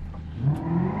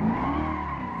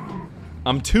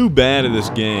 I'm too bad at this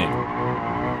game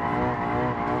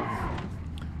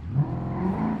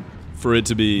for it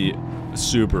to be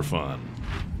super fun.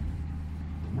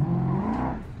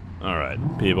 Alright,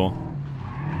 people.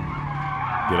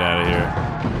 Get out of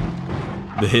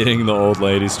here. The hitting the old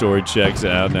lady story checks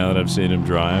out now that I've seen him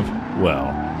drive.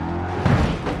 Well,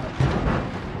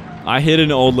 I hit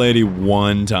an old lady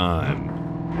one time,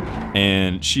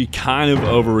 and she kind of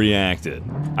overreacted.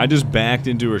 I just backed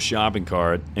into her shopping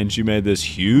cart, and she made this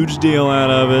huge deal out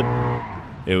of it.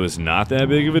 It was not that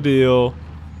big of a deal.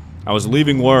 I was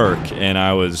leaving work and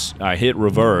I hit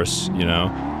reverse, you know,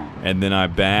 and then I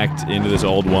backed into this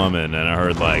old woman and I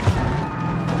heard like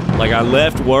I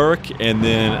left work and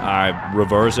then I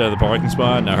reversed out of the parking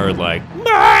spot and I heard like,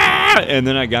 "Ah!" And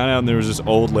then I got out and there was this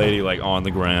old lady like on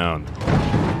the ground.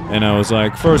 And I was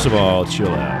like, first of all, chill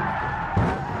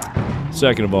out.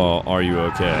 Second of all, are you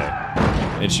okay?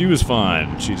 And she was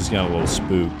fine. She just got a little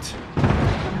spooked.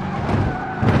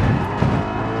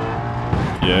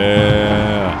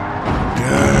 Yeah.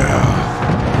 Yeah.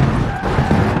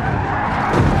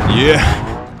 Yeah.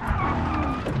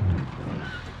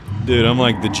 Dude, I'm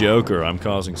like the Joker. I'm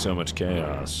causing so much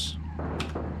chaos.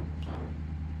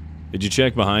 Did you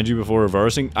check behind you before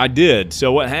reversing? I did.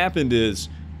 So what happened is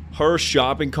her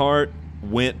shopping cart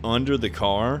went under the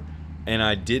car and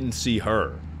I didn't see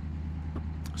her.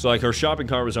 So like her shopping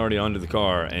cart was already under the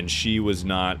car and she was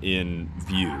not in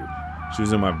view. She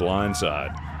was in my blind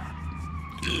side.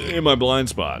 In my blind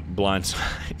spot. Blind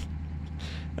side.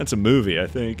 That's a movie, I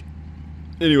think.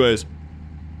 Anyways,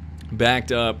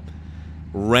 backed up,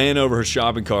 ran over her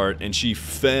shopping cart, and she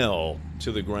fell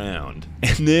to the ground.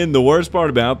 And then the worst part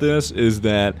about this is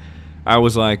that I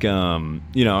was like, you know,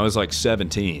 I was like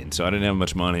 17, so I didn't have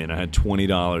much money, and I had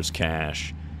 $20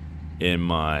 cash in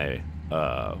my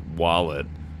wallet,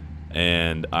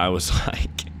 and I was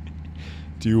like,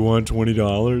 do you want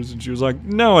 $20? And she was like,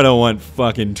 no, I don't want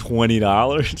fucking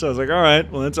 $20. So I was like, all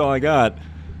right, well, that's all I got.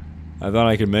 I thought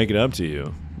I could make it up to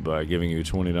you by giving you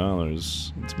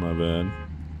 $20. It's my bad.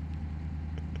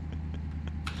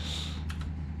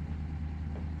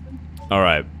 All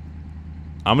right.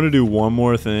 I'm going to do one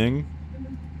more thing,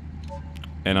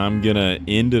 and I'm going to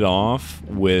end it off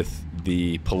with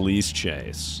the police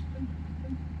chase.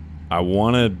 I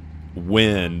want to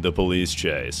win the police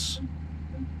chase.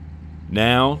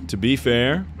 Now, to be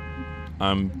fair,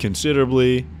 I'm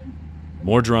considerably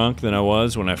more drunk than I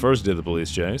was when I first did the police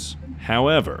chase.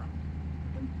 However,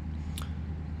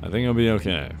 I think I'll be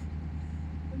okay.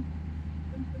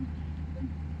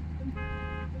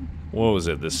 What was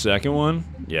it, the second one?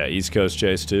 Yeah, East Coast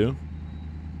Chase 2.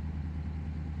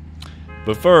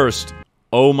 But first,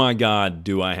 oh my god,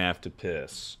 do I have to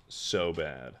piss so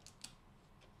bad.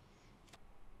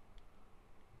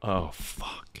 Oh,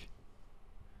 fuck.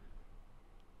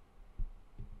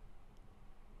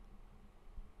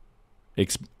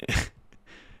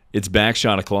 It's back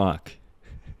shot o'clock.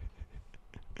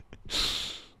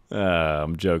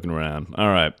 I'm joking around. All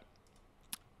right.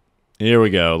 Here we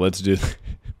go. Let's do...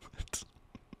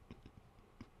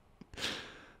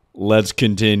 Let's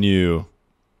continue.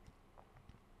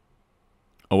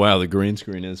 Oh, wow, the green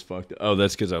screen is fucked up. Oh,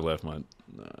 that's because I left mine.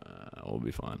 We'll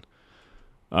be fine.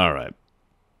 All right.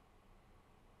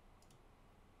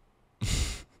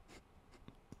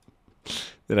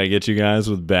 Did I get you guys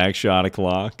with back shot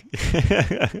o'clock?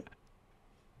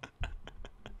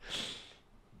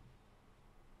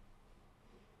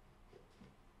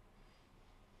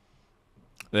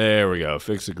 There we go.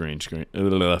 Fix the green screen.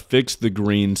 Fix the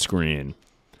green screen.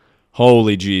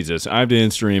 Holy Jesus. I have to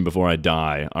end stream before I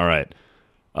die. All right.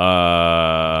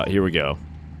 Here we go.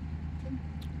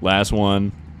 Last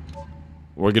one.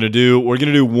 We're gonna do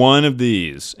one of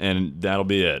these, and that'll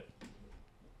be it.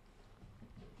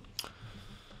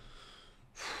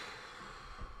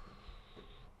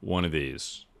 One of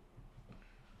these.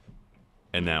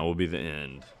 And that will be the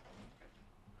end.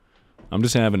 I'm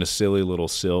just having a silly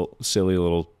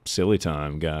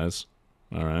time, guys.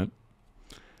 All right.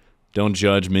 Don't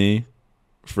judge me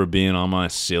for being on my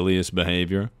silliest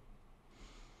behavior.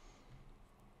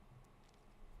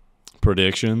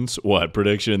 Predictions? What?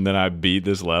 Prediction that I beat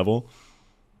this level?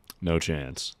 No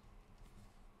chance.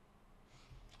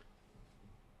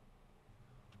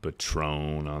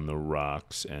 Patron on the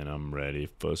rocks, and I'm ready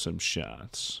for some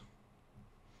shots.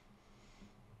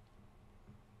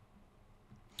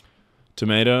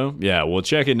 Tomato? Yeah, well,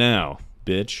 check it now,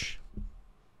 bitch.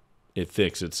 It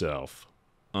fixed itself.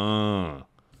 Oh,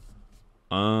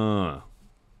 and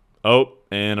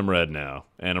I'm red now.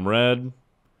 And I'm red.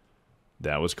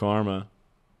 That was karma.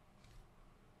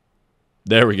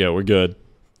 There we go. We're good.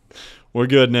 We're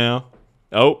good now.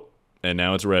 Oh, and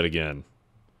now it's red again.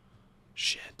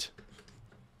 Shit.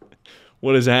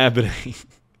 What is happening?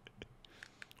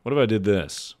 What if I did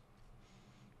this?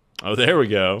 Oh, there we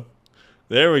go.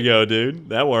 There we go, dude.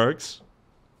 That works.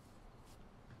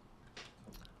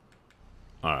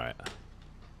 All right.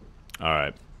 All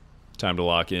right. Time to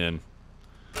lock in.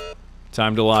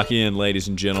 Time to lock in, ladies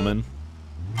and gentlemen.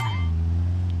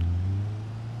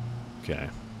 Okay.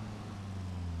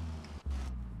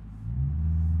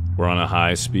 We're on a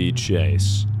high-speed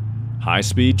chase.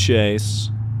 High-speed chase.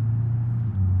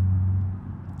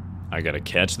 I gotta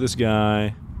catch this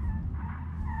guy.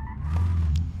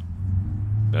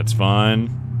 That's fine.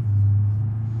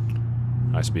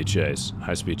 High-speed chase.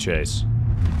 High-speed chase.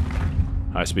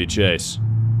 High-speed chase.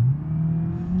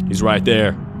 He's right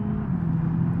there.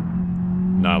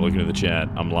 Not looking at the chat.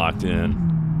 I'm locked in.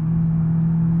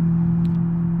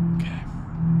 Okay.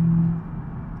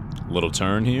 Little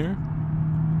turn here.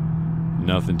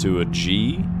 Nothing to a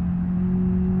G.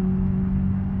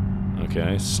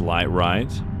 Okay, slight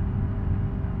right.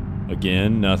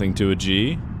 Again, nothing to a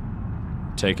G.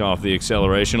 Take off the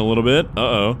acceleration a little bit.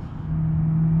 Uh-oh.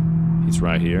 He's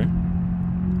right here.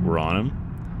 We're on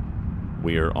him.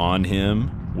 We are on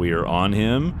him. We are on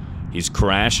him. He's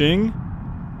crashing.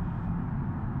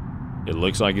 It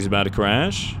looks like he's about to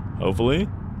crash, hopefully.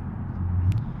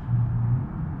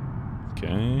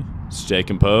 Okay. Stay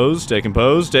composed, stay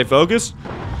composed, stay focused.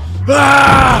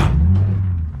 Ah!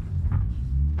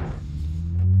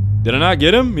 Did I not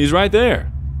get him? He's right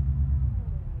there.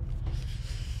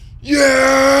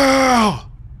 Yeah!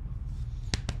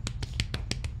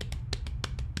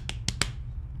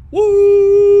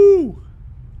 Woo!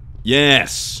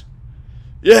 Yes!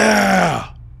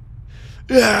 Yeah!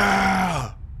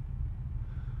 Yeah!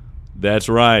 That's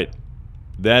right.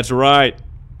 That's right.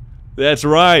 That's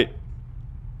right.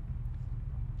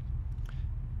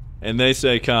 And they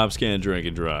say cops can't drink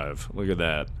and drive. Look at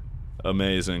that.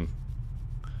 Amazing.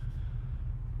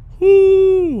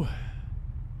 Woo!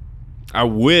 I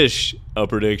wish a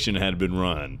prediction had been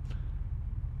run.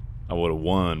 I would have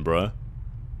won, bruh.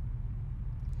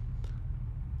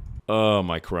 Oh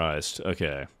my Christ.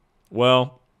 Okay.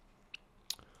 Well.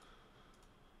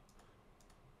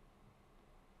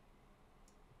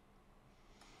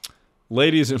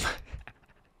 Ladies and...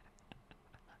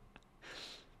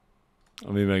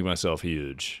 Let me make myself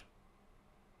huge.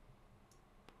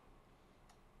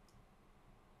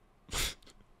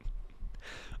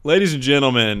 Ladies and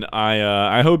gentlemen,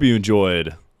 I hope you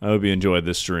enjoyed. I hope you enjoyed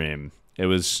this stream. It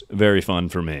was very fun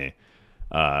for me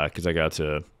because I got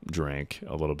to drink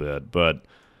a little bit. But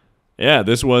yeah,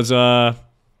 this was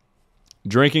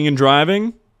drinking and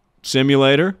driving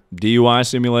simulator, DUI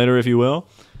simulator, if you will.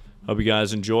 Hope you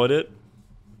guys enjoyed it.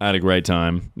 I had a great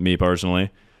time, me personally.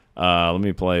 Let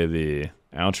me play the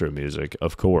outro music,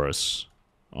 of course.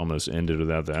 Almost ended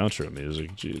without the outro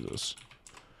music. Jesus.